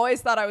 I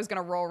always thought I was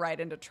going to roll right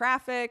into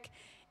traffic.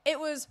 It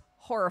was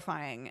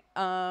horrifying.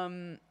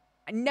 I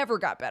never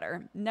got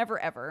better. Never,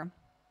 ever.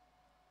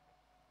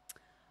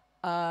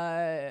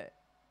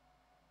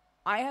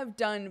 I have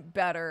done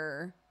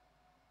better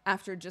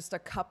after just a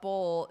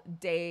couple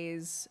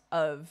days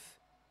of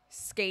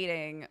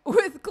skating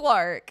with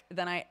Clark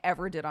than I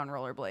ever did on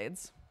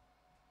rollerblades.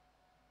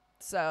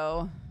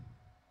 So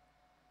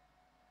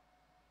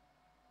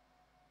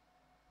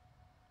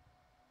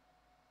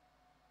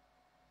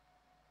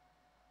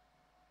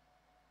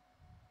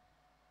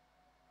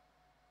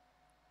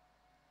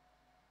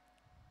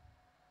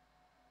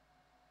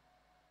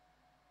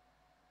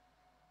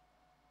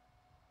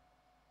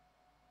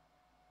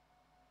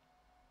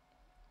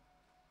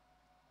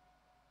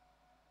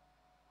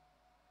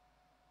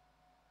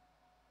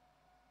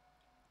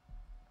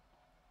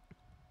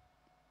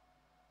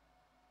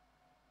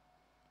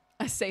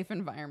a safe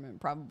environment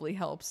probably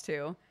helps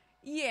too.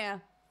 Yeah.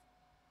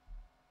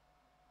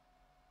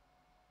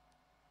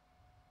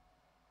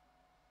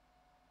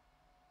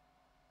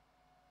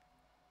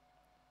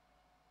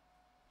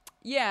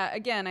 Yeah,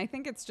 again, I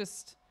think it's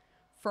just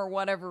for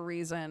whatever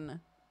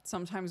reason,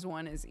 sometimes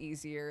one is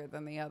easier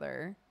than the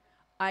other.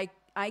 I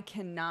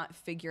cannot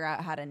figure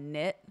out how to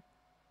knit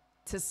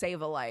to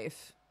save a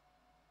life,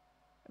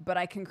 but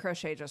I can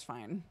crochet just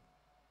fine.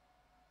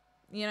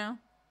 You know?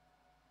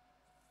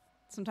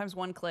 Sometimes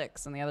one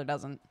clicks and the other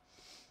doesn't.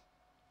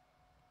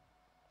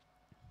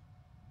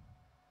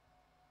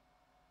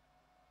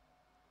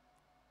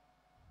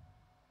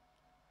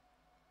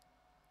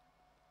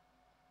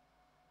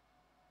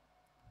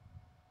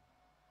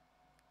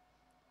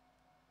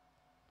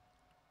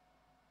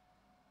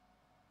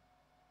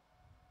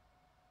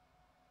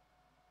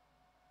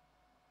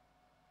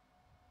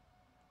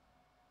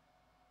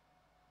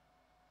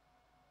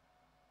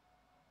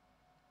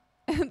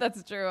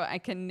 That's true. I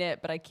can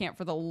knit, but I can't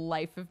for the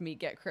life of me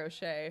get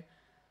crochet.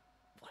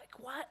 Like,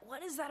 what?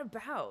 What is that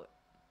about?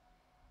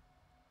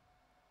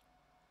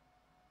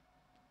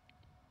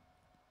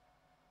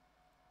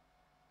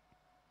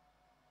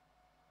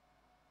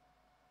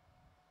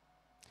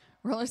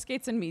 Roller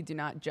skates and me do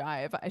not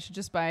jive. I should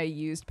just buy a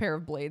used pair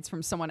of blades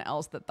from someone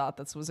else that thought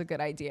this was a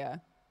good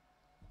idea.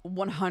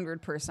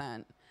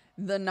 100%.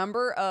 The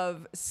number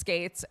of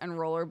skates and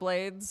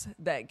rollerblades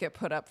that get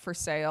put up for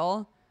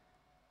sale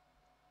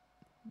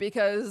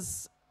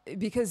because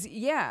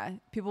yeah,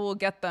 people will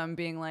get them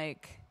being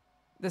like,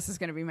 this is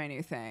going to be my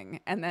new thing,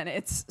 and then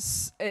it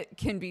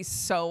can be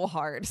so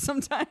hard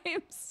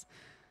sometimes.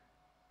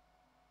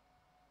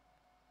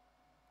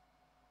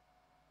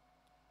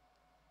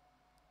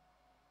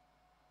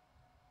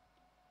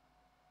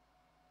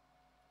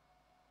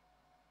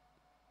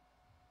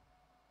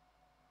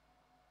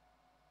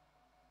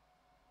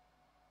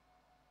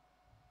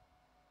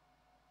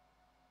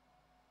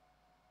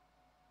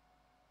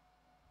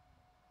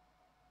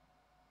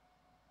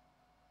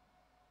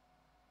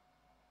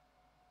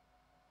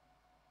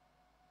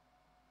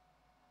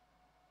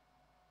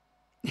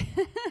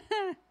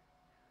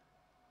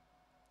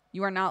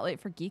 You are not late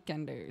for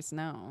Geekenders.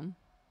 No,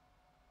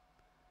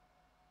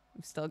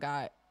 we've still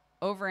got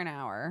over an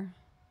hour.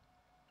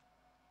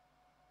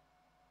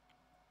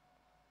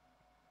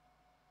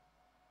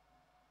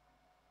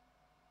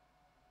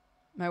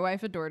 My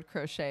wife adored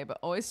crochet, but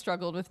always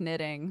struggled with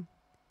knitting.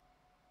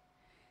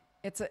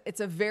 It's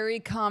a very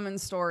common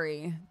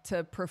story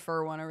to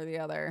prefer one over the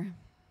other.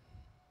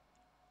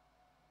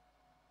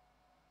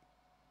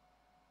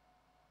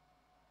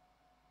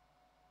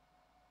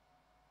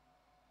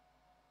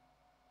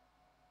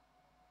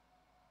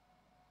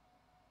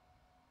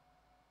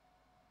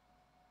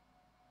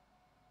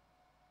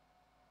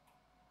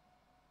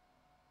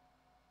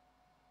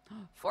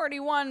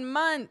 $41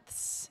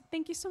 months.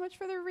 Thank you so much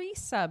for the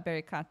resub,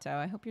 Bericato.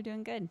 I hope you're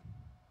doing good.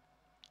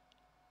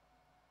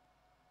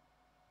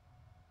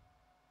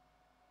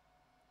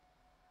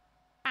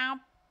 Bow,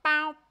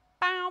 bow,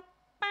 bow,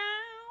 bow.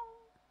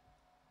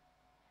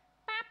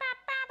 Bow, bow,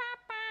 bow,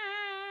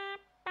 bow,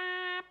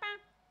 bow, bow,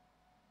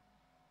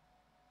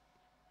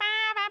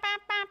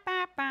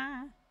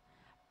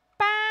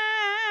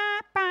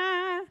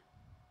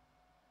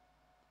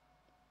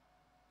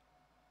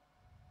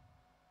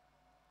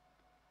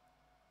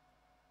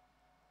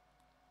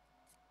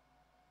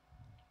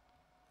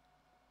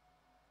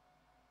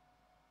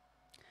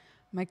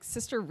 My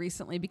sister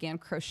recently began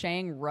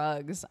crocheting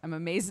rugs. I'm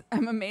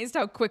amazed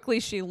how quickly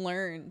she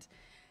learned.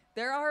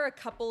 There are a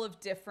couple of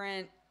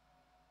different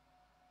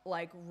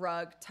like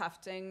rug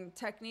tufting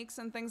techniques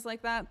and things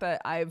like that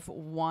that I've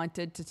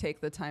wanted to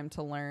take the time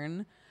to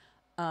learn.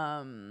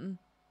 And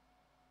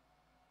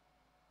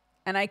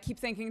I keep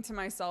thinking to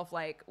myself,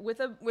 like, with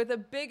a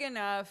big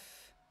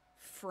enough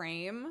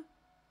frame,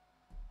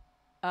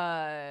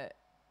 it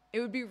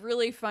would be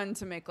really fun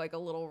to make like a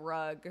little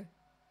rug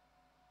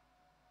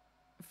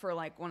for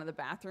like one of the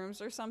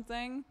bathrooms or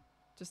something,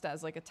 just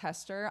as like a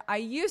tester. I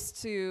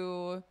used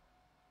to,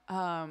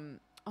 oh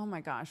my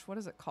gosh, what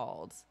is it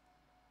called?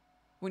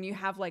 When you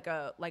have like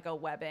a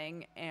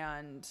webbing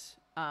and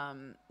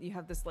you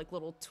have this like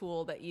little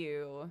tool that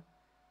you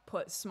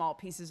put small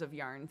pieces of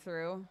yarn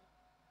through.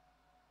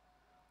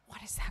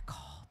 What is that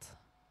called?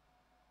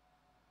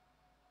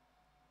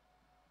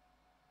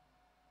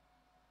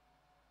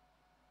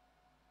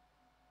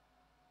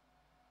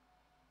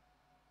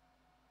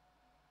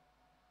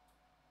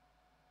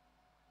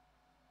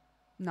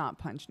 Not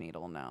punch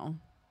needle, no.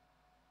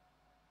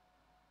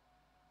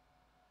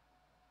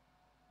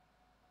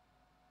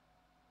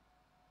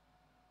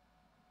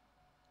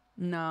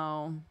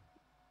 No.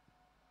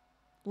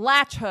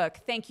 Latch hook.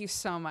 Thank you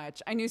so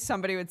much. I knew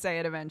somebody would say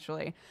it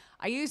eventually.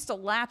 I used to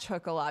latch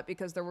hook a lot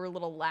because there were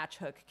little latch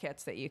hook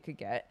kits that you could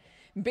get.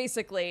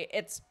 Basically,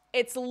 it's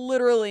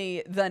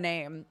literally the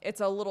name.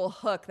 It's a little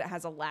hook that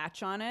has a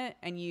latch on it,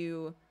 and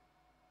you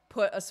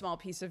put a small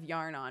piece of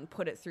yarn on,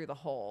 put it through the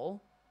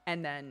hole,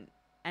 and then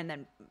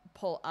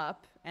pull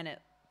up, and it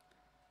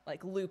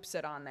like loops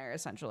it on there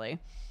essentially.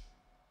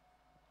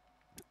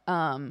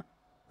 And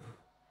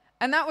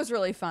that was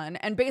really fun,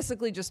 and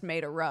basically just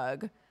made a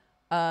rug.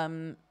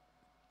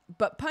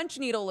 But punch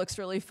needle looks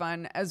really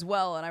fun as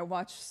well, and I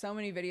watched so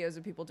many videos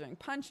of people doing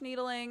punch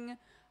needling.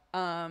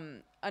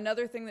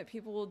 Another thing that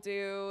people will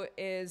do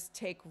is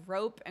take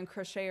rope and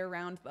crochet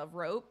around the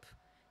rope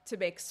to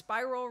make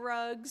spiral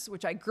rugs,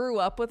 which I grew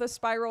up with a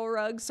spiral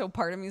rug, so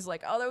part of me is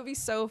like, oh, that would be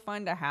so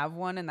fun to have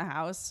one in the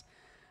house.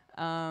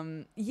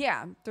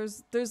 Yeah,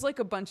 there's like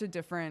a bunch of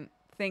different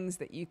things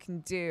that you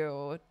can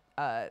do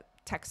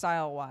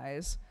textile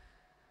wise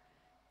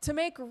to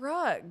make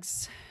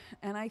rugs,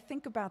 and I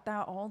think about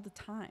that all the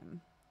time.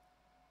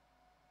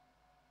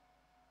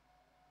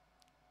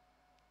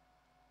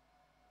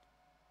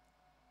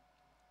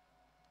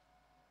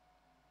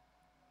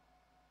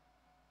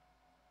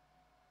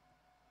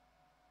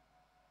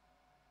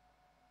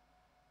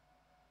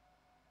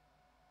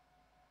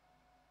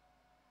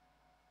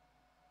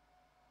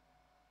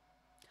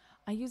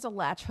 I use a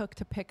latch hook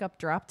to pick up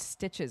dropped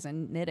stitches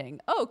in knitting.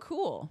 Oh,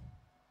 cool.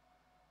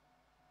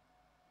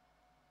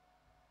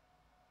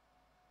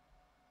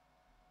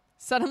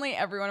 Suddenly,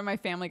 everyone in my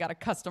family got a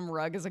custom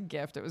rug as a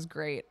gift. It was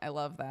great. I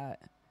love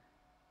that.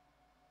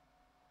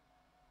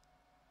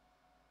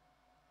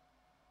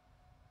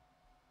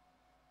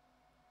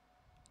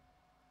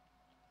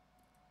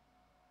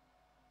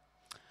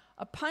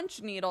 A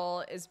punch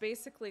needle is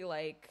basically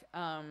like,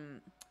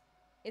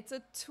 it's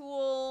a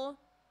tool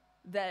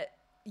that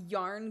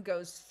yarn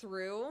goes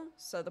through.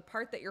 So the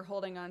part that you're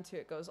holding onto,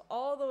 it goes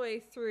all the way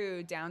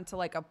through down to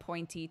like a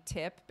pointy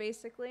tip,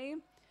 basically.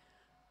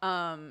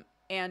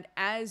 And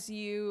as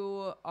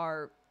you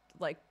are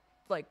like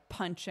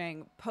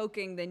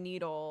poking the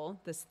needle,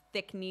 this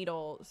thick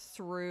needle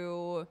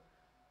through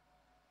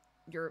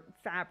your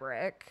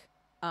fabric,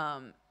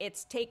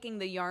 it's taking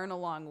the yarn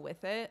along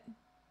with it.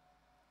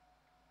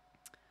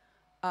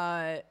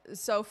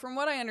 So from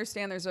what I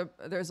understand,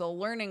 there's a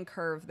learning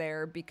curve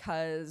there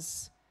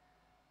because,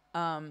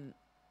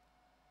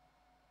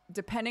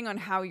 depending on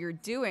how you're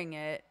doing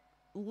it,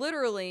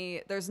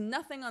 literally there's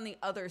nothing on the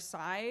other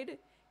side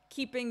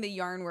keeping the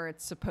yarn where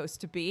it's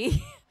supposed to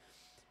be.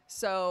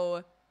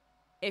 So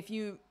if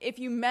you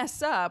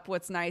mess up,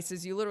 what's nice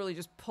is you literally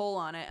just pull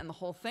on it and the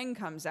whole thing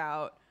comes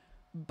out.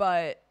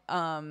 But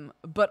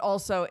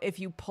also if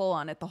you pull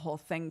on it, the whole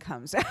thing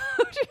comes out.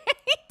 Right?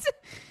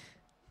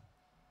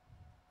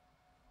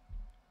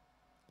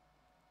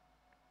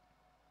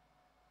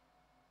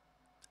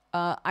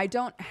 I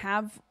don't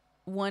have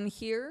one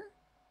here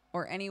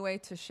or any way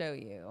to show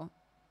you.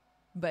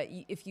 But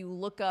if you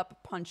look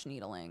up punch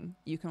needling,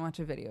 you can watch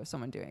a video of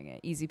someone doing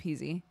it. Easy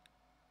peasy.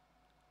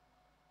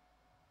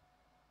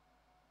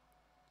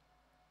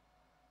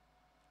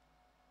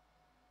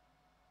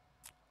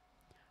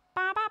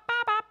 Ba, ba, ba,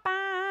 ba,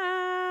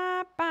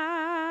 ba,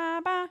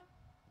 ba, ba.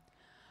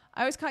 I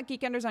always caught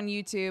Geekenders on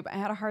YouTube. I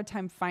had a hard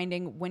time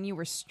finding when you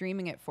were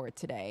streaming it for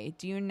today.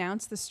 Do you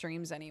announce the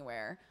streams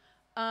anywhere?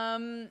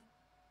 I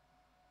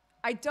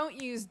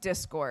don't use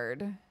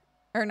Discord.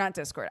 Or not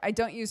Discord. I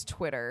don't use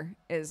Twitter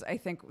is, I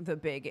think, the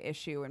big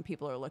issue when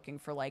people are looking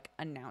for, like,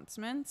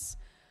 announcements.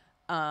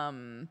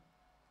 Our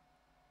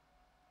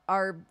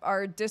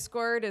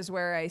Discord is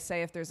where I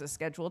say if there's a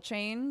schedule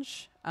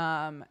change.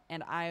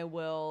 And I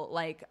will,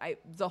 like,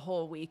 the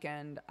whole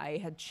weekend, I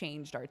had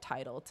changed our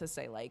title to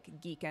say,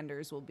 like,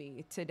 Geekenders will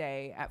be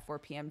today at 4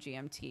 p.m.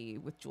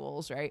 GMT with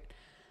Jules, right?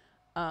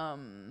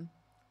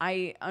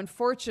 I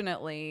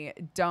unfortunately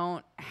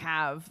don't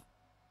have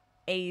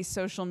a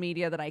social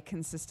media that I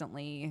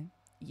consistently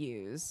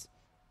use,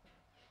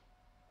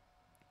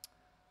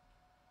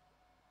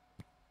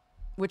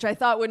 which I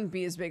thought wouldn't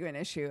be as big of an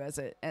issue as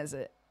it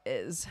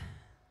is.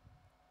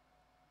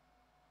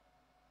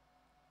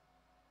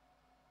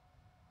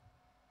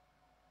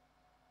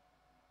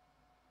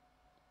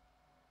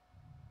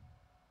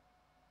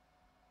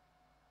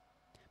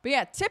 But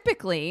yeah,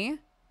 typically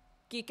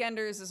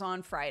Geekenders is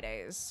on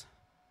Fridays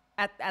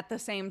at the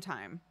same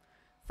time.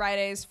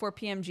 Fridays, 4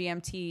 p.m.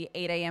 GMT,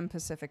 8 a.m.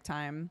 Pacific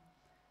time.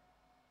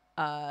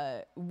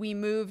 We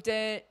moved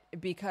it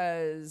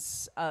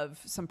because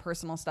of some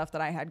personal stuff that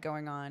I had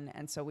going on,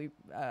 and so we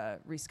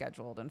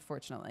rescheduled.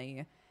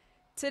 Unfortunately,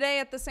 today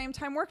at the same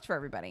time worked for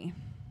everybody.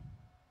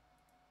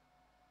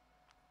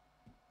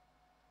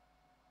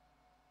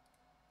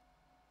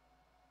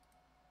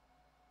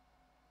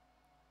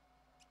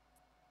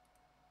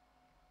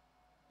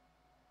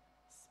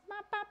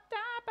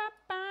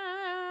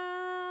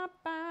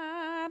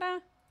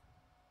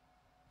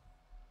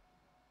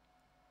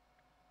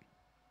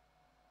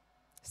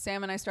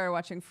 Sam and I started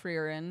watching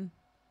Freerin.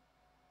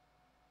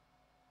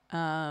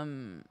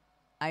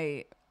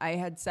 I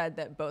had said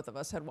that both of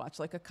us had watched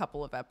like a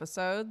couple of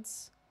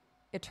episodes.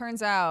 It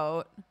turns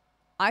out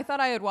I thought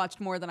I had watched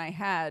more than I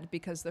had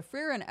because the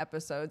Freerin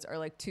episodes are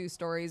like 2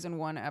 stories in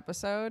one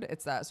episode.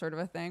 It's that sort of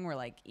a thing where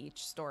like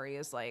each story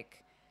is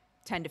like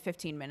 10 to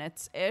 15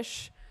 minutes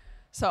ish.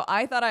 So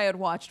I thought I had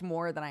watched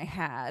more than I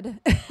had.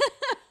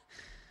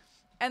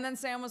 And then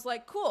Sam was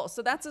like, cool.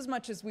 So that's as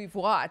much as we've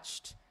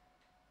watched.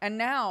 And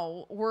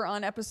now we're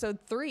on episode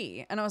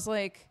 3. And I was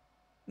like,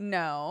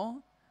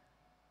 no,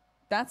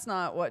 that's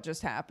not what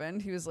just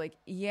happened. He was like,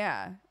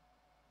 yeah,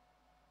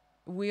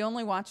 we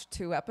only watched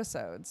 2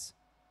 episodes.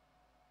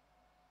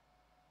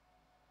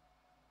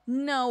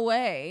 No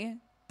way.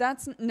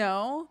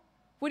 No.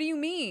 What do you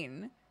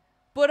mean?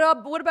 What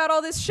about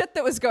all this shit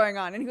that was going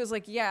on? And he was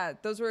like, yeah,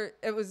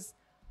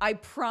 I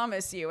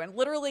promise you. And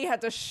literally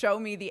had to show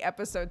me the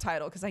episode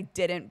title because I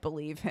didn't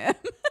believe him.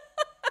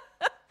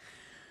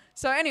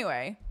 So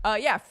anyway,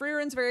 yeah,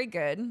 Freerin's very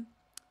good.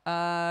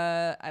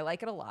 I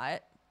like it a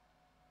lot.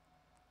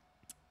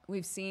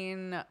 We've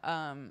seen,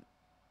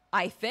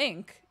 I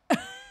think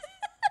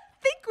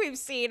we've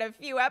seen a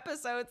few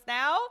episodes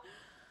now.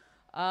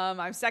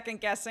 I'm second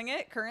guessing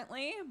it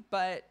currently,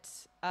 but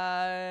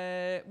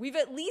we've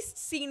at least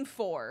seen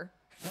 4.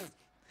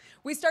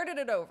 We started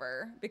it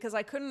over because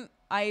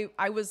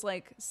I was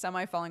like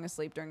semi falling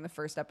asleep during the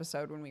first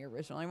episode when we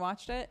originally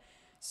watched it.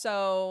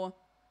 So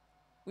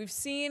we've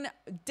seen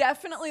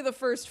definitely the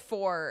first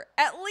 4,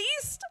 at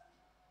least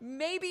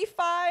maybe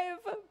 5,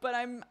 but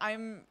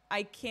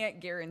I can't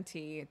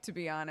guarantee, to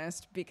be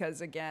honest,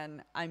 because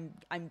again, I'm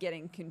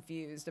getting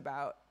confused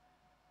about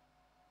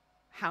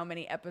how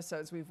many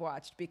episodes we've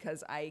watched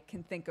because I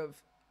can think of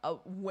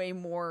way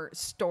more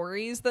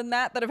stories than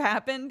that have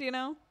happened, you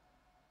know?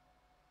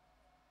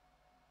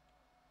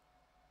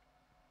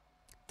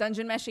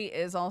 Dungeon Meshi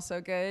is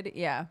also good.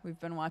 Yeah, we've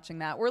been watching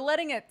that. We're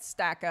letting it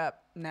stack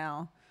up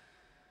now.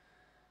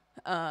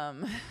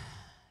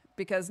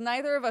 Because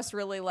neither of us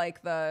really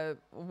like the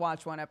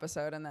watch one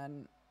episode and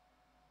then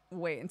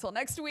wait until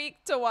next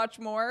week to watch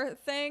more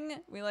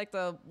thing. We like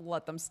to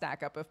let them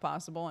stack up if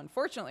possible.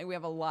 Unfortunately, we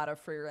have a lot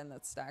of Freerin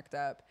that's stacked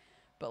up.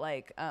 But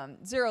like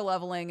Zero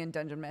Leveling and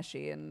Dungeon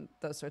Meshi and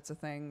those sorts of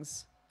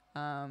things,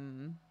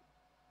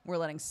 we're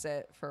letting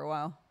sit for a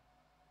while.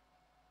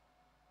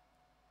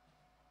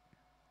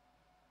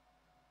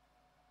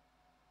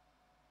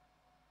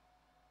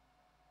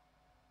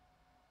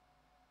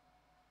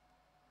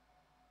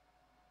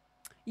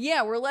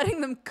 Yeah, we're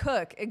letting them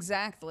cook.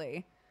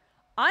 Exactly.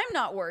 I'm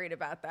not worried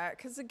about that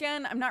because,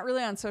 again, I'm not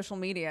really on social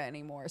media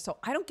anymore. So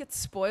I don't get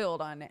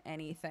spoiled on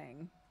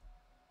anything.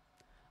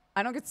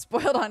 I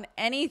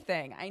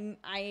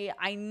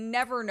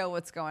never know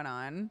what's going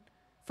on,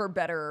 for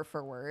better or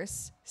for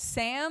worse.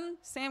 Sam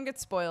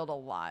gets spoiled a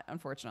lot,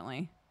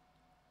 unfortunately.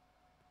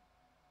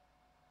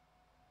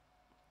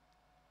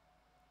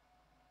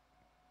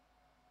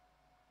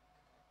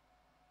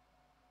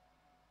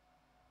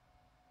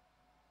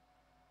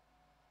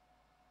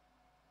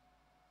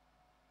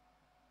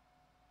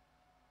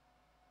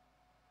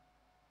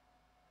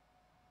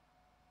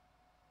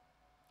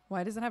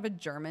 Why does it have a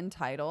German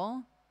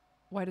title?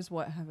 Why does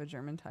what have a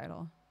German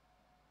title?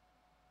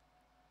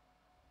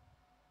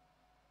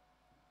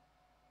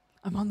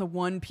 I'm on the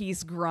One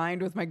Piece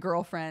grind with my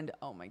girlfriend.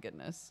 Oh my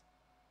goodness.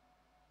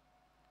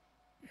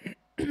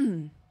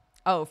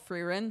 Oh,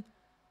 Freerin?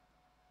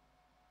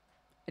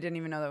 I didn't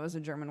even know that was a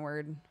German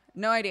word.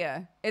 No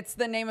idea. It's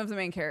the name of the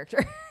main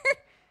character.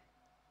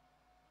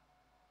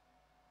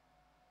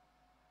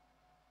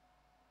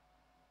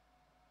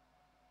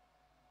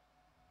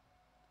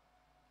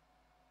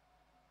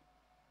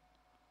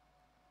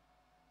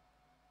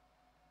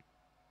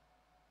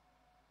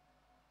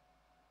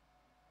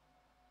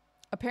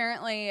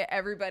 Apparently,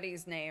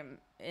 everybody's name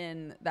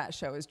in that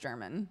show is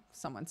German,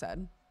 someone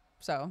said.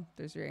 So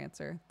there's your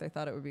answer. They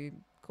thought it would be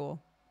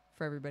cool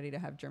for everybody to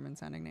have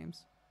German-sounding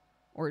names.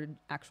 or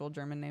actual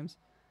German names.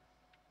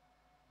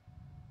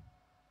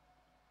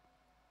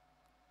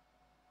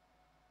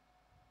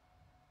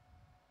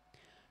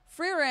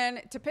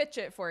 Frieren, to pitch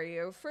it for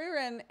you,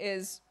 Frieren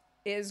is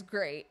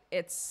great.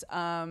 It's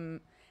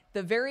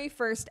the very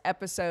first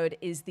episode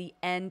is the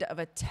end of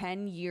a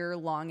 10-year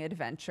long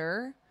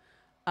adventure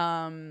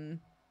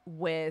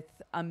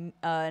with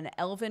an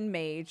elven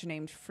mage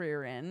named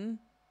Frieren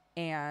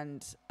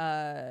and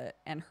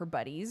her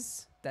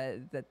buddies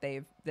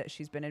that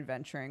she's been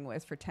adventuring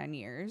with for 10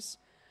 years.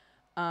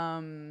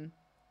 And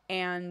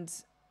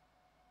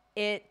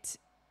it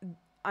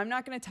I'm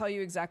not going to tell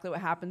you exactly what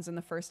happens in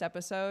the first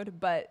episode,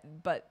 but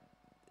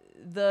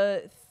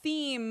the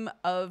theme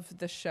of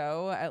the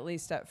show, at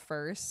least at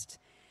first,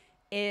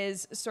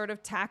 is sort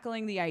of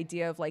tackling the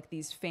idea of like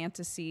these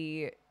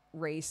fantasy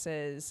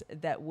races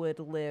that would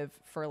live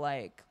for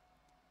like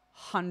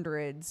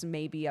hundreds,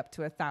 maybe up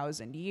to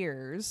 1,000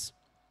 years,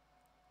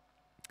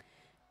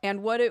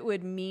 and what it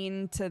would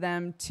mean to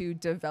them to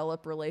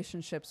develop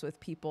relationships with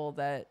people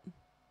that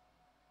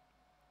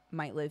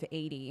might live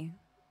 80,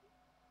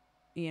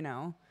 you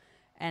know,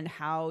 and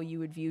how you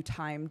would view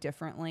time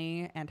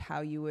differently and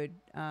how you would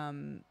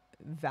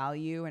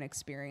value and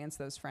experience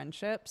those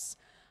friendships.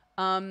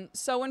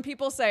 So when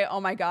people say,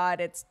 "Oh my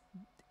God, it's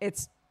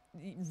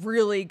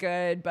really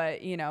good,"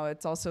 but you know,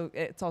 it's also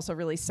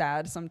really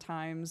sad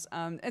sometimes.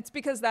 It's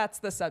because that's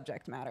the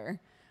subject matter.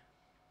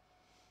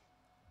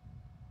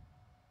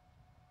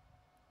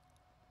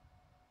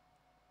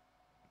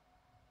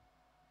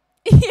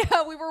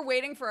 Yeah, we were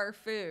waiting for our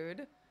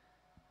food.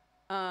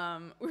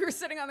 We were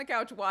sitting on the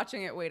couch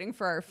watching it, waiting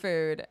for our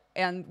food,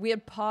 and we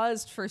had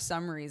paused for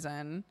some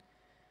reason.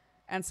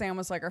 And Sam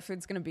was like, "Our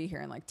food's gonna be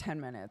here in like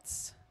 10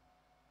 minutes,"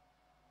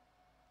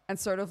 and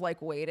sort of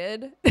like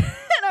waited.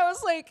 And I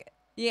was like,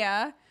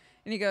 "Yeah,"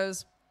 and he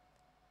goes,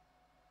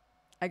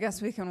 "I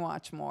guess we can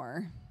watch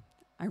more.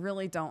 I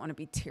really don't want to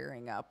be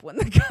tearing up when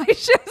the guy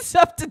shows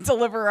up to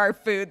deliver our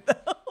food,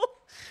 though."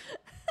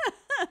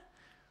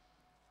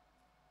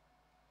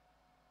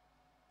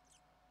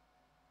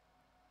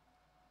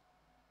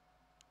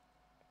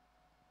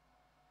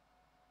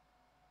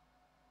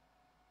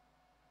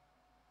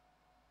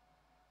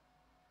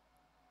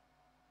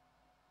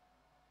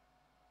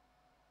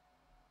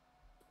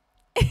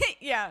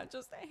 Yeah,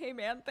 just, "Hey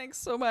man, thanks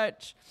so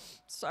much.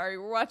 Sorry,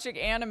 we're watching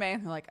anime."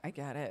 And they're like, "I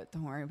get it.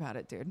 Don't worry about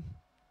it, dude."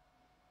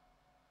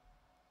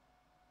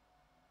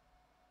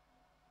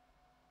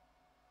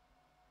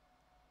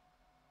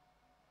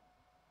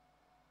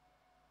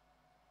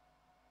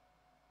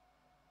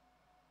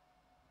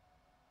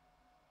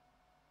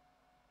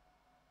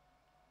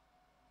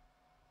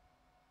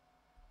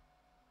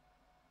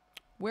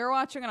 We're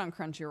watching it on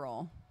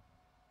Crunchyroll.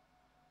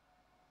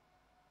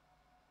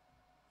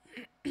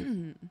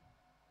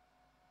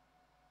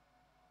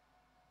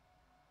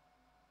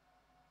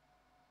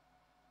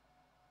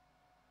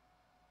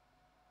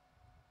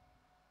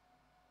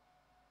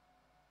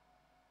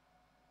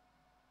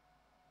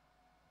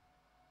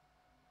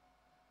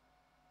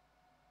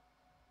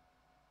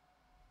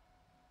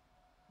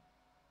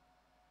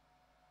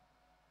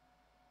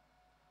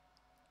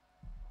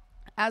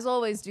 As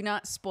always, do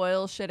not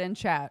spoil shit in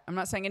chat. I'm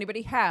not saying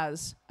anybody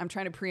has. I'm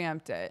trying to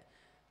preempt it.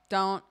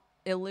 Don't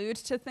allude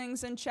to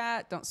things in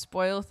chat. Don't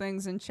spoil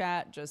things in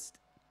chat. Just,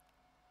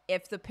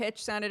 if the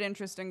pitch sounded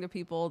interesting to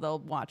people, they'll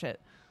watch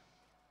it.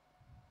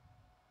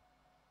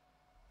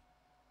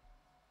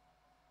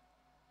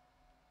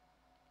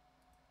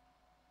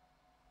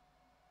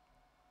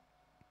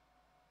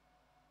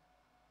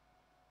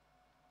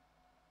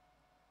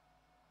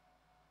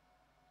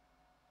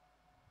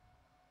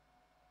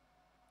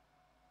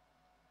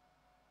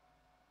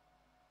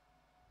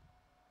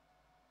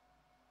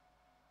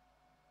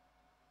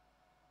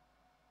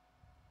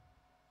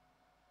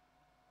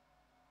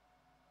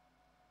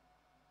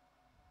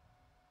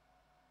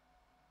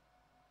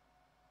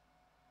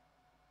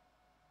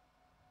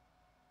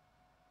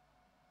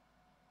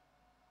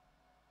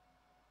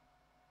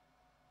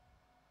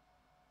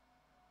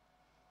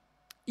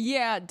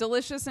 Yeah,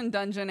 Delicious and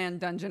Dungeon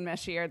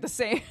Meshi are the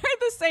same are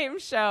the same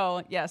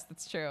show. Yes,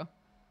 that's true.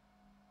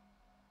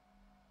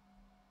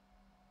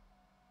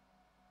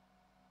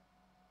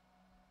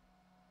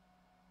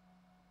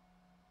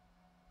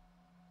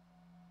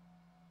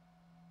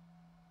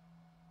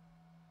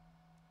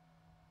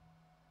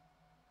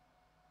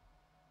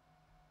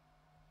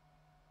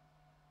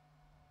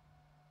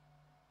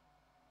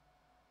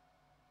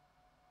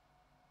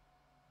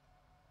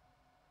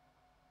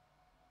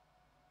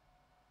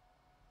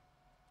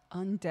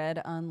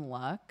 Undead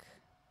Unluck.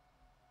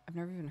 I've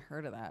never even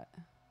heard of that.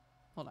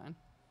 Hold on.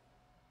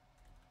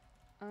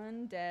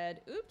 Undead.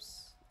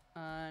 Oops.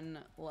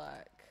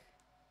 Unluck.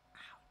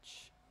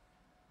 Ouch.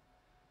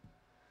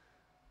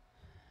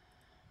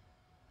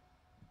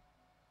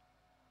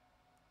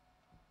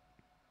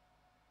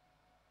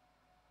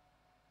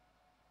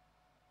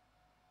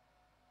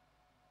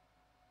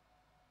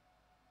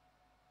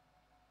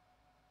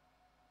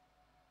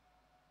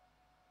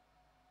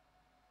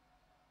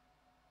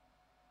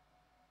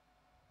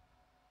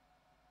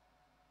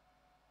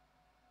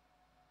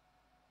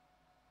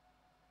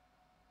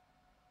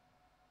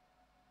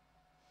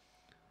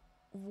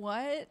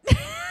 What?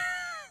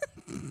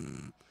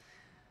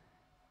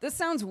 This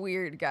sounds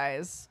weird,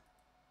 guys.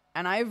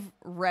 And I've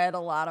read a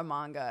lot of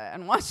manga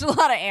and watched a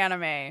lot of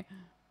anime.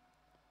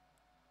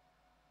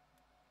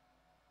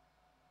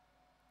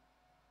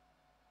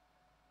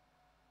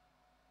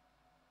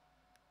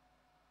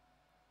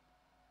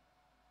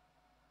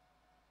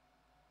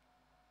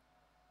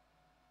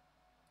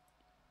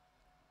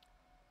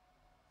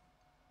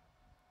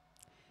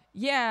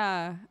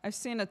 Yeah, I've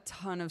seen a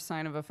ton of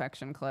Sign of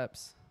Affection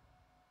clips.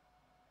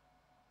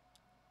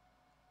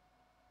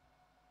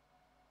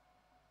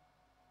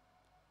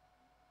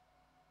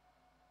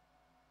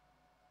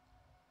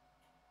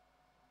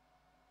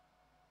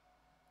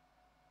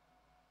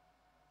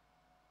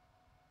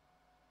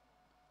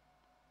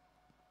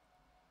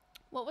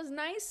 What was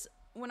nice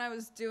when I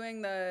was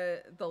doing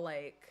the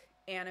like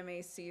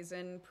anime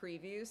season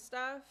preview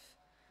stuff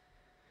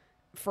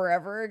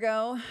forever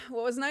ago,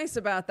 what was nice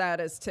about that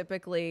is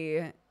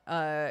typically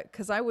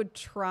cuz I would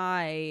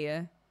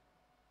try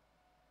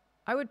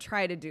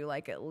to do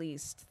like at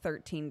least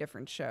 13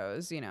 different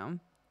shows, you know.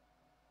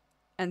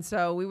 And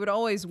so we would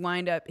always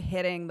wind up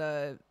hitting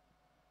the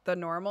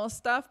normal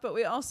stuff, but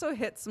we also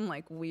hit some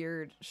like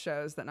weird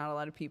shows that not a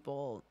lot of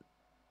people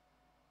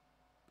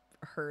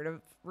heard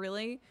of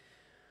really.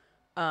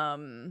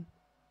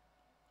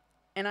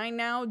 And I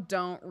now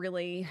don't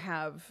really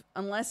have,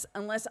 unless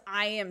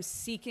I am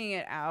seeking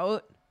it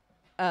out,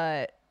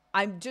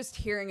 I'm just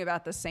hearing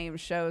about the same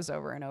shows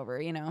over and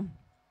over, you know.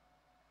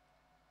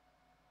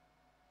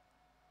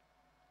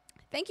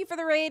 Thank you for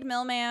the raid,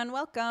 Millman.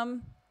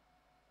 Welcome.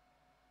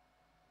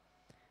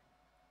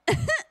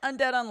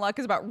 Undead Unluck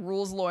is about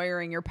rules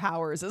lawyering your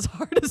powers as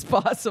hard as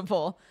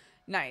possible.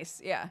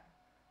 Nice, yeah.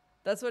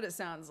 That's what it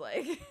sounds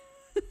like.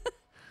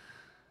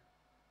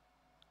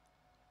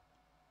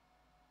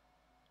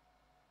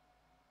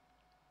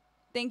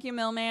 Thank you,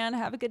 Millman.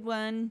 Have a good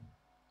one.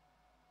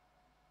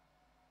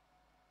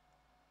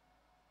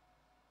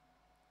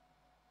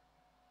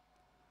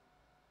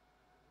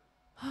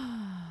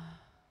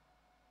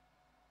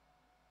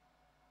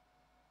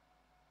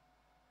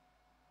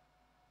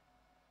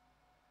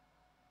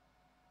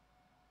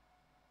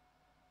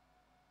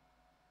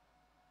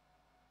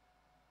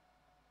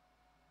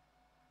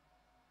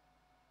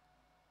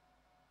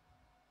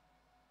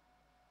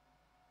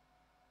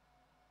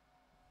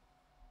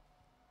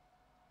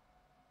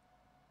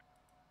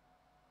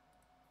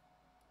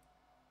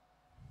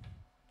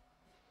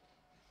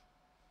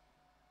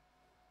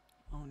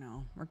 Oh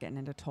no, we're getting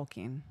into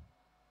Tolkien.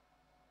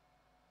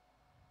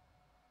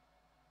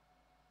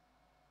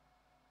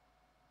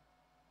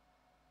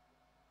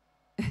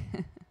 I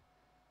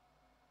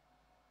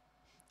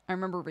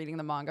remember reading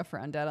the manga for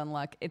Undead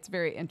Unluck. It's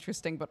very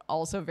interesting, but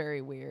also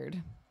very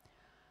weird.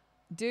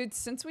 Dude,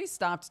 since we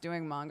stopped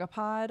doing Manga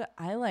Pod,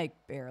 I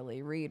like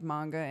barely read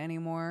manga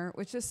anymore,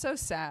 which is so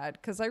sad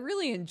because I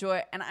really enjoy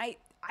it. And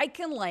I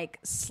can like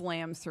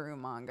slam through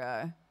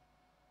manga.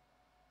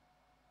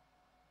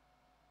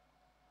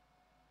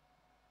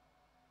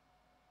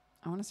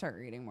 I want to start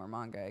reading more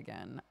manga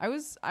again. I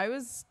was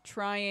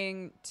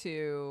trying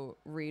to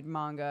read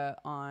manga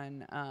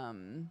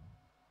on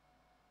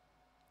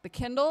the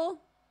Kindle.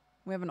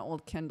 We have an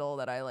old Kindle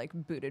that I like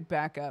booted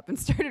back up and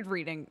started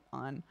reading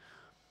on.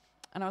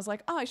 And I was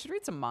like, oh, I should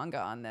read some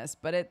manga on this,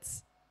 but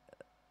it's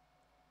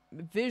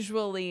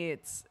visually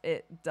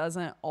it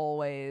doesn't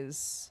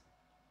always,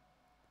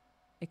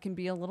 it can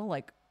be a little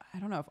like, I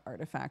don't know if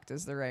artifact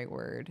is the right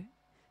word.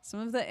 Some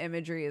of the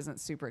imagery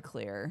isn't super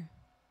clear.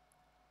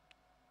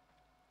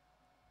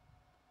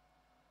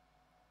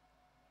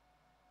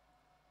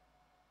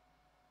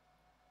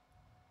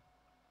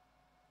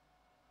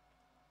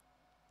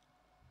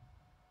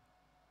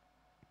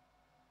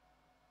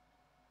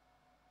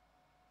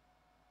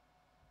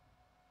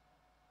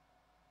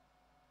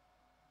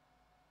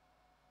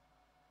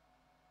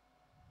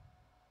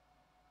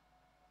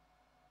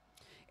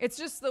 It's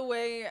just the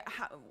way,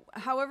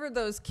 however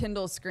those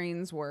Kindle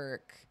screens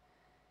work,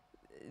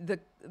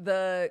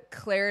 the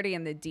clarity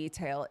and the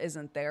detail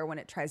isn't there when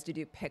it tries to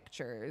do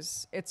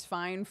pictures. It's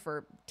fine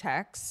for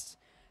text,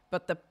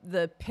 but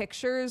the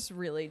pictures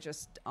really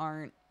just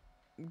aren't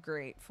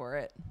great for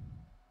it.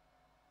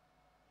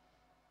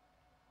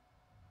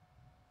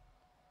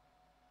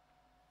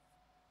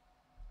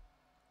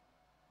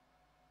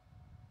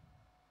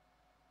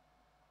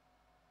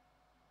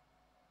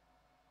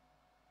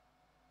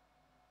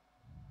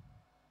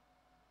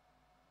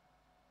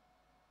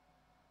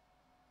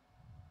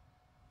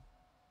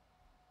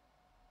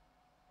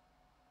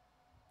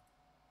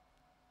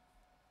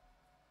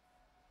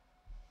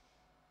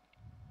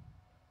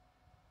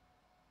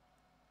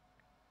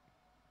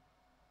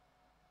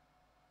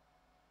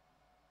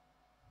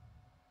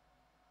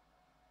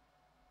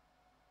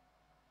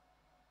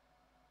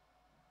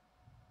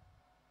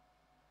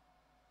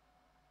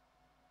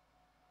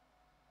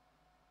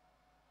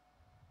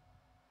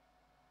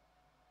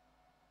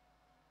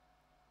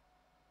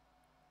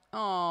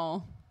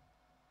 Oh.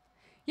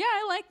 Yeah,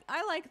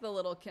 I like the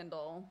little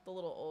Kindle, the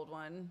little old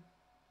one.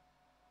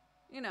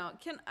 You know,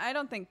 I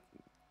don't think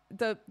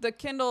the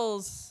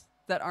Kindles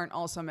that aren't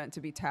also meant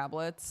to be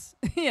tablets,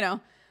 you know,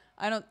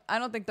 I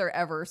don't think they're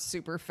ever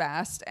super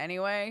fast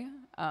anyway.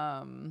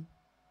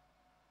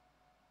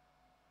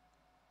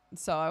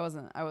 So I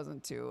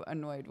wasn't too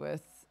annoyed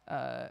with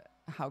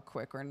how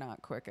quick or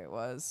not quick it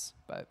was,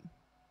 but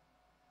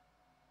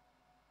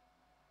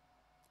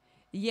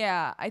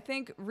yeah, I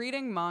think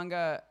reading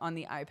manga on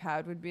the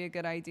iPad would be a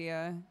good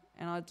idea,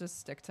 and I'll just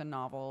stick to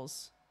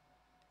novels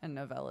and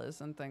novellas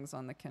and things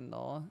on the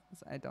Kindle.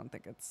 I don't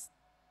think it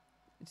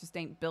just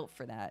ain't built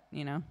for that,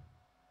 you know?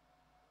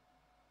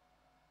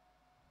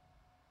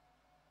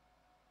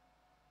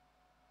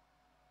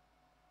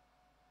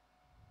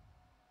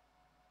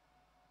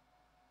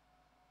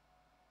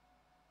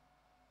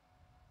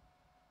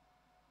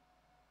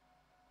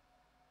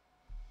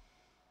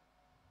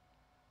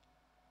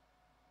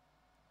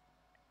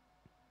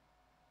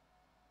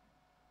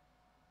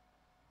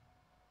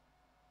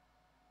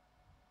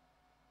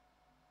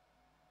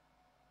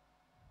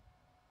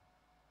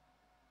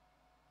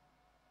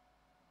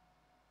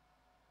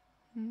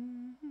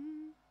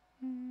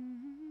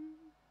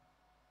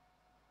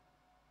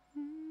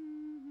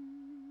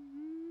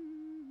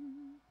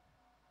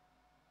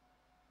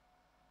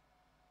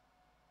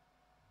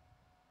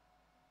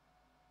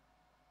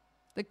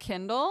 The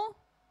Kindle?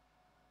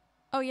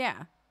 Oh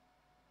yeah.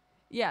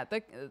 Yeah,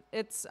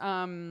 it's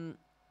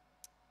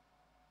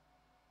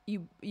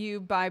you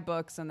buy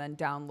books and then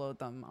download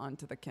them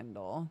onto the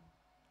Kindle,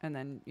 and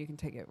then you can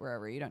take it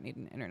wherever. You don't need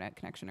an internet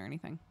connection or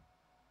anything.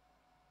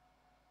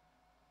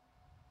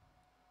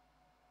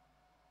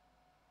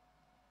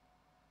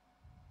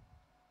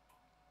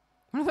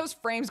 One of those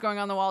frames going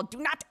on the wall. Do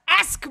not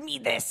ask me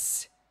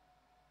this.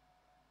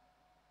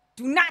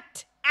 Do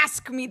not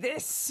ask me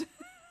this.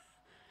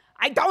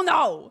 I don't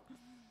know.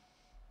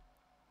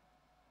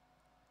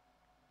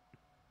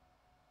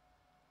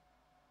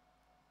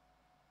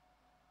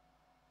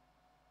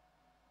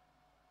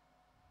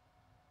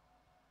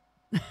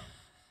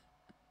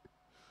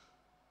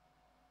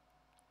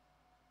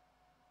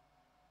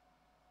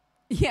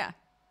 Yeah.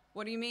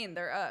 What do you mean?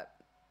 They're up.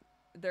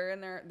 They're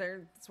in there.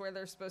 That's where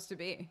they're supposed to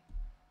be.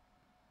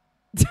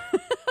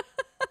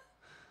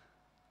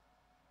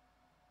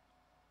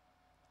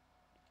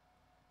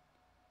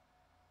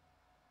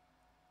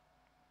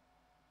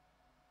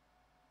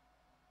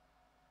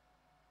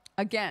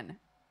 Again,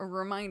 a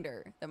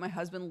reminder that my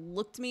husband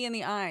looked me in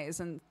the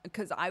eyes, and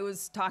because I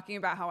was talking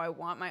about how I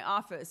want my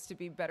office to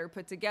be better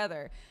put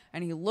together,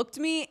 and he looked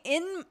me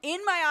in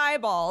my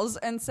eyeballs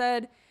and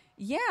said,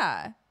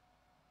 "Yeah,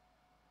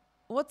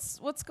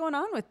 what's going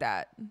on with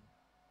that?"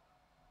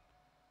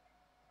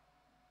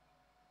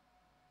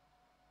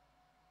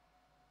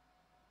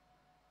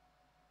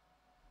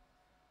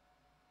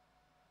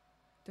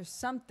 There's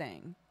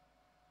something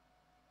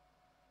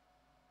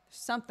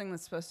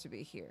that's supposed to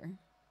be here.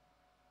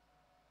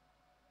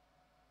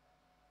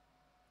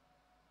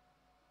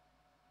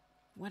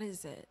 What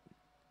is it?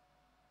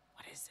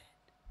 What is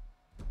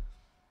it? I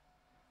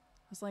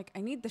was like,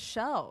 I need the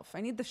shelf.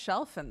 I need the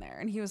shelf in there.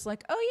 And he was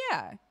like, oh,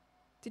 yeah.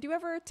 Did you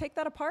ever take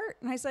that apart?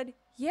 And I said,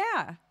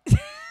 yeah.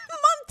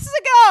 Months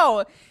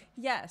ago.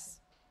 Yes,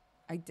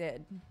 I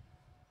did.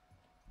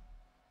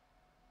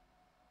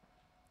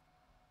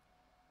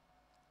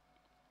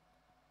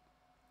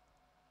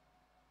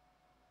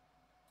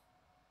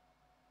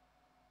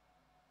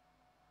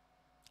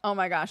 Oh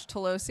my gosh,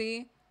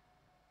 Tolosi.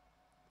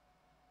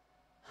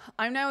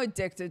 I'm now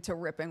addicted to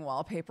ripping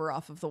wallpaper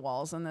off of the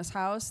walls in this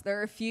house. There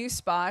are a few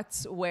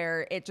spots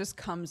where it just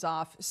comes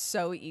off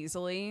so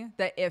easily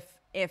that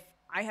if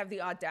I have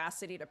the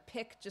audacity to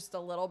pick just a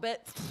little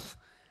bit,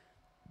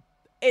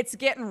 it's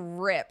getting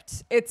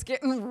ripped. It's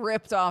getting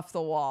ripped off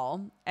the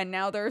wall. And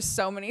now there are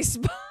so many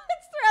spots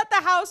throughout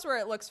the house where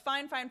it looks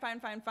fine.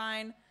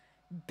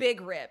 Big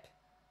rip.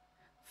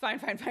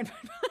 Fine.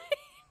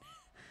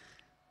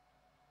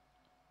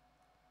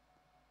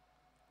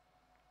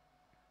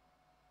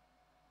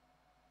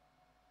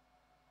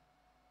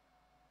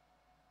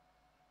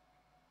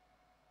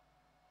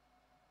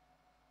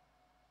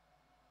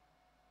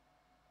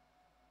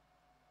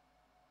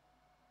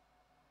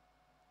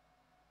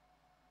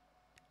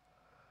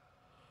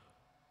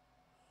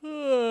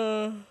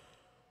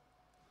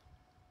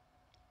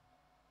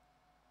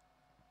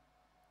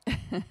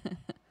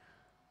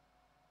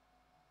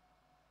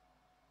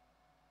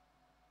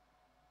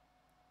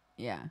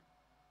 Yeah.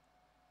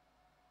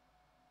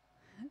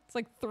 It's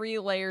like 3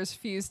 layers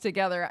fused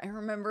together. I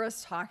remember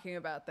us talking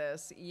about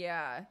this.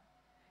 Yeah.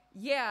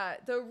 Yeah,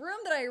 the room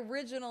that I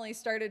originally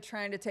started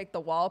trying to take the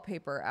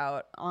wallpaper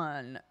out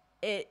on,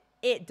 it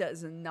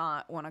does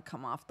not want to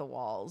come off the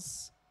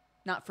walls.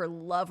 Not for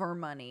love or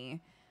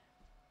money.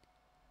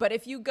 But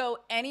if you go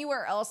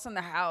anywhere else in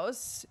the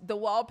house, the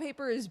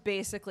wallpaper is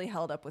basically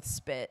held up with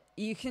spit.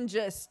 You can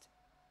just...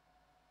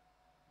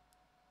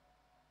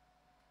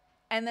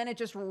 And then it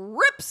just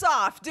rips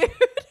off, dude.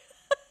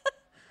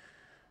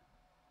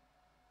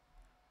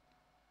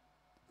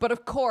 But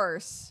of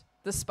course,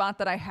 the spot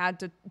that I had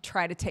to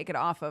try to take it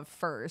off of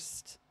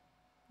first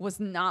was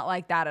not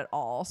like that at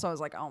all. So I was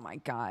like, oh my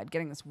God,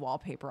 getting this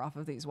wallpaper off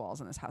of these walls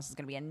in this house is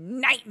going to be a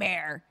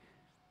nightmare.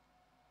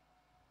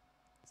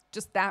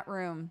 Just that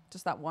room,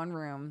 just that one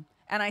room.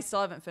 And I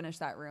still haven't finished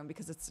that room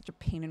because it's such a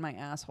pain in my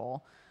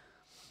asshole.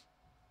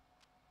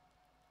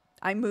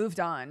 I moved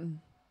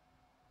on.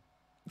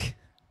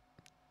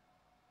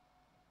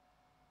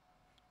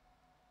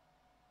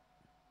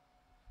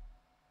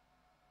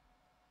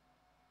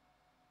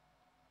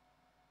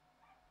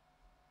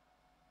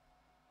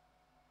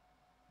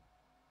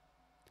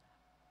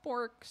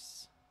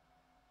 Borks.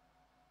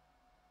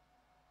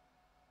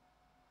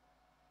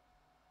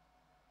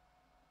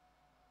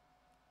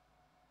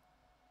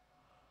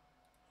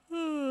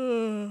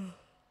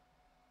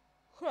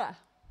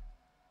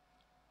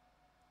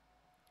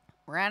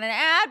 We're on an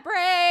ad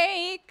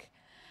break.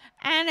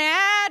 An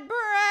ad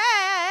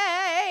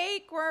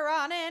break. We're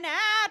on an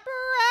ad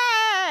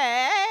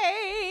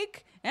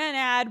break. An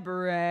ad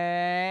break.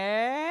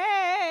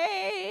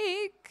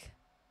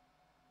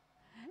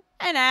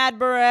 An ad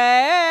break.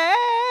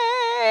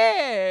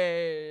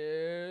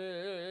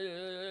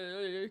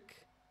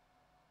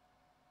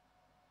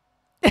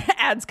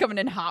 Ads coming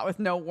in hot with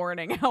no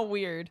warning. How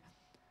weird.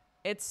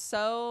 It's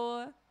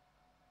so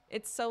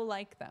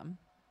like them.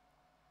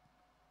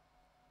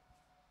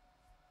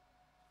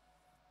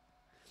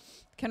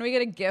 Can we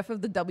get a gif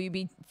of the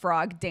WB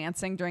frog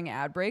dancing during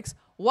ad breaks?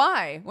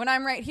 Why? When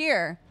I'm right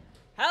here.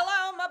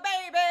 Hello, my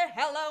baby.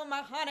 Hello,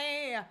 my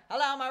honey.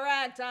 Hello, my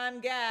ragtime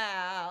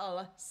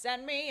gal.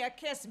 Send me a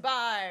kiss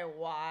by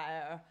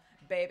wire.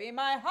 Baby,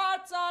 my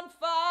heart's on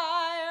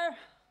fire.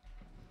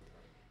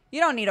 You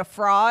don't need a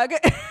frog.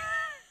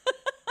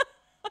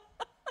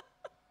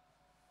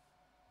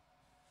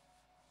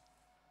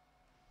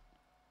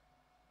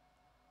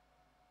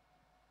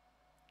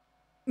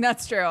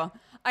 That's true.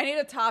 I need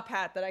a top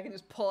hat that I can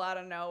just pull out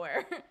of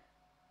nowhere.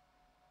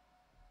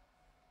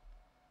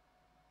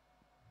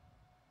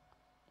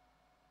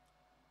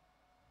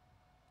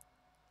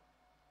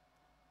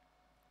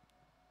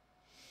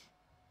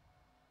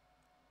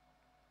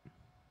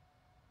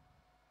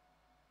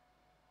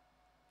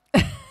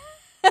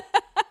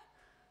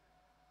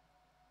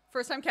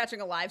 First time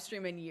catching a live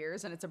stream in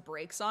years, and it's a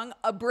break song.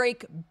 A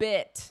break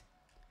bit.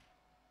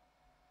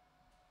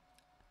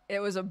 It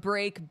was a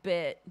break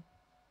bit.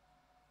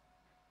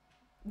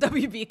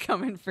 WB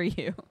coming for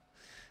you.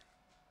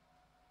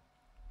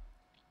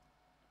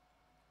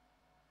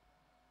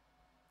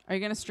 Are you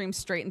going to stream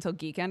straight until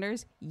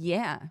Geekenders?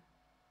 Yeah.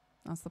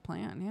 That's the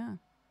plan,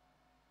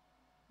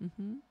 yeah.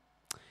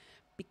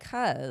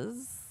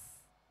 Because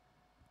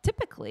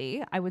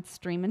typically I would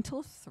stream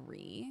until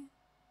 3.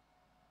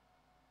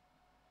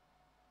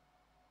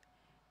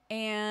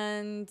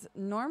 And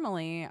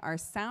normally our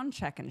sound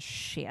check and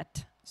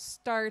shit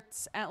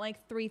starts at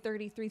like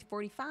 3:30,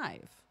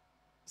 3:45.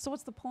 So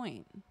what's the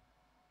point?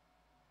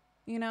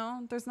 You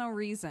know, there's no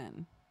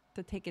reason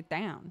to take it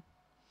down.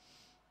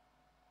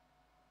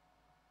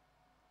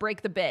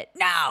 Break the bit.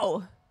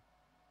 No.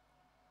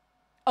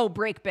 Oh,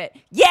 break bit.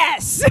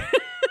 Yes.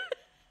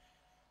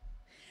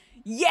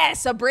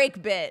 Yes, a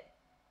break bit.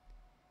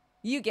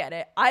 You get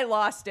it. I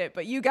lost it,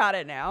 but you got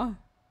it now.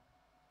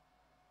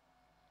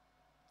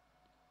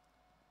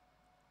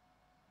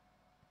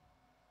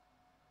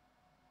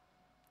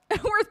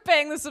 Worth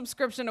paying the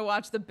subscription to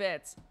watch the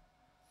bits.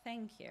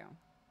 Thank you.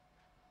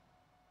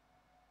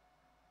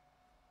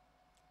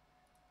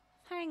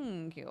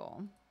 Thank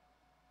you.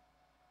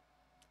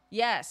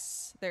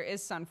 Yes, there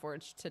is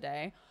Sunforged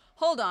today.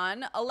 Hold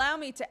on. Allow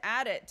me to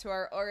add it to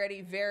our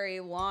already very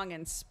long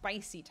and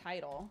spicy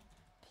title.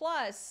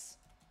 Plus,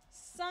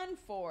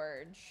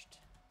 Sunforged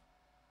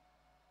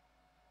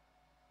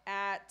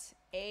at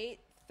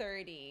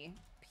 8:30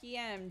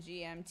 p.m.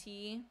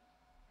 GMT.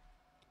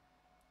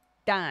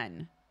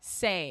 Done.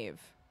 Save.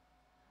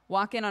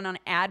 Walk in on an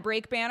ad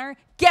break banner.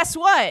 Guess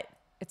what?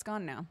 It's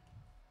gone now.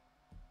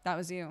 That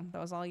was you.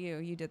 That was all you.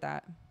 You did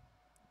that.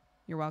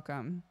 You're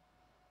welcome.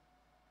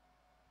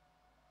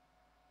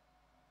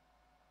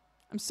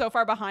 I'm so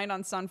far behind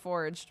on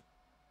Sunforged.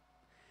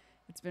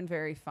 It's been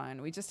very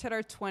fun. We just hit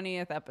our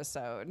 20th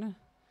episode,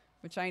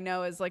 which I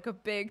know is like a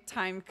big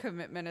time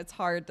commitment. It's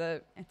hard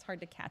to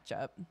catch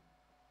up.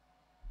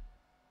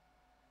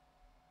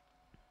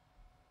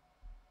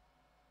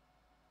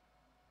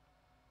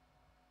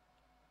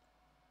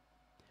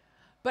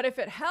 But if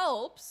it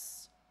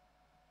helps,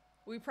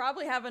 we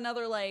probably have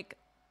another like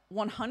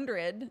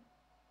 100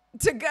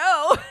 to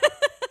go.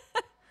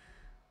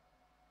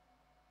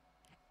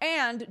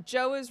 And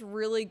Joe is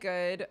really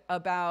good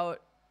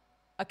about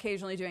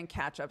occasionally doing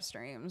catch-up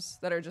streams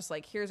that are just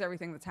like, here's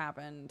everything that's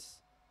happened.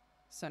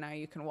 So now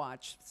you can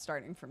watch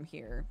starting from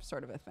here,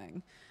 sort of a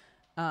thing.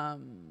 I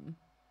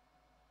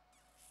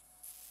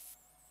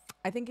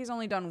think he's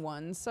only done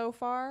one so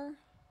far,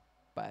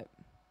 but...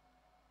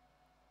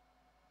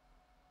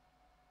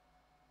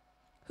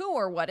 Who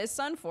or what is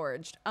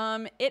Sunforged?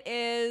 It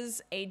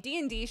is a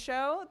D&D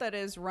show that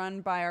is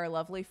run by our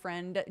lovely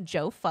friend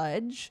Joe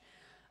Fudge.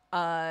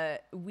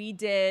 We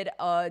did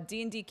a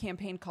D&D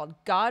campaign called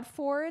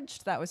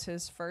Godforged. That was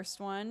his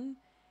first one.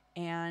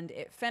 And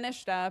it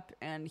finished up,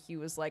 and he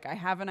was like, I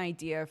have an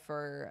idea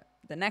for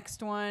the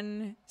next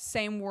one.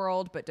 Same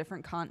world, but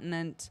different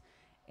continent.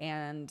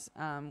 And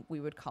we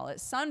would call it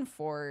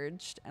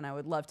Sunforged, and I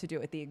would love to do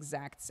it with the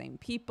exact same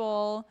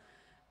people.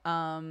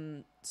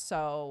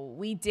 So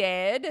we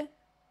did.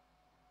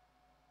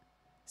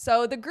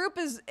 So the group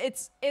is,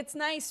 it's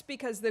nice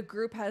because the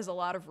group has a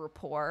lot of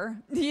rapport,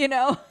 you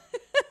know?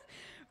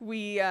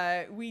 We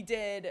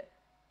did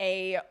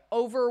a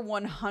over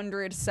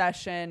 100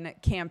 session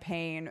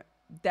campaign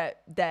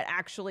that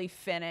actually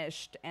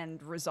finished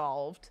and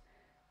resolved.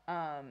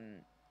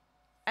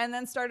 And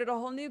then started a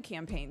whole new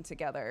campaign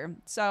together.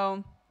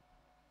 So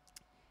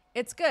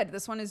it's good.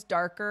 This one is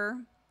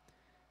darker.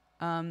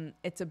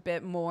 It's a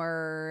bit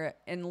more,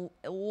 in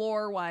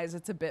lore wise,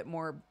 it's a bit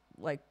more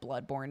like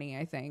Bloodborne-y,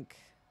 I think.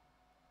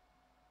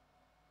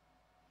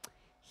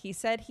 He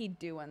said he'd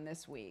do one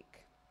this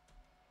week.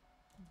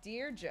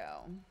 Dear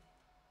Joe,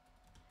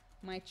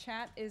 my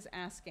chat is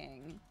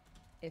asking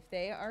if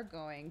they are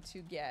going to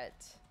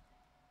get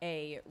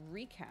a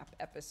recap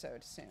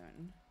episode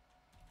soon,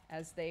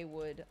 as they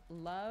would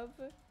love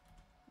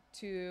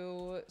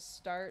to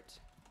start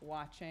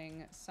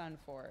watching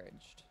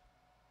Sunforged.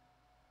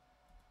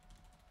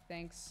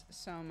 Thanks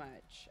so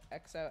much.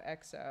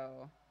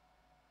 XOXO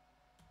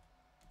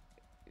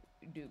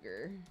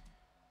Dooger.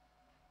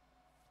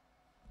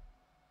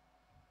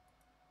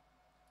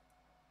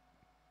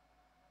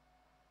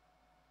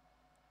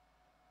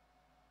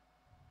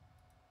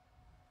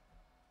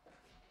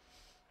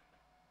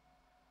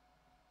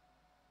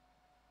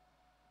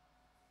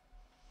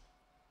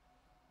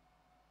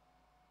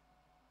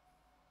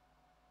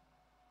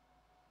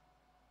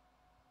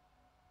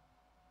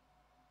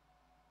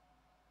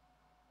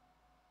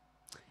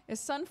 Is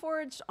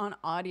Sunforged on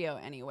audio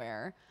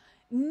anywhere?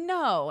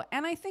 No,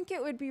 and I think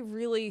it would be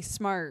really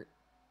smart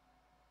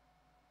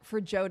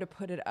for Joe to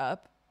put it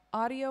up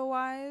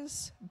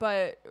audio-wise.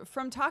 But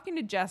from talking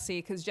to Jesse,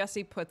 because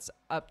Jesse puts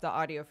up the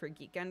audio for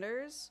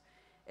Geekenders,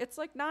 it's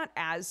like not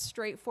as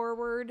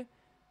straightforward,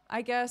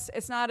 I guess.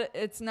 It's not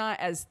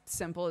as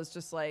simple as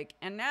just like,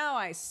 and now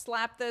I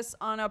slap this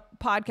on a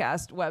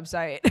podcast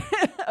website,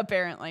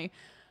 apparently.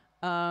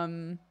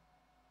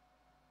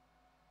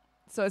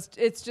 So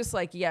it's just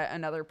like yet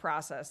another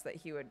process that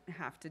he would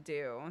have to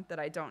do that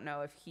I don't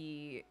know if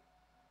he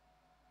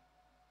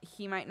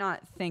might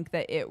not think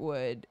that it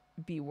would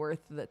be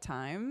worth the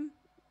time,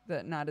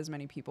 that not as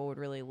many people would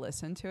really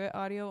listen to it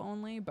audio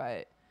only.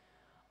 But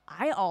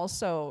I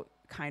also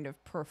kind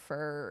of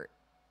prefer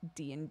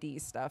D&D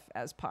stuff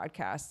as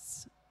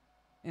podcasts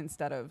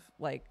instead of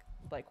like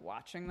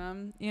watching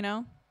them, you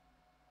know?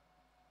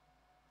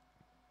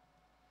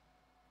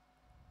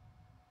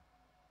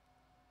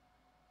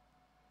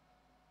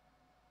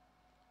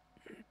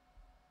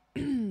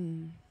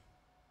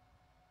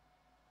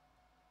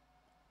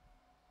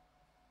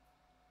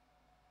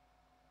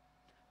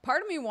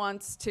 Part of me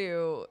wants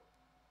to,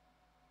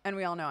 and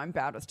we all know I'm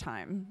bad with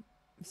time,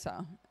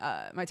 so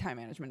my time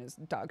management is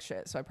dog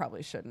shit, so I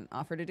probably shouldn't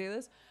offer to do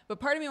this.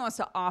 But part of me wants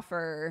to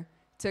offer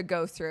to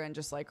go through and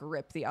just like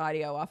rip the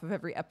audio off of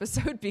every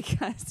episode,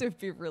 because it would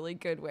be a really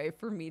good way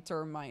for me to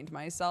remind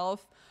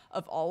myself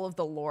of all of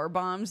the lore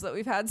bombs that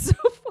we've had so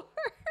far.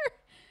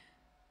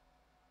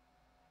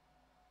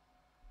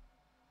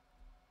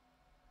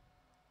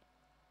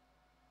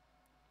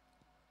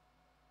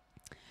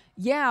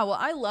 Yeah, well,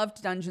 I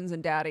loved Dungeons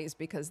and Daddies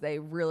because they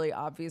really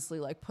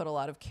obviously like put a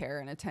lot of care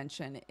and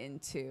attention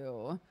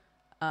into,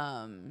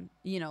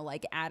 you know,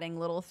 like adding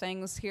little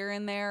things here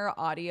and there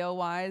audio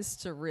wise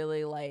to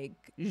really like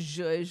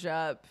zhuzh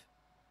up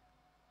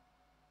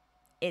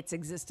its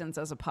existence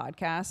as a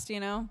podcast, you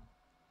know?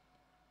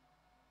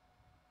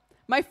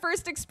 My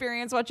first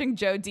experience watching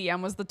Joe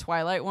DM was the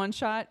Twilight one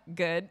shot.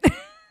 Good. The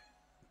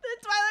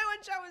Twilight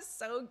one shot was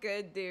so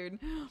good, dude.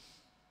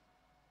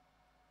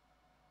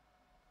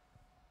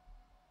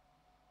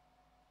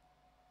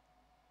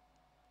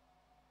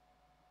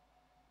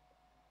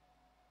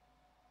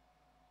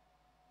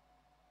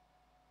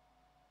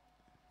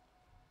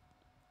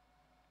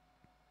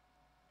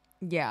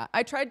 Yeah,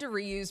 I tried to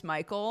reuse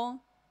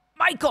Michael.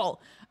 I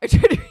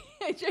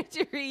tried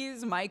to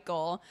reuse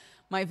Michael,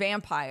 my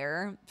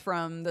vampire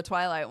from the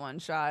Twilight one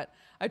shot.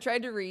 I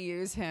tried to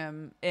reuse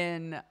him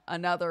in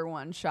another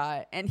one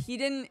shot, and he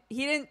didn't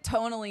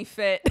tonally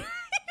fit. He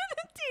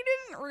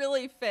didn't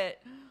really fit.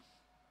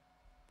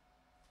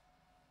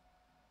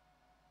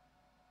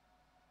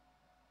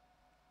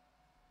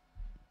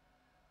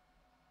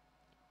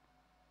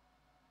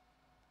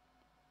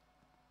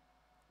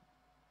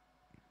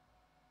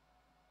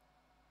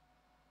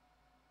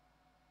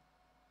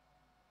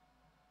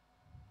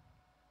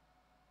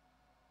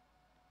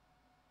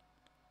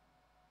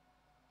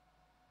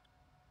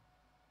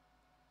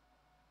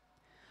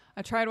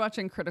 I tried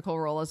watching Critical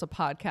Role as a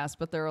podcast,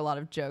 but there are a lot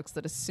of jokes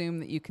that assume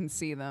that you can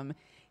see them.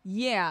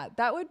 Yeah,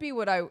 that would be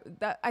what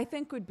I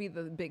think would be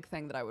the big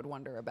thing that I would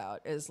wonder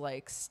about, is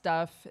like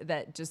stuff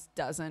that just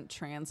doesn't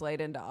translate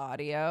into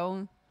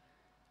audio.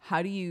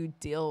 How do you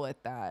deal with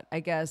that? I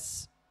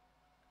guess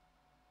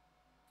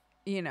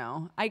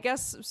I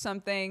guess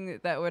something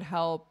that would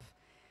help,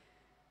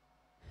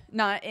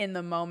 not in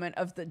the moment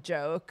of the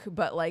joke,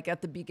 but like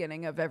at the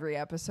beginning of every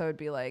episode,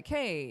 be like,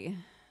 hey,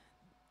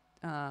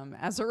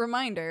 as a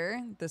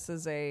reminder, this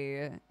is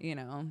a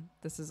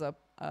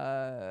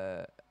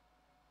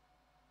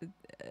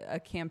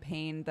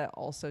campaign that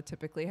also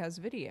typically has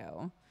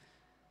video.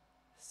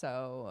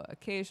 So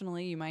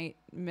occasionally you might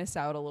miss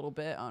out a little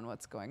bit on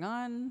what's going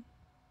on,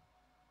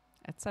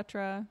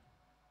 etc.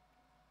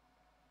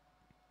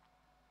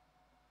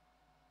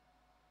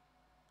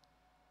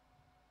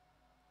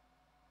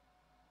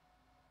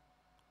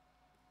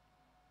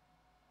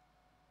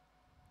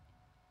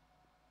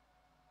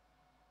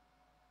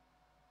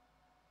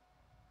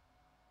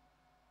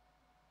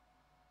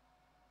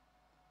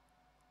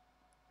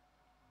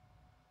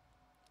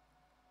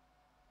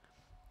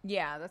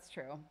 Yeah, that's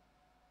true.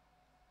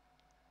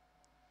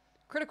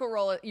 Critical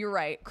Role, you're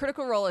right.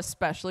 Critical Role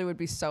especially would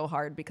be so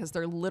hard because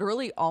they're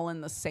literally all in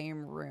the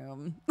same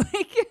room.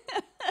 Like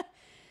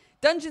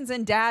Dungeons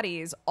and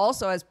Daddies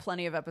also has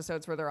plenty of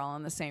episodes where they're all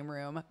in the same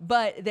room,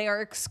 but they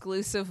are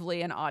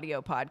exclusively an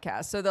audio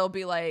podcast. So they'll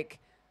be like,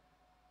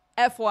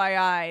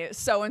 FYI,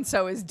 so and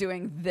so is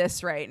doing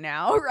this right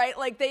now, right?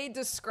 Like they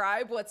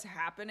describe what's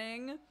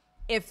happening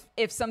if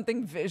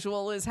something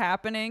visual is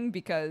happening,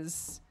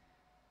 because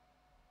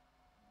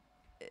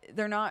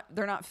they're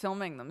not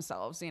filming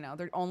themselves,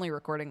 they're only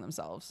recording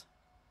themselves.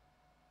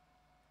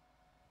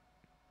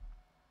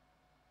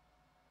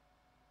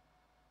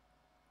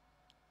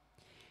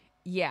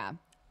 Yeah.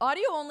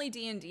 Audio only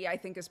D&D I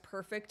think is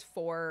perfect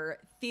for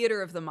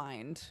theater of the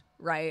mind,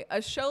 right?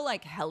 A show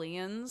like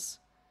Hellions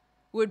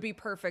would be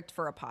perfect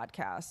for a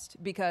podcast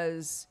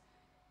because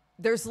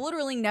there's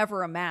literally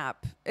never a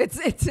map.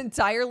 It's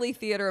entirely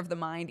theater of the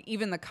mind.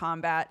 Even the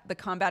combat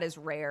is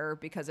rare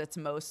because it's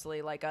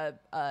mostly like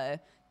a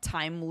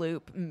time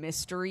loop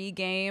mystery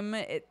game.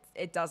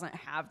 It doesn't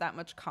have that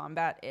much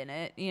combat in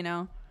it,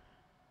 Hi,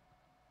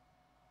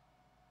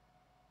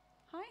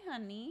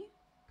 honey.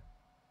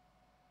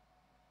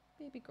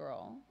 Baby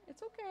girl.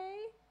 It's okay.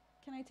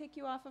 Can I take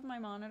you off of my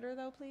monitor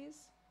though,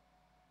 please?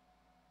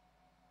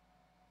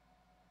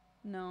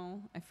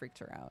 No, I freaked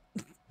her out.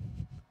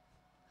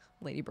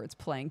 Ladybird's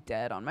playing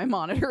dead on my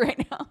monitor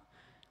right now.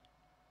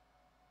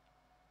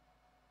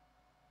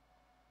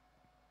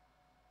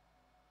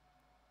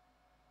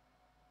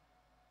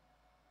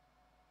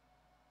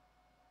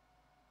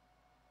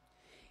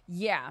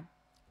 Yeah.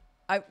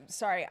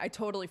 Sorry, I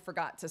totally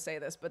forgot to say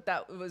this, but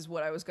that was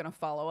what I was going to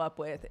follow up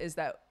with, is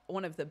that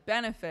one of the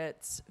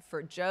benefits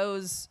for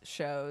Joe's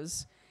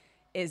shows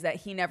is that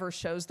he never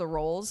shows the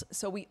roles.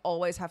 So we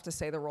always have to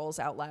say the roles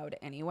out loud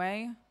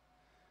anyway.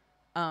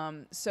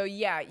 So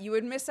yeah, you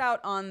would miss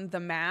out on the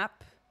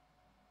map.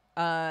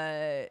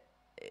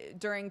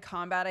 During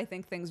combat, I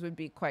think things would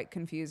be quite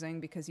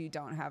confusing because you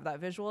don't have that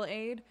visual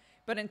aid.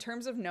 But in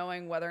terms of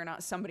knowing whether or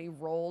not somebody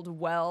rolled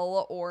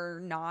well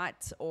or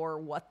not, or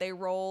what they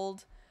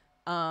rolled,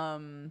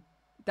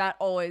 that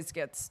always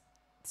gets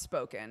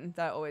spoken.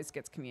 That always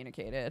gets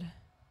communicated.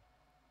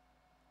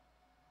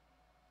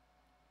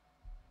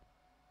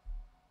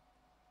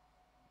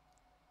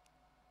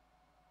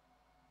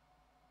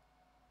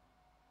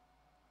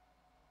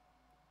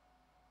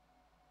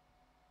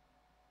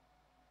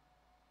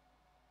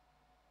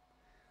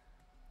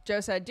 Joe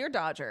said, Dear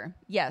Dodger,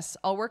 yes,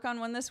 I'll work on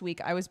one this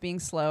week. I was being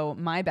slow.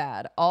 My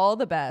bad. All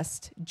the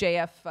best.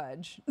 JF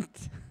Fudge.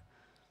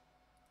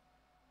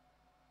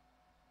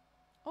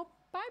 Oh,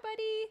 bye,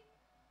 buddy.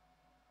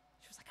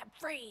 She was like, I'm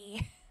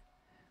free.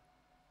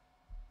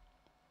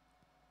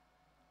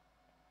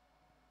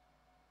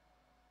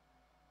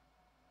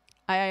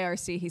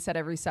 IIRC, he said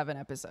every 7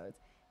 episodes.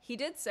 He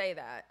did say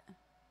that.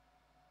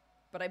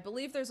 But I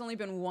believe there's only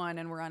been one,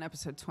 and we're on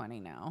episode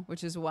 20 now,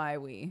 which is why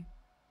we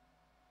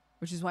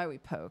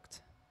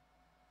poked.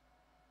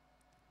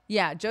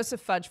 Yeah,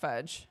 Joseph Fudge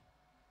Fudge.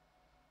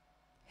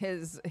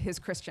 His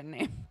Christian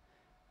name.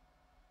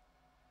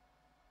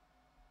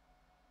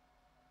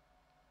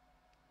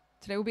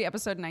 Today will be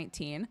episode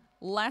 19.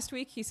 Last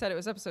week he said it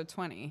was episode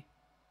 20.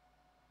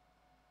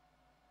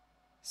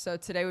 So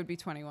today would be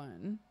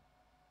 21.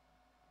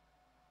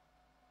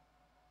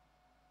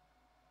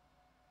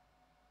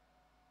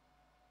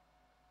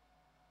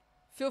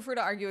 Feel free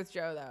to argue with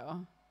Joe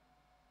though.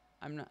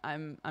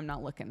 I'm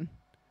not looking.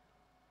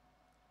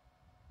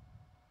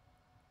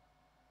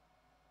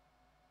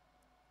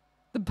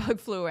 The bug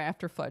flew away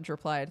after Fudge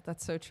replied.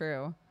 That's so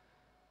true.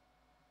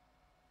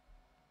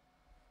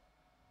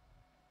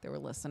 They were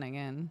listening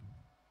in.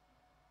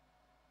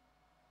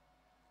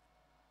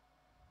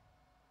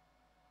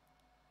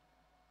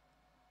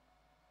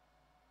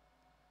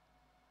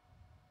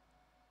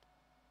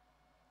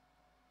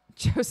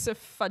 Joseph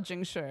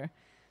Fudgingshire.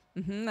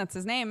 That's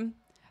his name.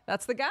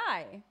 That's the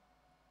guy.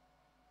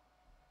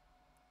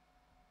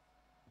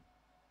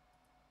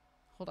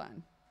 Hold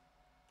on.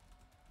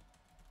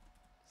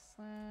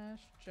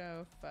 /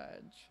 Joe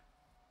Fudge.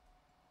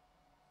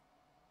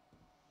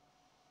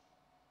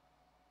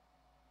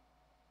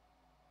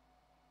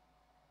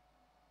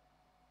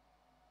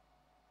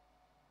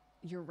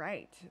 You're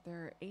right. There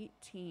are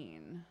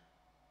 18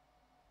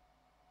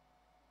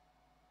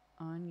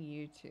 on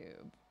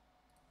YouTube.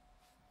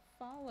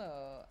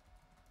 Follow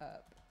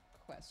up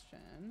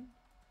question.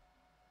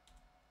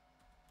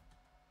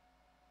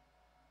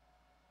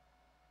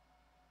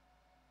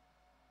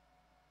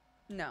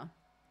 No,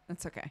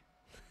 that's okay.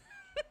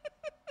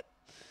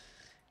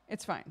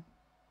 It's fine.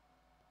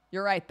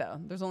 You're right, though.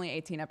 There's only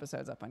 18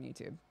 episodes up on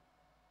YouTube.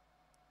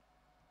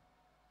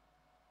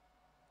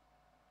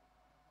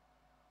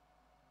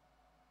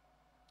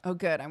 Oh,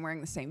 good. I'm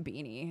wearing the same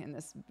beanie in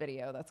this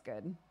video. That's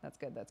good. That's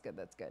good. That's good.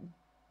 That's good.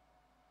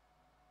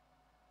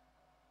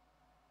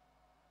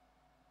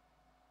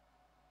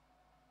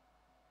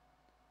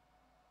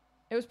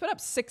 It was put up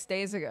 6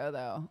 days ago,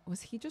 though.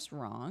 Was he just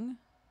wrong?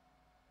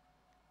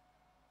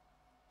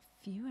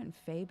 Few and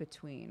Fay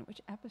Between.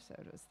 Which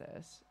episode was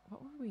this?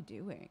 What were we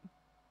doing?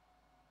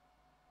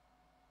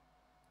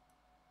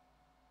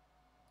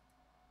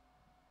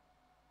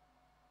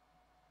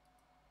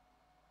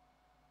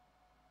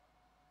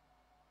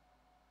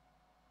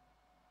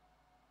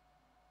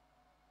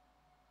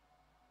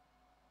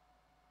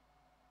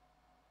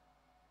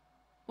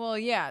 Well,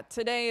 yeah,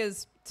 today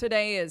is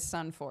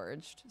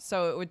Sunforged,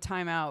 so it would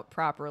time out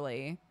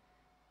properly.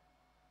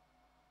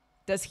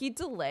 Does he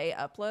delay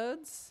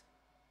uploads?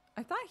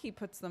 I thought he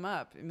puts them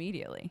up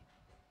immediately.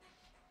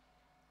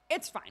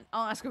 It's fine.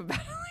 I'll ask him about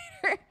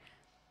it later.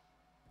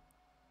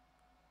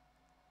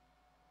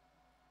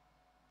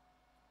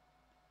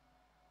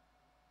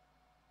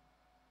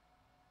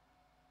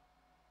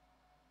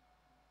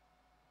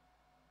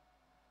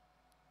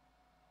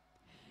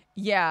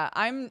 Yeah,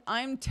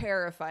 I'm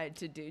terrified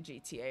to do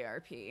GTA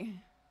RP.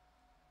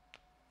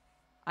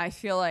 I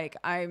feel like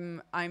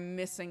I'm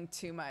missing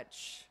too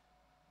much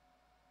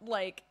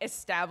like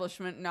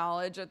establishment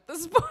knowledge at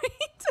this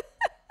point.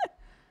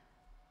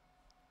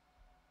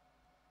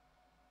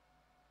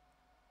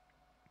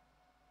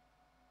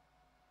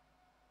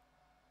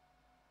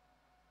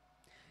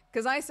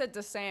 Cuz I said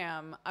to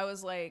Sam, I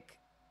was like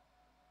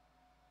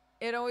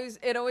it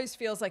always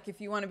feels like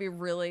if you want to be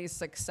really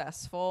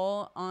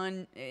successful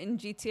in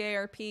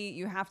GTA RP,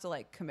 you have to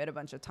like commit a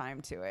bunch of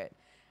time to it.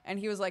 And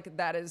he was like,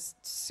 that is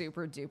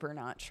super duper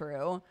not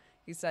true.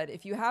 He said,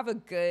 if you have a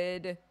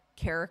good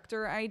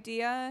character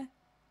idea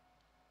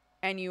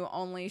and you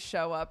only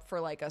show up for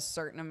like a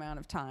certain amount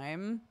of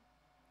time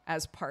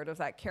as part of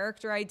that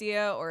character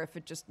idea, or if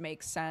it just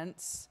makes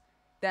sense,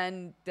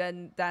 then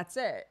that's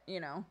it, you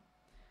know?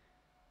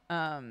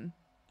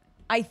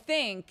 I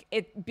think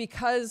it,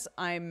 because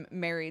I'm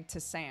married to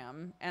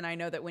Sam and I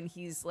know that when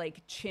he's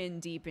like chin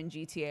deep in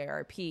GTA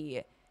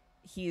RP,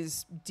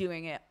 he's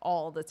doing it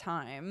all the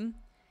time.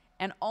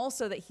 And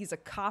also that he's a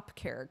cop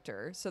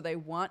character, so they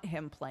want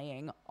him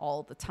playing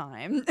all the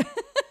time.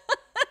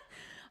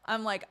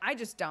 I'm like, I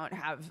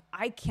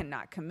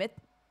cannot commit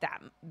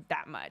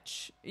that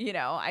much. You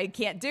know, I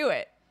can't do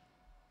it.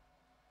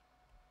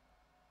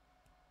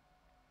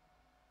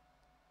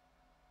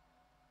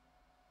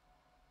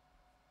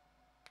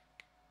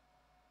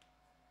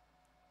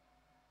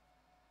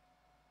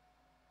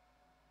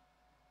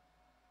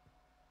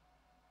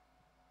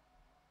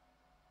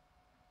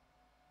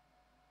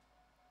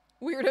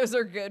 Weirdos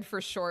are good for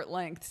short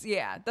lengths.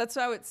 Yeah, that's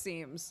how it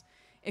seems.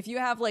 If you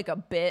have like a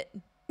bit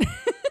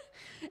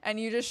and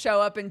you just show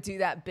up and do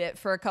that bit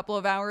for a couple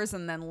of hours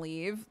and then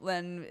leave,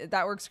 then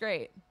that works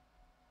great.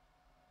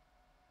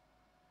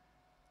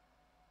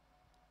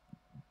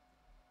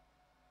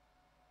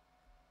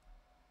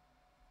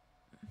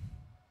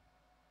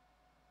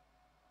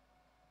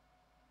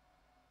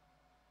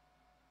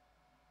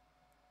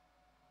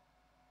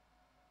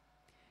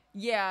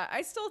 Yeah,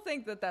 I still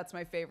think that that's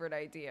my favorite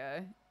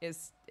idea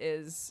is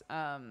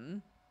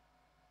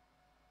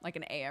like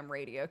an AM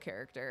radio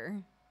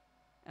character.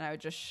 And I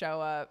would just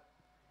show up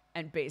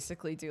and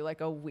basically do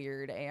like a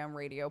weird AM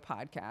radio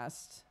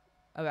podcast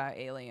about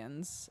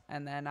aliens,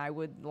 and then I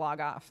would log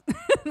off.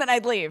 And then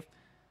I'd leave.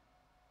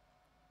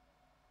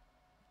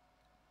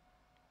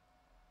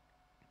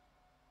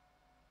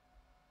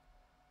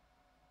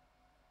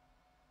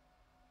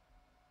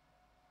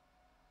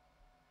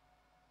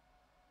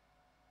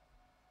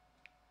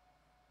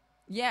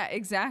 Yeah,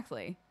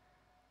 exactly.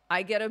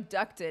 I get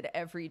abducted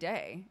every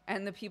day,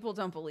 and the people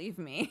don't believe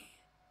me.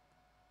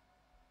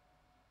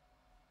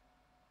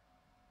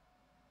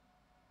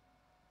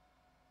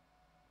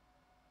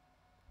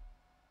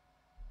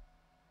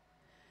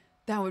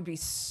 That would be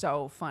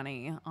so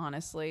funny,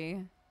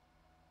 honestly.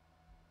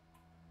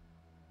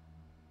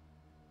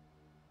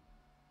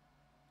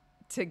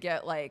 To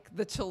get like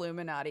the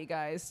Chilluminati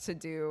guys to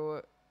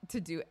do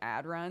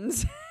ad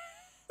runs.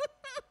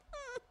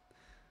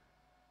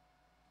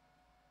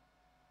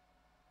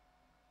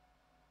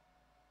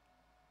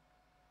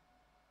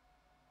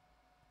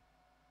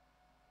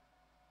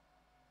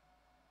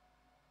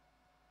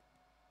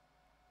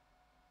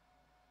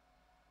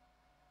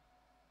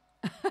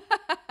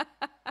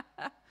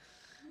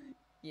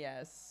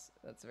 Yes,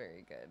 that's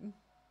very good.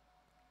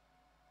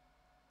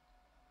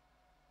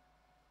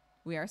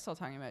 We are still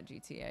talking about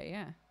GTA,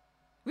 yeah.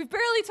 We've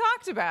barely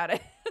talked about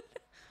it.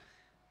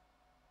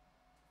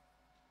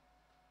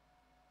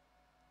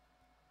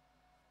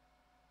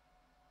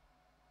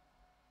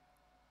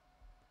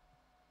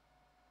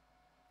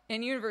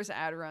 In-universe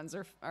ad runs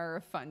are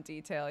a fun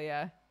detail,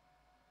 yeah.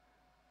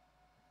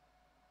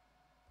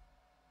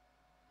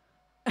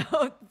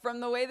 From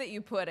the way that you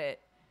put it,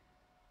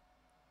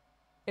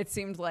 it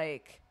seemed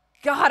like,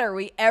 God, are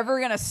we ever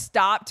gonna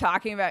stop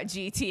talking about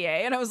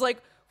GTA? And I was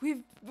like,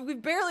 we've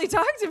barely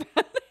talked about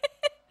it.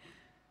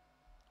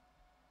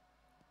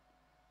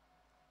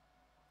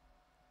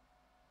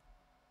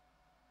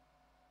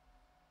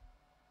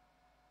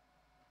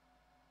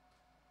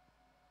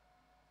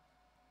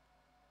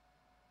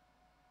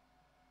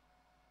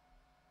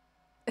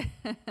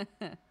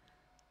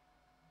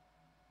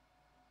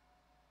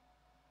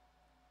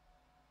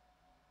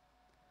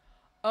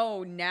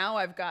 Oh, now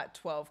I've got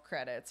 12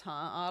 credits, huh,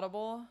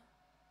 Audible?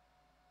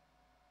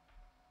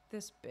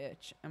 This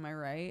bitch, am I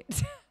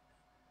right?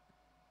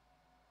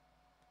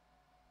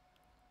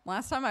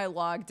 Last time I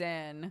logged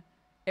in,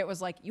 it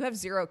was like, you have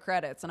 0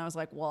 credits. And I was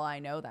like, well, I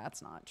know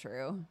that's not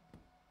true.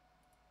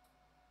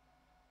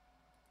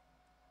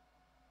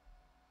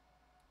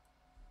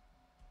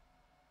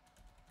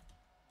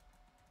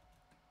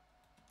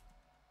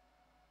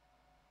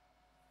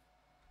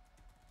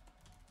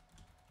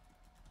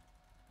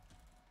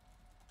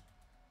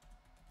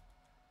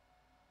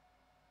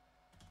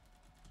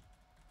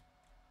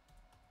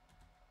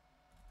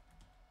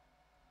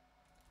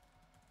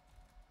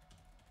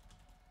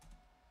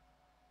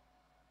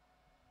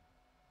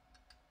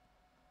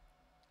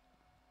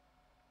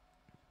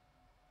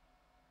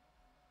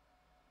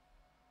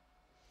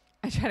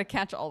 I try to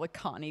catch all the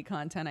Connie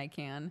content I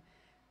can.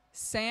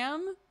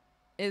 Sam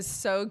is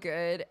so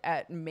good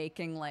at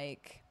making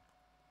like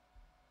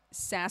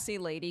sassy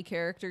lady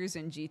characters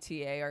in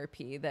GTA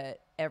RP that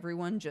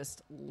everyone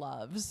just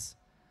loves.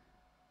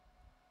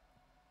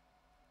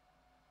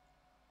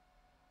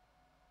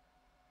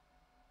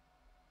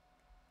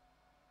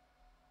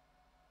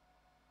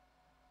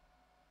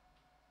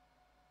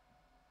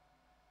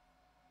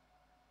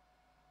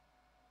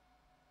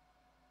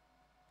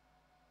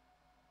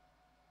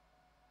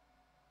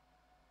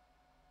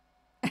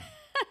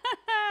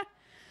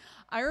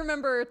 I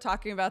remember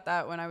talking about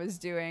that when I was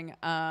doing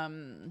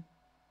Neon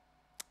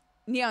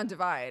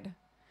Divide,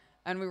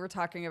 and we were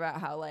talking about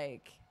how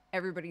like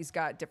everybody's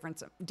got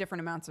different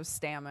amounts of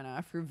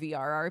stamina for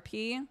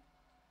VRRP,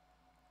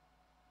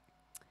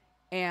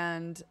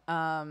 and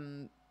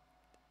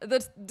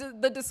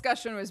the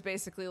discussion was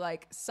basically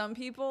like some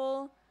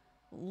people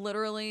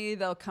literally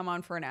they'll come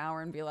on for an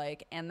hour and be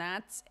like, and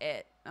that's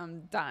it,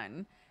 I'm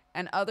done,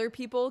 and other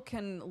people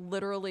can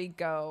literally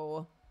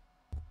go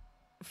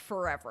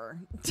forever.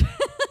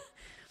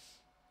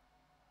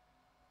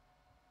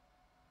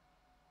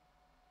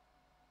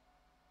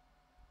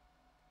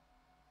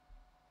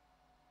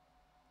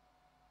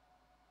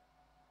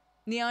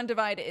 Neon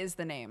Divide is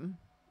the name.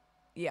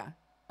 Yeah.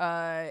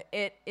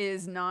 It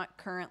is not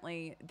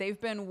currently. They've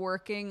been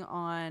working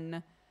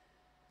on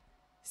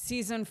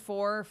season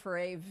 4 for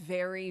a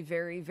very,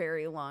 very,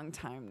 very long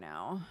time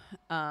now.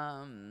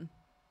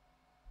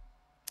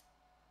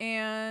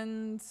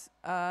 And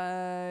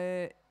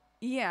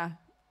yeah,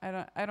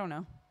 I don't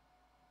know.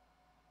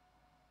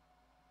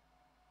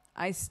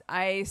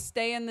 I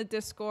stay in the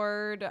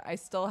Discord. I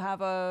still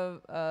have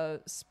a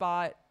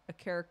spot, a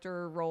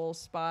character role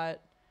spot.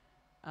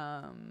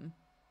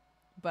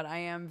 But I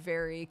am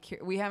very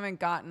we haven't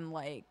gotten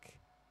like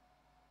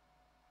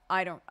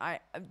I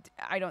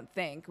don't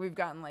think we've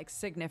gotten like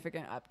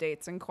significant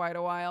updates in quite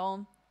a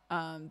while.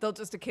 They'll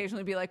just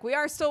occasionally be like, we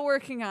are still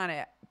working on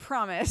it,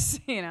 promise.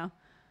 You know.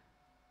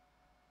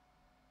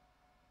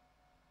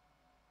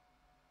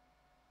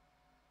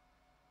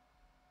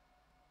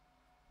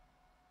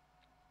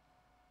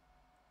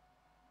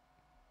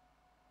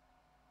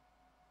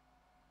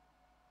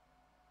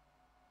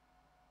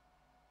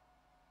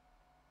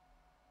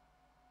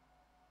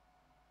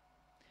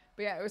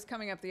 But yeah, it was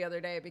coming up the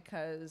other day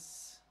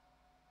because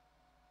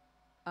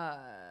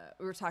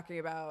we were talking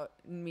about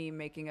me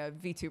making a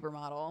VTuber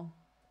model.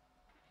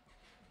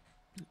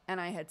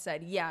 And I had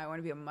said, yeah, I want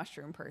to be a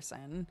mushroom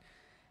person.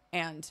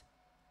 And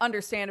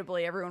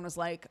understandably, everyone was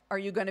like, are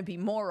you going to be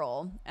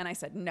moral? And I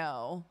said,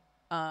 no.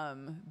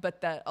 But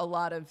that a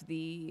lot of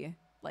the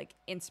like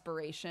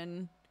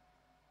inspiration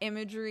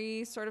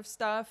imagery sort of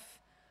stuff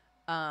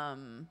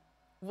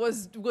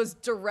was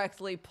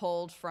directly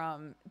pulled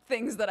from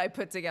things that I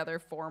put together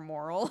for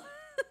moral.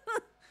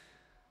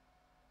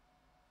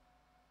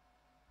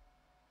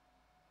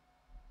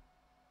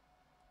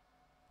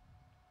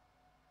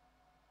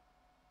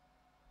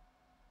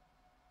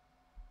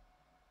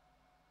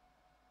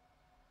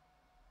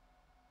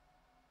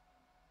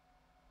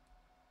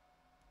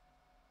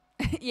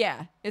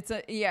 Yeah, it's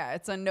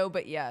a no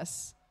but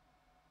yes.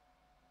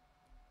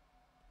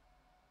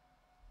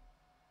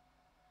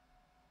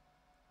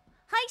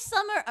 Hi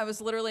Summer, I was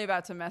literally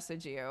about to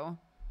message you.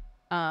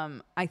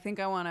 I think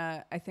I want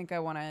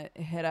to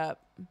hit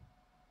up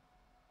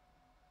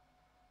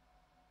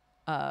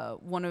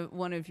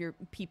one of your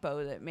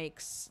people that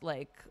makes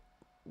like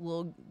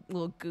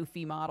little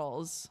goofy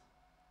models.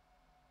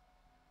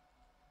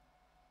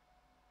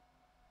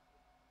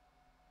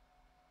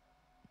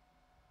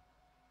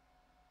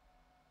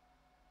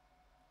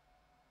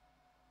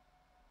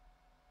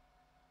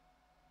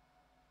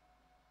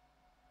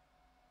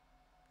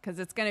 because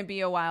it's going to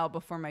be a while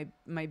before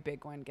my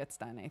big one gets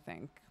done, I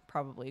think.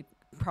 Probably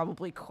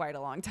quite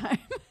a long time.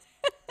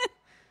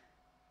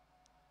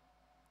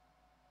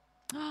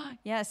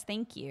 Yes,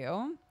 thank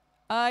you.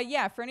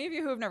 Yeah, for any of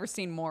you who have never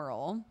seen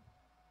Moral.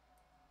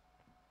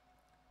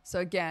 So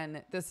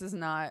again, this is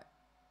not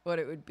what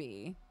it would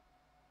be,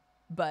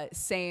 but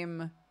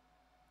same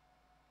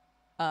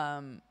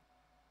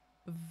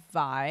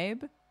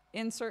vibe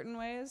in certain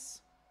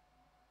ways.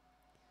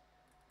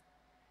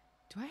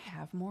 Do I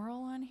have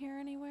Moral on here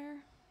anywhere?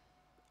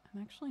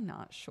 I'm actually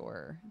not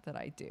sure that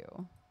I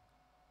do.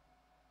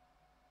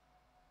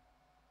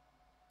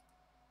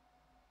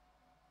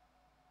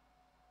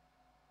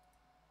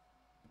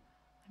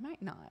 I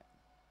might not.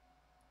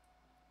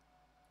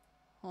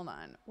 Hold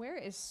on. Where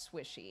is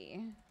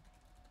Swishy?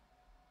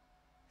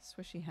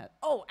 Swishy had...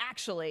 Oh,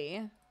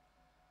 actually.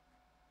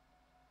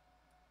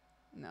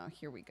 No,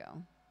 here we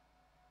go.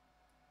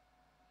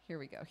 Here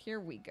we go. Here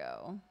we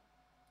go.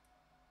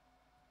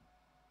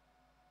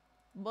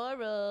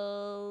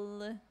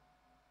 Moral.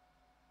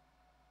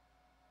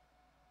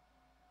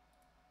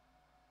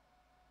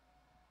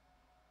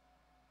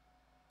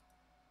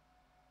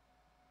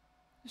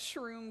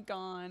 Shroom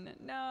gone.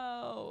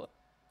 No.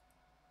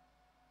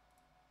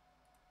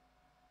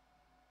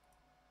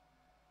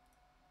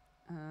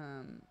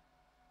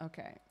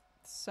 Okay.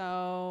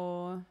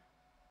 So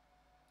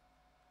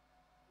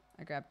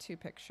I grabbed 2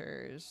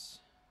 pictures.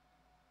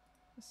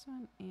 This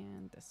one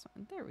and this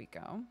one. There we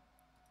go.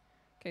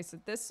 Okay, so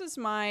this is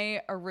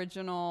my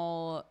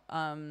original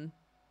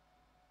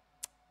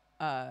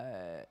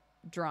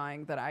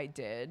drawing that I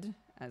did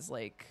as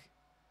like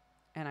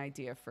an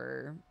idea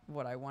for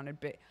what I wanted.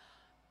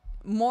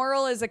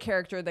 Moral is a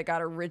character that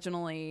got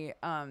originally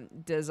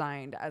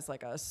designed as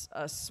like a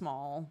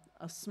small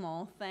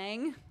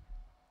thing.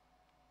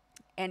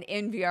 And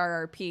in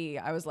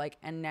VRRP, I was like,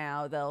 and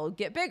now they'll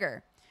get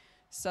bigger.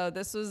 So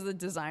this was the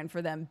design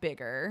for them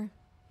bigger.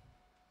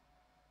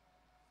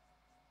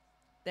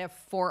 They have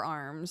 4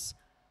 arms.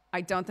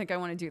 I don't think I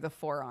want to do the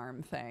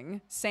 4-arm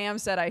thing. Sam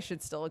said I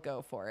should still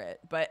go for it,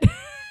 but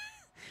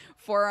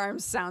 4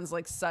 arms sounds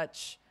like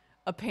such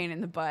a pain in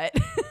the butt.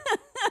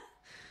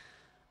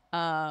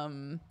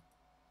 And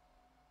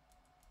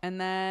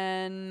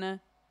then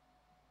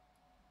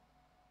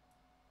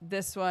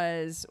this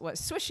was what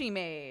Swishy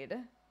made,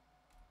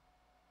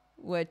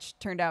 which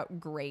turned out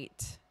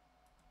great.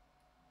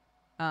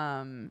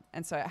 And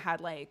so it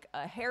had like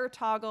a hair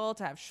toggle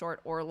to have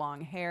short or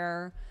long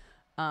hair.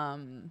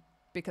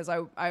 Because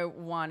I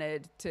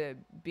wanted to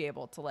be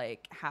able to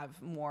like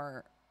have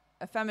more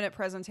effeminate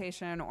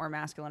presentation or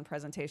masculine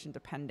presentation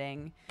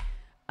depending.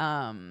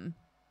 But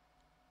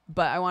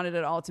I wanted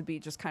it all to be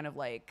just kind of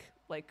like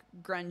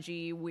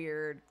grungy,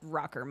 weird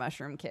rocker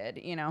mushroom kid,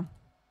 you know?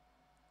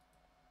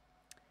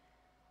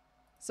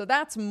 So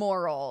that's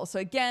Moral. So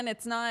again,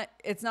 it's not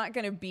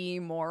going to be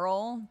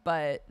Moral,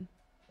 but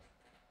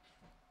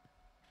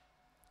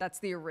that's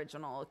the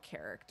original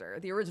character,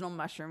 the original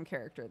mushroom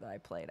character that I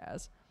played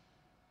as.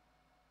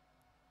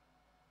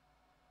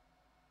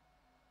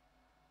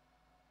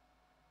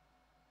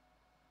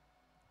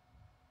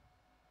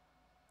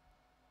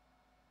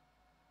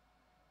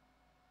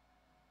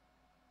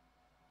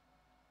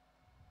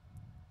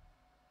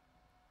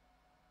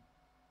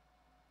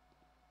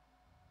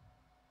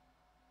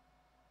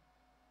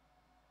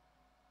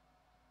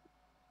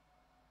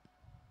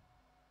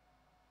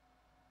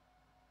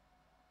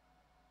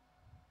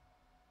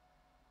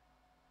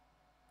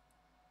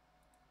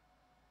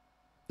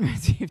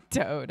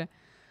 Toad.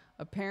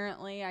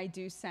 Apparently, I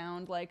do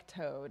sound like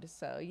Toad,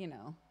 so, you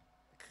know.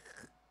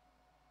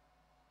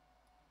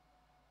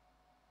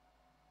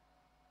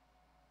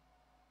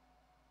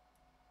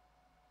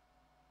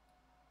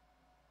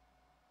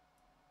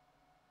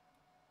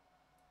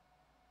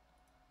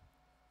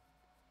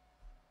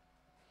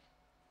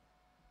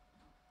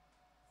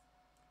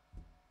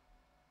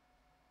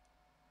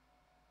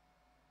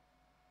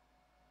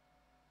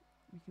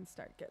 We can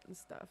start getting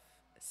stuff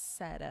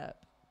set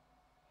up.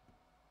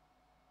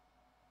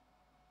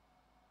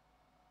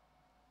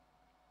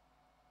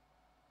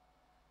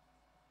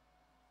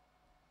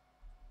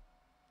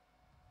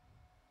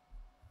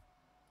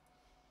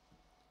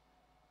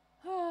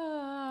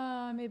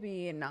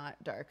 Maybe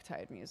not Dark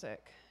Tide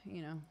music,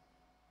 you know.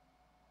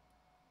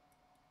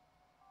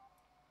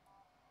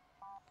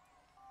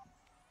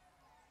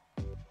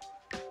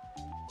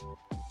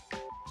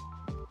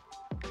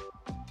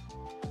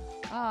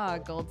 Ah,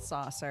 Gold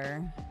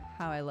Saucer.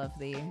 How I love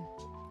thee.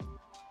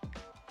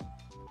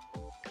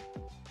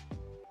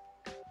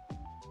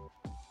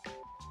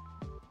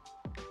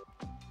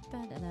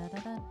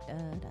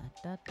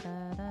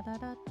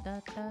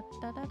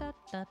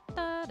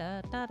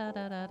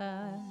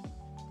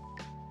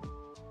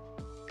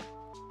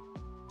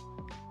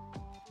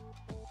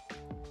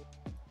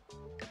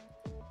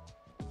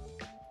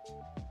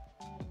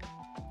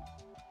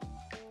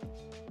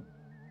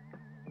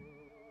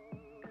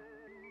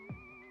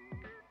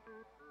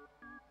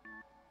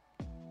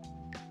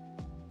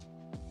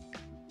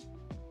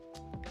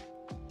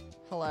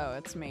 Hello,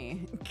 it's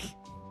me.